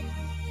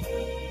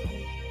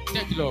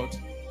 Thank you, Lord.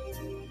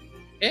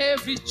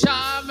 Every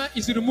charm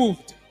is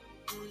removed.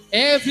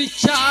 Every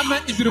charm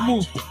is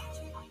removed.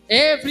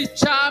 Every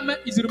charm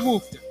is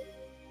removed.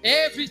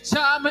 Every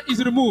charm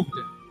is removed.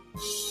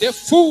 The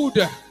food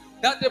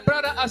that the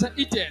brother has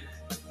eaten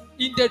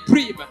in the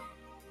dream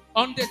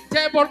on the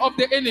table of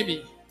the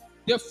enemy,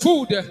 the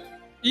food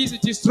is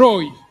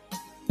destroyed.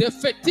 The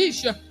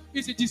fetish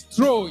is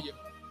destroyed.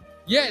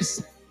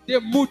 Yes, the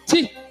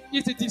muti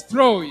is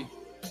destroyed.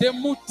 The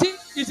muti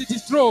is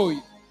destroyed.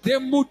 The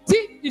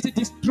muti is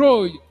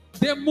destroyed.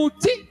 The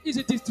muti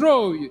is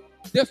destroyed.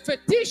 The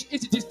fetish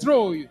is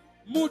destroyed.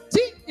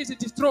 Muti is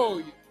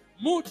destroyed.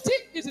 Muti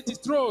is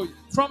destroyed.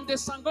 From the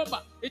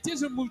Sangoma, it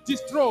is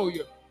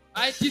destroyed.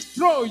 I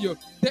destroy you.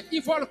 The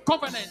evil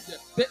covenant.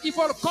 The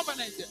evil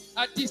covenant.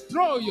 I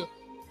destroy you.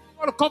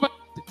 Evil covenant.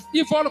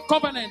 Evil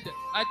covenant.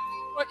 I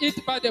destroy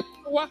it by the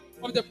power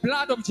of the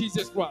blood of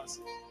Jesus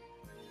Christ.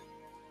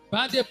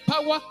 By the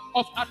power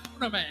of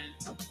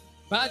atonement.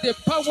 By the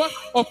power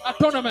of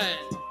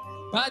atonement.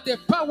 By the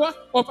power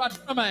of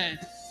atonement.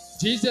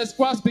 Jesus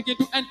Christ begin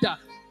to enter.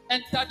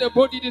 Enter the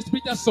body, the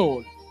spirit, and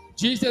soul.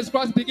 Jesus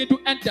Christ begin to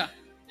enter.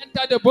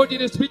 Enter the body,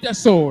 the spirit, and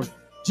soul.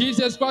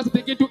 Jesus Christ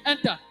begin to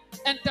enter.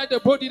 Enter the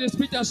body, the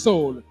spirit, and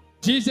soul.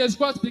 Jesus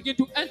Christ begin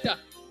to enter.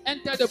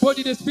 Enter the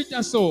body, the spirit,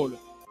 and soul.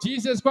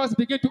 Jesus Christ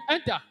begin to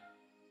enter.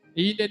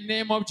 In the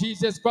name of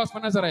Jesus Christ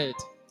of Nazareth.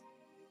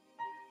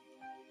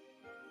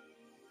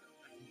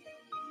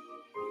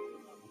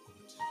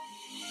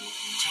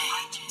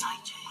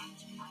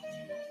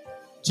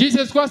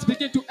 Jesus Christ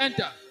begin to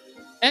enter.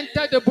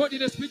 Enter the body,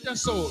 the spirit, and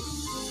soul.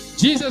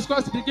 Jesus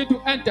Christ begin to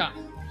enter.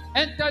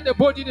 Enter the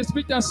body, the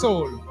spirit, and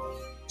soul.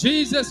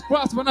 Jesus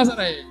Christ of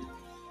Nazareth.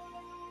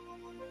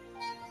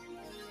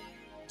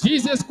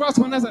 Jesus Christ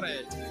of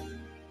Nazareth.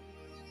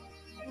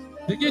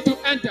 Begin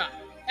to enter.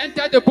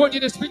 Enter the body,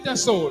 the spirit, and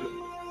soul.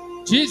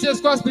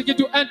 Jesus Christ begin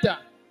to enter.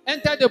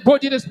 Enter the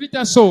body, the spirit,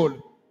 and soul.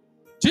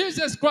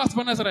 Jesus Christ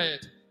of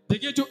Nazareth.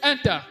 Begin to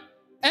enter.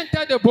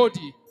 Enter the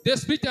body, the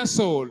spirit, and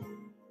soul.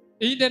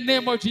 In the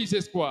name of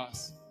Jesus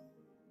Christ.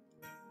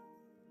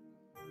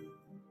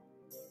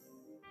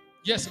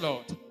 Yes,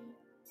 Lord.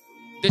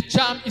 The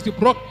charm is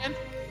broken.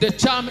 The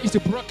charm is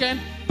broken.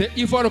 The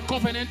evil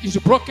covenant is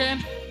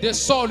broken. The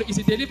soul is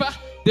delivered.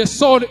 The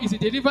soul is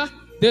delivered.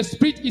 The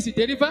spirit is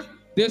delivered.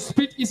 The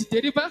spirit is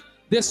delivered.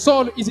 The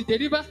soul is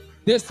delivered.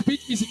 The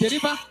spirit is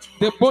delivered.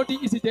 The body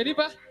is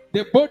delivered.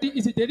 The body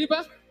is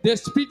delivered. The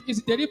spirit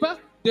is delivered.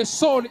 The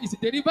soul is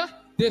delivered.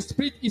 The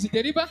spirit is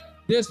delivered.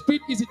 The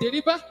spirit is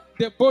delivered.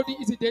 The body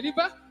is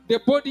delivered. The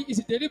body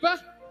is delivered.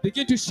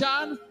 Begin to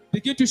shine.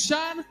 Begin to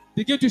shine.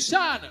 Begin to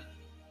shine.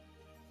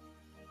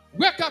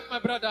 Wake up, my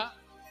brother.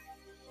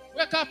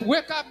 Wake up.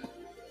 Wake up.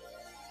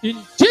 In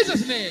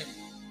Jesus' name.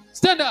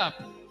 Stand up.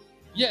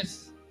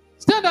 Yes.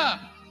 Stand up.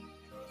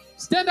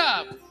 Stand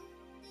up.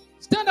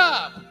 Stand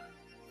up.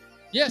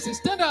 Yes,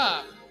 stand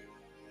up.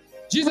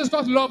 Jesus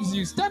Christ loves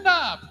you. Stand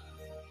up.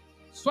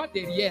 Sois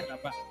derrière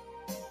là-bas.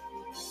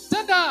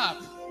 Stand up.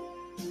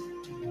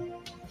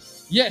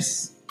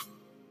 Yes.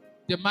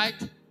 The mic.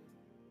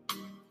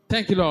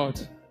 Thank you, Lord.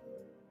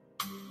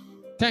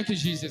 Thank you,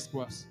 Jesus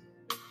Christ.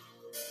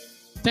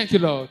 Thank you,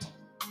 Lord.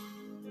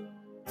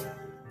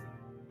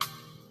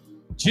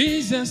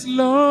 Jesus,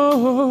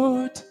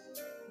 Lord.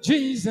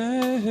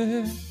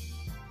 Jesus.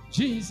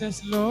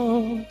 Jesus,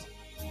 Lord.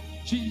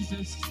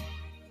 Jesus.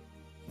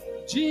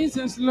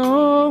 Jesus,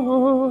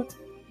 Lord.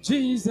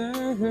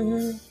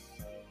 Jesus.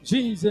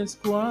 Jesus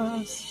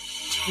Christ.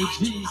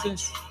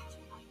 Jesus.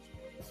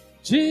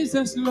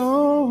 Jesus,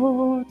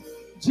 Lord.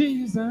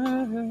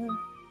 Jesus.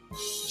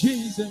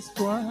 Jesus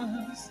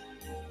Christ.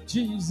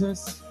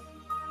 Jesus.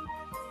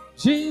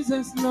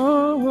 Jesus,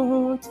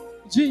 Lord.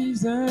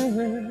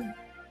 Jesus.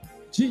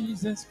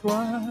 Jesus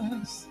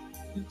Christ.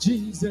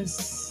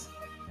 Jesus.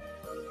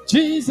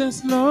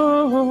 Jesus,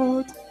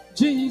 Lord.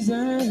 Jesus.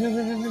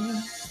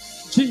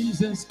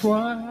 Jesus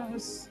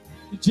Christ.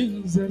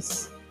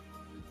 Jesus.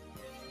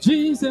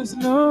 Jesus,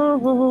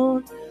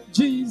 Lord.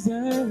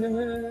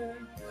 Jesus.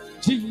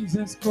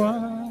 Jesus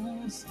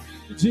Christ.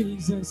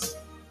 Jesus.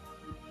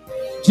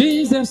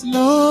 Jesus,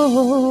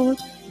 Lord.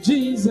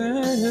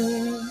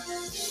 Jesus.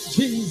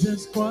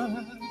 Jesus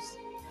Christ.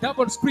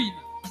 Double screen.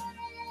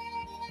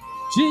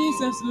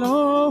 Jesus,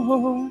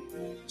 Lord.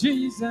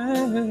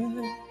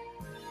 Jesus.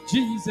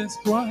 Jesus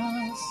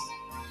Christ.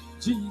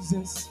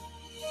 Jesus.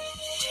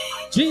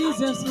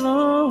 Jesus,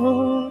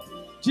 Lord.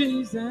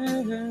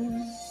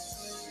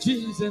 Jesus.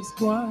 Jesus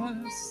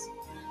Christ.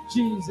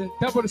 Jesus.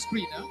 Double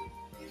screen. Huh?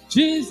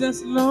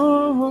 Jesus,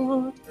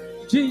 Lord.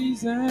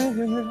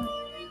 Jesus.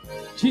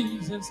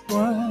 Jesus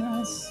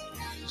Christ.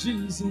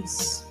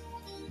 Jesus.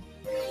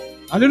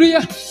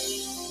 Alléluia.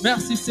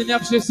 Merci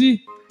Seigneur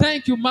Jésus.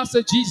 Thank you,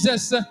 Master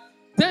Jesus.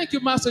 Thank you,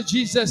 Master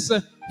Jesus,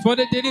 for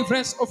the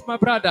deliverance of my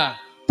brother.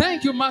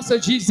 Thank you, Master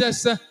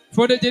Jesus,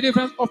 for the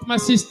deliverance of my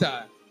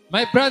sister.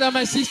 My brother,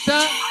 my sister,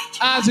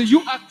 as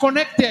you are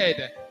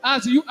connected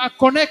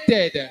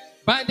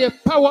by the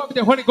power of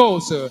the Holy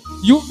Ghost,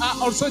 you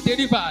are also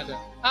delivered.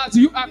 As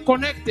you are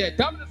connected,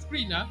 down the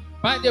screen,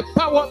 by the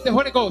power of the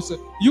Holy Ghost,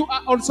 you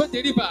are also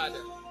delivered.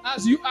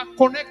 As you are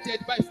connected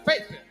by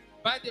faith,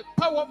 by the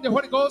power of the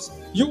Holy Ghost,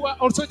 you are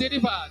also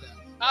delivered.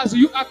 As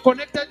you are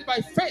connected by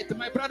faith,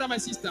 my brother, my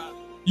sister,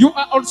 you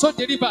are also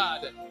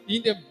delivered.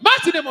 In the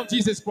mighty name of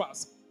Jesus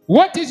Christ.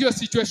 What is your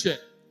situation?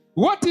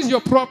 What is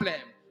your problem?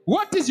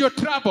 What is your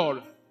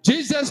trouble?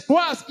 Jesus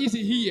Christ is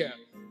here.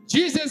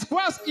 Jesus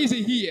Christ is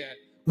here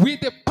with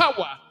the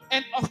power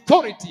and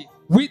authority,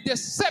 with the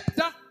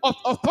scepter of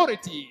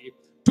authority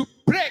to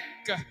break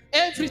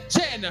every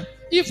chain,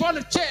 evil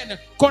chain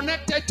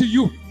connected to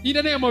you in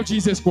the name of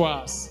Jesus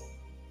Christ.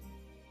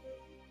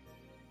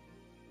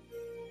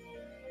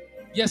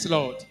 Yes,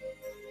 Lord.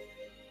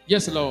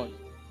 Yes, Lord.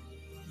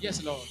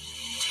 Yes, Lord.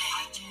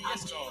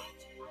 Yes, Lord.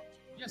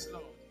 Yes,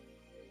 Lord.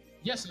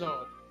 Yes,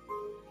 Lord.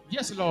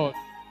 Yes, Lord.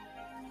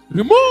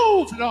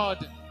 Remove, Lord,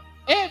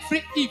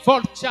 every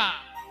evil charm,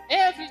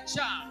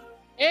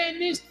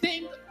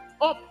 anything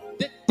of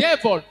the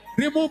devil,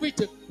 remove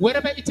it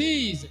wherever it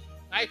is.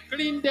 I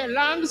clean the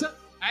lungs,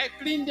 I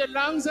clean the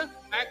lungs,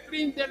 I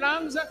clean the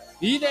lungs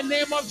in the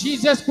name of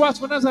Jesus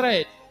Christ of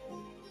Nazareth.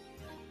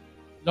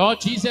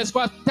 Lord Jesus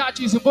Christ, touch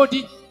his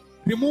body,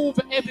 remove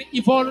every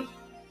evil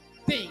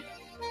thing.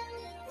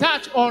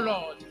 Touch, oh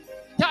Lord.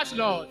 Touch,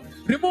 Lord.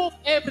 Remove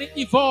every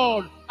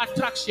evil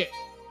attraction.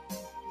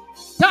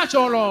 Touch,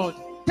 oh Lord.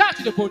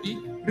 Touch the body.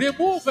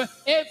 Remove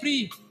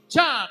every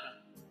charm.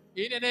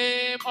 In the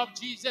name of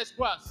Jesus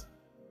Christ.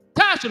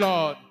 Touch,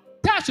 Lord.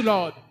 Touch,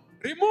 Lord.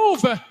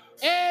 Remove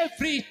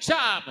every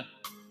charm.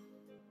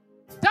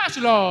 Touch,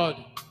 Lord.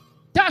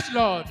 Touch,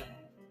 Lord.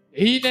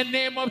 In the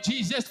name of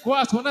Jesus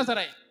Christ of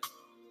Nazareth.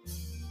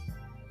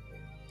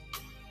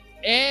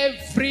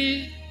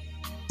 Every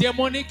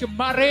demonic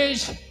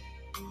marriage,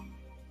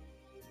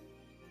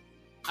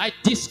 I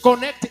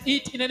disconnect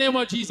it in the name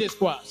of Jesus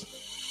Christ.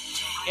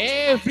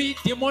 Every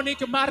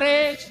demonic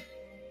marriage,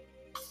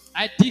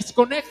 I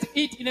disconnect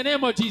it in the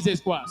name of Jesus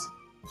Christ.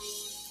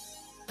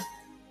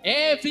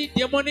 Every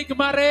demonic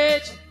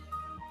marriage,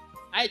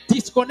 I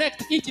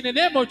disconnect it in the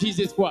name of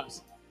Jesus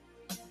Christ.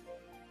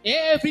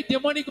 Every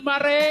demonic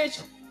marriage,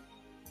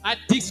 I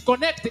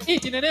disconnect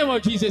it in the name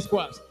of Jesus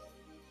Christ.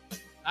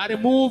 I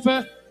remove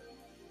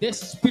the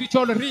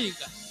spiritual ring,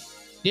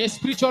 the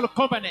spiritual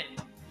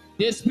covenant,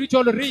 the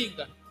spiritual ring,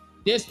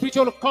 the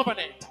spiritual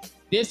covenant,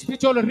 the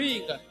spiritual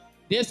ring,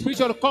 the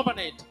spiritual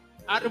covenant.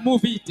 I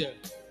remove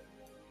it.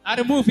 I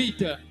remove it.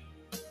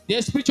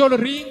 The spiritual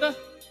ring,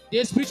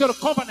 the spiritual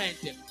covenant,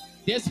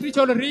 the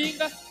spiritual ring,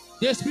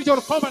 the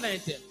spiritual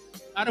covenant.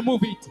 I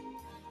remove it.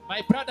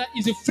 My brother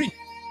is free.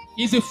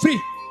 Is free.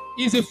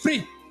 Is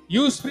free.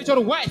 You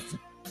spiritual wife,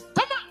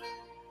 come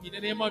on. In the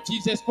name of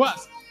Jesus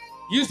Christ.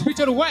 You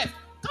spiritual wife,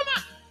 come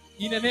on.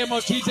 In the name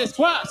of Jesus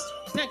Christ.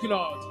 Thank you,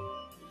 Lord.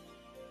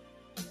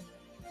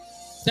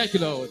 Thank you,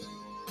 Lord.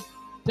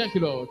 Thank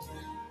you, Lord.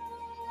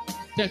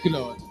 Thank you,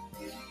 Lord.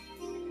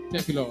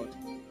 Thank you, Lord.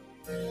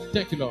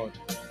 Thank you, Lord.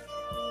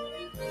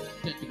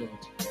 Thank you, Lord.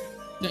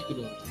 Thank you,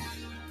 Lord.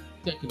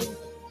 Thank you, Lord.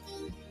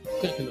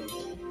 Thank you, Lord.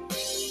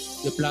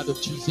 The blood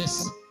of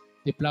Jesus.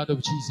 The blood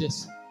of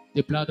Jesus.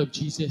 The blood of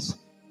Jesus.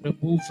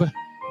 Remove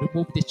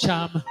the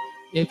charm.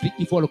 Every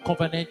evil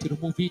covenant,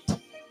 remove it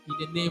in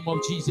the name of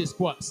Jesus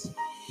Christ.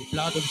 The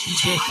blood of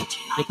Jesus.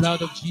 The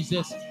blood of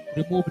Jesus.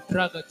 Remove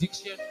drug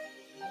addiction.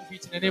 Remove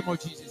it in the name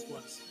of Jesus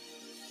Christ.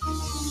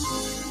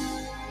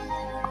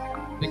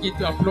 Begin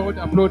to applaud.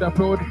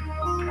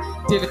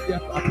 Tell it,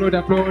 applaud.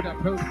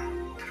 Acclame.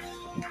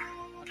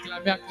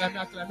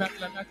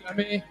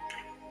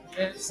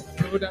 Yes,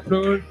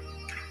 applaud.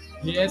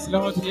 Yes,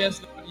 Lord.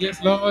 Yes, Lord.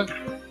 Yes, Lord.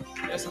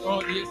 Yes, Lord. Yes,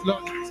 Lord. Yes,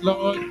 Lord. Yes,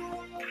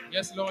 Lord.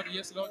 Yes, Lord. Yes, Lord.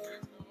 Yes, Lord.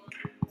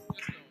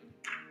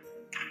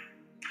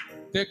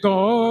 The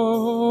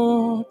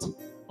God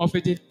of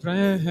a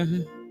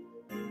different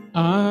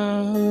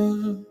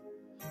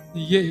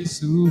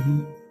Jesus.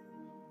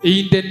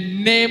 In the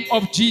name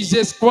of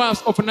Jesus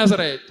Christ of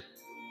Nazareth,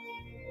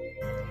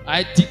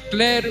 I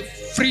declare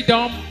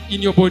freedom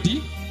in your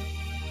body.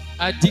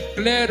 I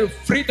declare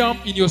freedom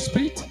in your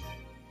spirit.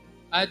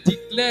 I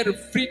declare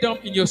freedom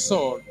in your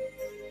soul.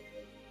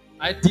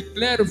 I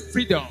declare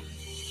freedom.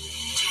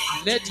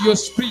 Let your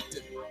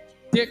spirit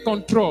take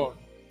control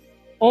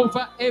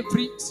over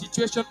every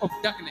situation of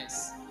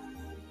darkness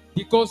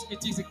because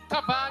it is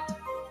covered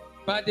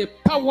by the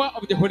power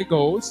of the Holy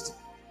Ghost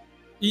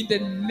in the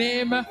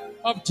name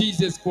of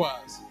Jesus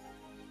Christ.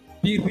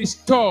 Be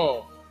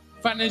restored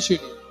financially,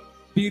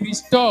 be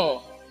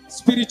restored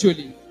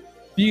spiritually,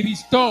 be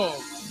restored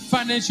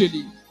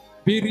financially,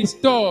 be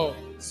restored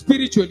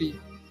spiritually,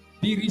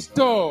 be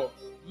restored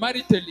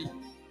maritally,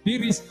 be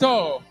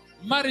restored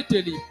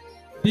maritally,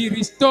 be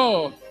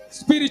restored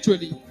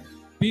spiritually,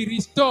 be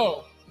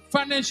restored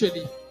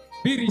financially,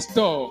 be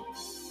restored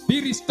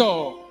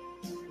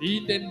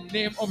in the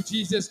name of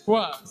Jesus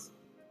Christ,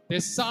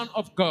 the Son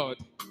of God.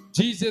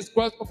 Jesus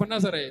Christ of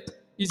Nazareth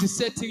is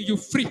setting you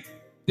free.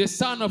 The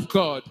Son of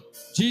God,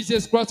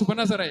 Jesus Christ of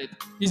Nazareth,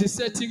 is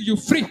setting you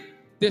free.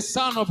 The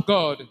Son of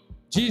God,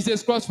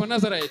 Jesus Christ of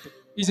Nazareth,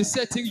 is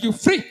setting you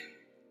free.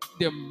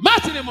 In the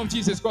mighty name of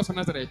Jesus Christ of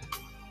Nazareth,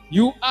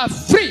 you are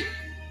free.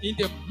 In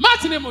the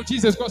mighty name of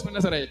Jesus Christ of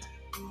Nazareth,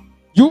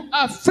 you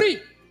are free.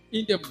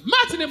 In the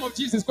mighty name of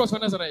Jesus Christ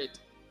of Nazareth.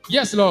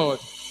 Yes, Lord.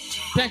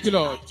 Thank you,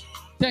 Lord.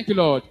 Thank you,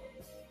 Lord.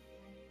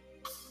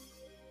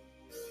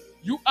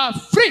 You are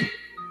free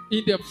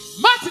in the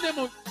mighty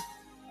name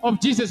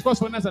of Jesus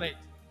Christ of Nazareth.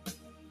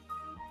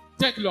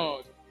 Thank you,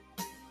 Lord.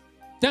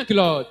 Thank you,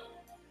 Lord.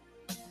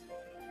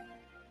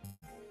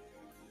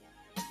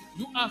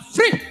 You are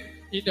free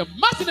in the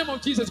mighty name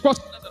of Jesus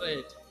Christ of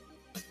Nazareth.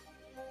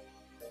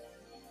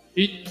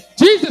 In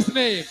Jesus'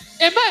 name,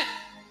 amen.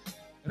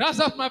 Rise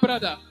up, my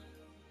brother.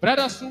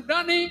 Brother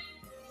Sudani,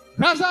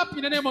 rise up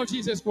in the name of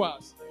Jesus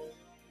Christ.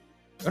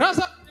 Rise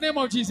up in the name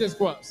of Jesus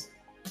Christ.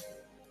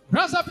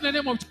 Rise up in the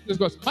name of Jesus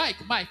Christ.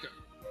 Mike.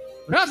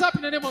 Rise up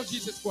in the name of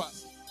Jesus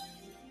Christ.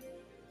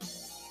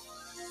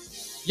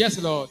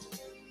 Yes, Lord.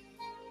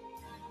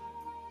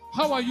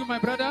 How are you, my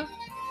brother?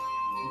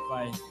 I'm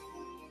fine.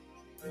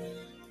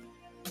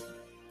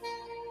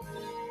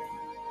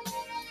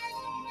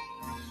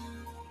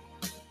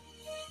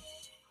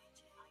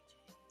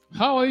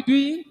 How are you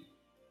doing?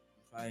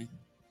 Fine.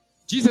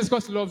 Jesus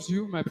Christ loves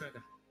you, my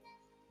brother.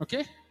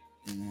 Okay?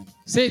 Amen.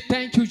 Say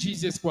thank you,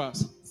 Jesus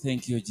Christ,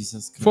 Thank you,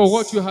 Jesus Christ, for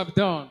what you have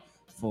done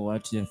for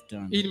what you have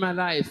done in my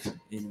life.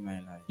 in my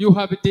life. You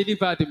have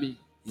delivered me.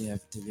 You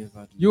have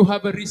delivered me. You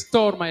have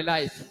restored my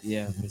life. You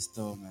have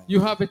restored my life. You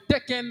have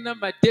taken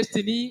my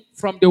destiny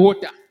from the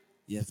water.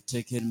 You have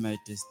taken my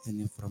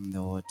destiny from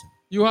the water.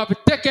 You have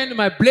taken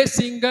my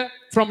blessing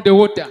from the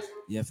water.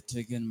 You have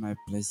taken my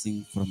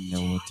blessing from the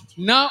water.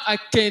 Now I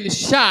can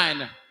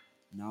shine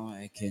Now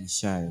I can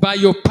shine by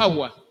your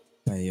power.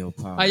 by your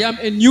power. I am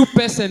a new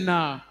person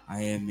now.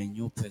 I am a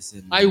new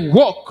person. I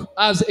walk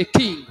as a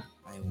king.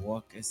 I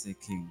walk as a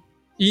king.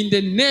 In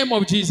the name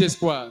of Jesus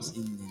Christ.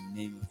 In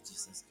the name of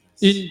Jesus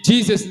Christ. In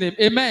Jesus' name.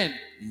 Amen.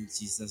 In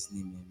Jesus'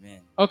 name,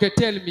 amen. Okay,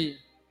 tell me.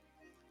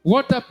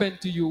 What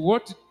happened to you?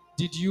 What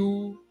did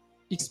you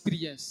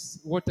experience?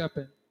 What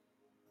happened?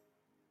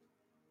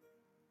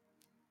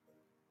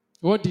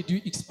 What did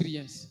you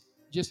experience?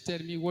 Just tell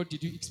me, what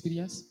did you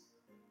experience?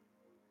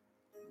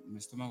 My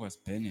stomach was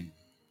burning.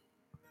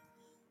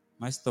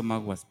 My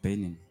stomach was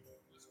burning.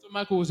 Your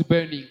stomach was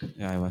burning.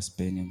 Yeah, I was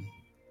burning.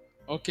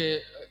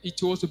 Okay,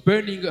 it was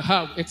burning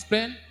how?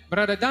 Explain.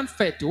 Brother Dan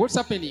Fett, what's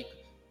happening?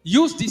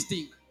 Use this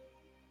thing.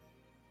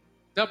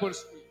 Double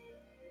screen.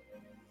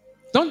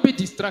 Don't be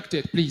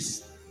distracted,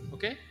 please.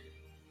 Okay?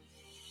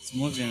 It's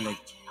moving like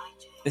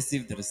as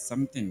if there is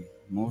something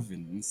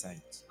moving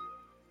inside.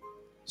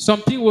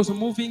 Something was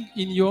moving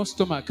in your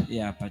stomach,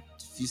 Yeah, but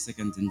a few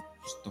seconds and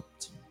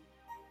stopped.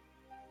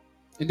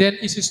 and then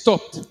it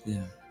stopped.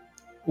 Yeah.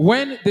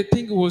 When the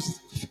thing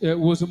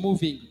was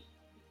moving,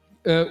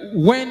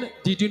 when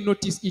did you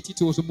notice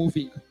it was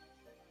moving?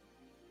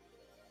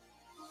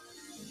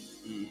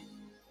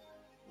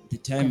 The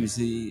time you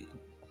say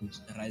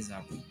rise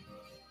up.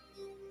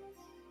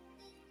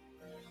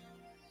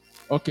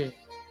 Okay.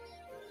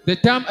 The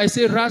time I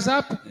say rise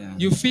up, Yeah.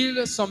 you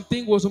feel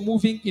something was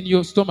moving in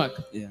your stomach,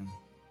 Yeah.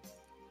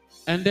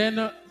 and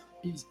then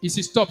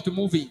it stopped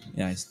moving.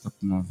 Yeah, I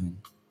stopped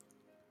moving.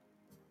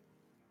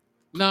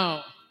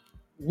 Now,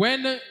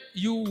 when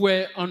you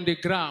were on the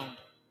ground,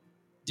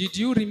 did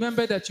you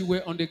remember that you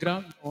were on the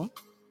ground? No?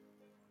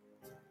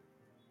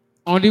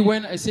 Only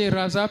when I say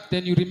rise up,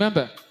 then you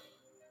remember.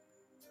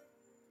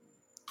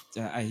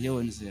 I hear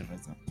when you say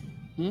rise up.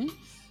 Hmm?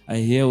 I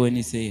hear when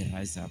you say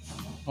rise up.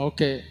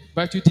 Okay,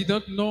 but you did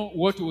not know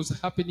what was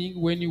happening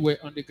when you were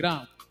on the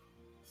ground.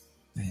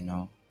 I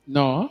know.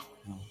 No,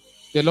 No.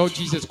 the Lord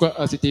Jesus Christ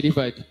has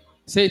delivered.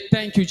 Say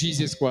thank you,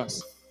 Jesus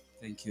Christ.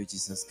 Thank you,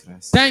 Jesus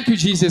Christ. Thank you,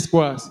 Jesus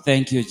Christ.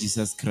 Thank you,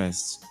 Jesus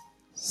Christ.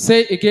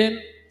 Say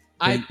again,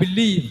 I Thank-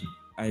 believe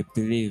I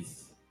believe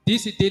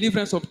this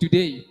deliverance of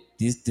today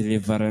this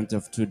deliverance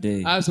of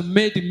today has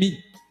made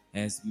me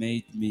has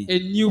made me a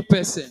new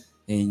person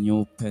a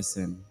new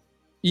person.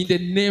 in the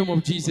name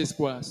of Jesus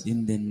Christ.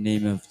 In the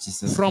name of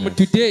Jesus From Christ.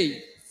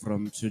 today,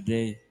 From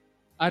today,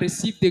 I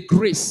receive the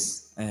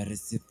grace I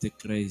receive the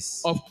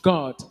grace of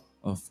God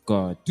of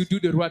God to do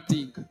the right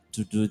thing.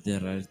 to do the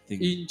right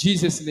thing. In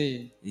Jesus'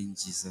 name, In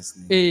Jesus'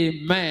 name.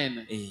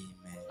 amen. Amen.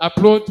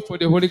 Applaud for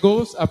the Holy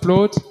Ghost.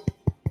 Applaud.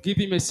 Give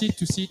him a seat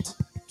to sit.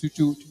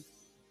 To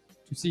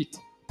sit.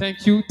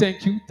 Thank you,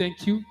 thank you,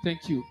 thank you,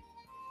 thank you.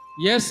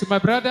 Yes, my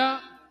brother.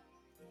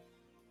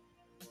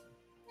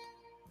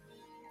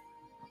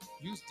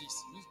 Use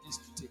this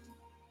to take.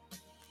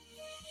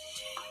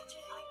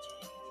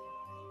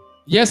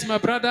 Yes, my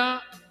brother.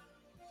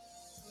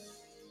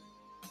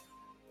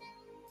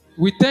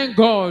 We thank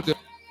God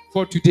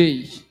for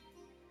today.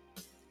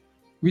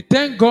 We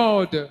thank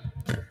God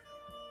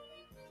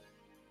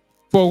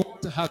for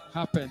what has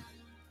happened.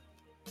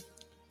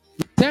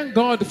 We thank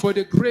God for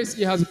the grace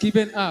He has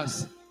given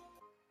us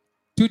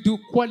to do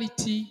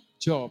quality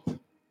job.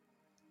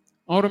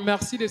 On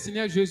remercie le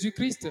Seigneur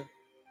Jésus-Christ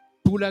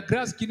pour la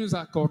grâce qu'il nous a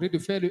accordée de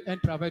faire un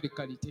travail de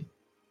qualité.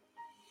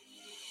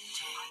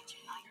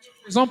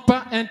 Nous ne faisons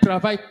pas un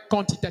travail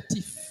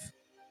quantitatif,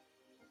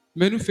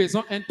 mais nous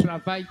faisons un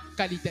travail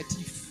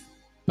qualitatif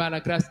par la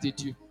grâce de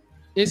Dieu.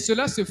 Et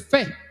cela se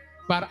fait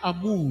par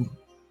amour,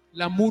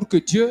 l'amour que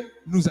Dieu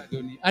nous a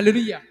donné.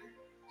 Alléluia.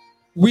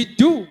 We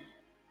do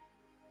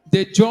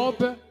the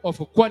job of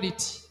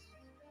quality,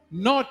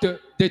 not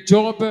the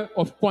job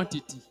of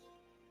quantity.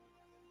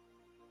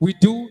 We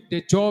do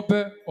the job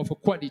of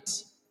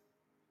quality,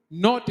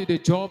 not the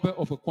job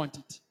of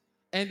quantity.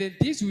 And then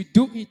this we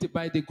do it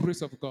by the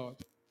grace of God.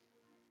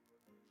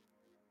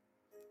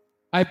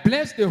 I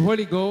bless the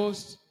Holy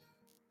Ghost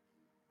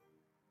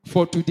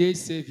for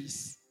today's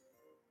service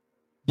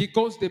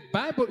because the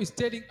Bible is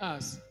telling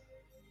us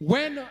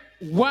when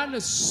one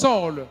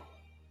soul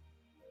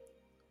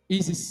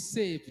is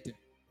saved,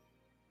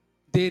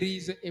 there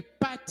is a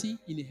party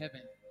in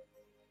heaven.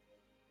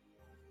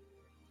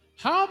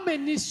 How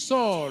many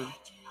souls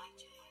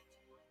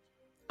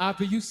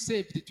have you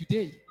saved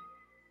today?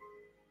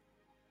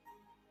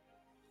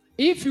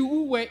 If you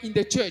were in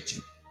the church,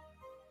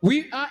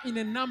 we are in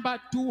a number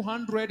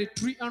 200,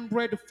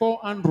 300,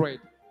 400.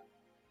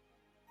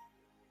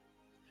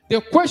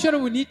 The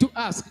question we need to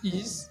ask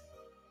is,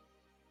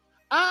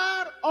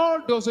 are all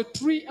those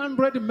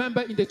 300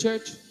 members in the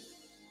church,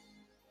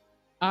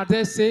 are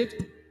they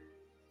saved?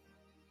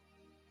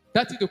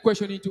 That is the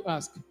question you need to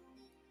ask.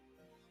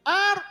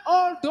 Are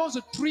all those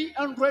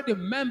 300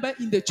 members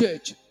in the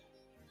church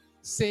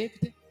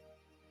saved?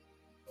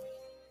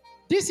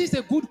 This is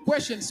a good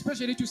question,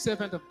 especially to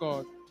servants of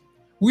God.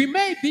 We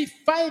may be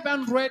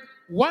 500,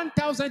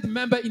 1,000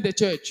 members in the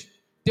church.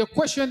 The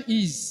question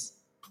is,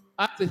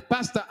 as a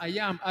pastor I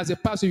am, as a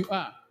pastor you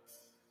are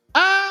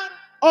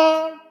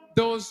all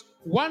those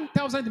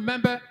 1,000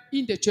 members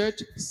in the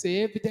church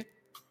saved?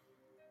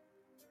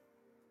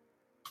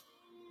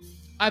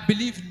 I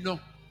believe no.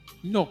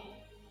 No.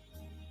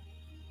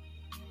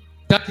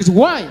 That is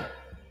why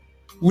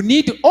we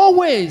need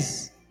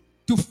always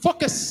to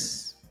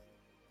focus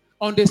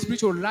on the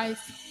spiritual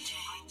life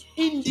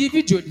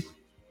individually.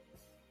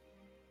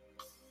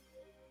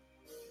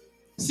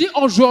 Si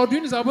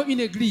aujourd'hui nous avons une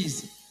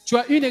église, tu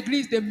as une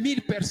église de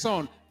 1000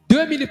 personnes,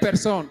 2000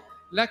 personnes,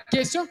 la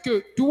question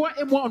que toi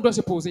et moi on doit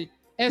se poser,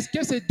 est-ce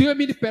que ces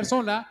 2000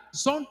 personnes-là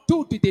sont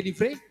toutes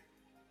délivrées?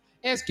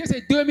 Est-ce que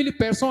ces 2000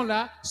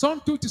 personnes-là sont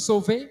toutes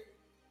sauvées?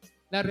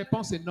 La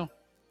réponse est non.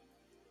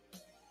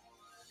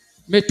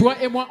 Mais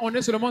toi et moi, on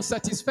est seulement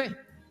satisfaits.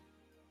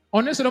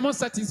 On est seulement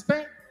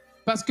satisfaits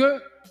parce qu'il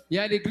y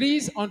a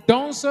l'église, on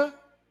danse,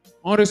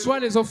 On reçoit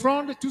les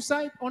offrandes, tout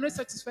ça, on est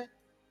satisfait.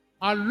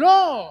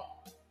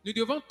 Alors, nous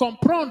devons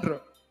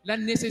comprendre la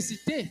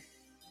nécessité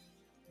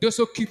de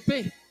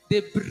s'occuper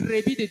des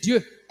brebis de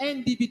Dieu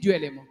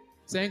individuellement.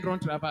 C'est un grand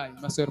travail,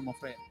 ma soeur, mon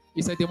frère.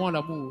 Et ça demande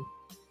l'amour.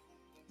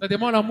 Ça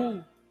demande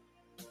l'amour.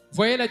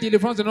 Voyez la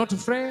délivrance de notre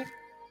frère,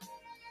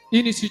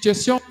 une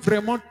situation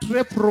vraiment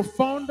très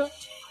profonde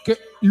que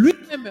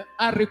lui-même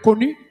a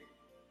reconnue.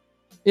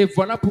 Et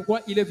voilà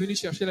pourquoi il est venu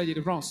chercher la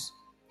délivrance.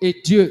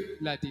 Et Dieu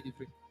l'a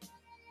délivré.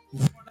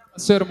 Voilà, ma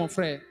soeur, mon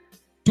frère.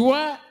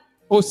 Toi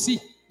aussi,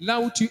 là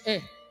où tu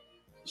es,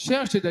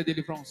 cherche la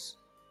délivrance.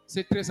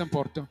 C'est très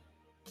important.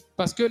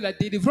 Parce que la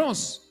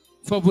délivrance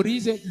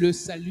favorise le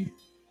salut.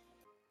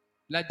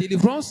 La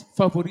délivrance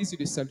favorise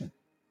le salut.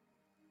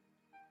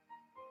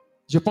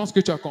 Je pense que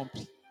tu as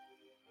compris.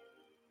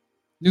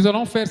 Nous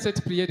allons faire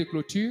cette prière de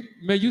clôture.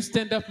 May you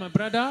stand up, my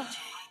brother.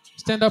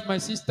 Stand up, my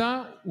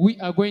sister. We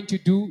are going to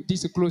do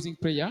this closing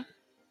prayer.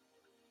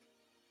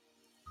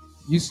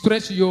 You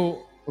stretch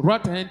your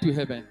right hand to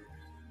heaven.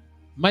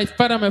 My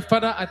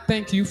Father, I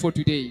thank you for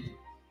today.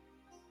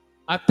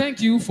 I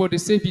thank you for the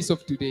service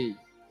of today.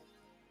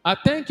 I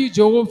thank you,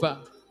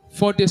 Jehovah,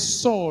 for the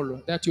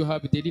soul that you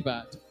have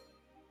delivered.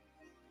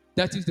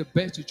 That is the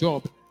best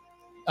job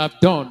I've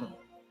done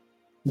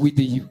with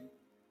you.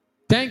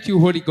 Thank you,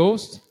 Holy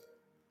Ghost.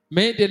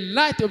 May the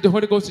light of the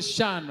Holy Ghost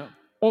shine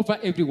over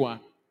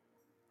everyone.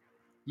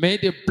 May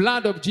the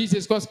blood of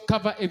Jesus Christ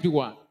cover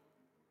everyone.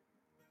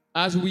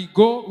 As we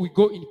go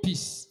in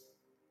peace.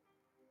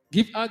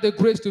 Give us the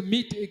grace to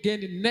meet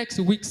again next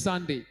week,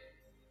 Sunday,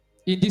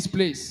 in this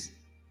place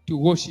to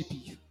worship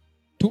you,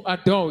 to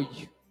adore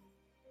you.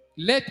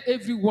 Let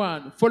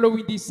everyone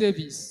following this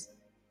service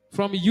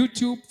from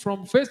YouTube,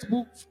 from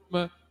Facebook,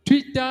 from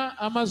Twitter,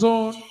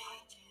 Amazon,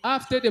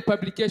 after the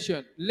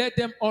publication, let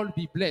them all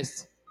be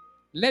blessed.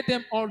 Let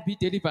them all be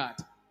delivered.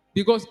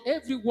 Because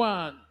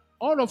everyone,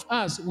 all of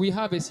us, we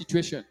have a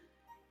situation.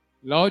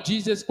 Lord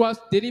Jesus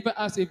Christ, deliver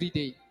us every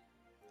day.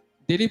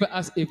 Deliver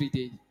us every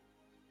day.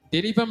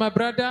 Deliver my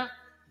brother,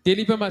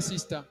 deliver my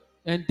sister,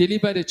 and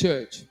deliver the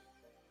church.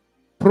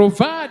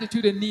 Provide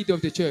to the need of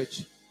the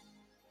church.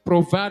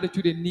 Provide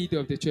to the need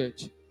of the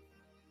church.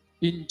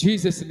 In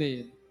Jesus'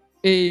 name,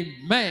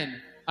 amen.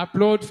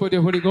 Applaud for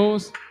the Holy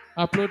Ghost.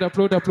 Applaud,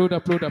 applaud, applaud,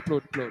 applaud,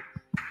 applaud, applaud.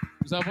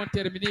 Nous avons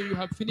terminé. You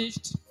have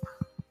finished.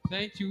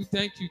 Thank you,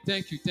 thank you,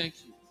 thank you, thank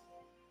you.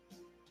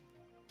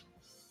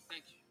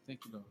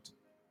 Thank you, Lord.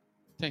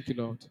 Thank you,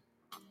 Lord.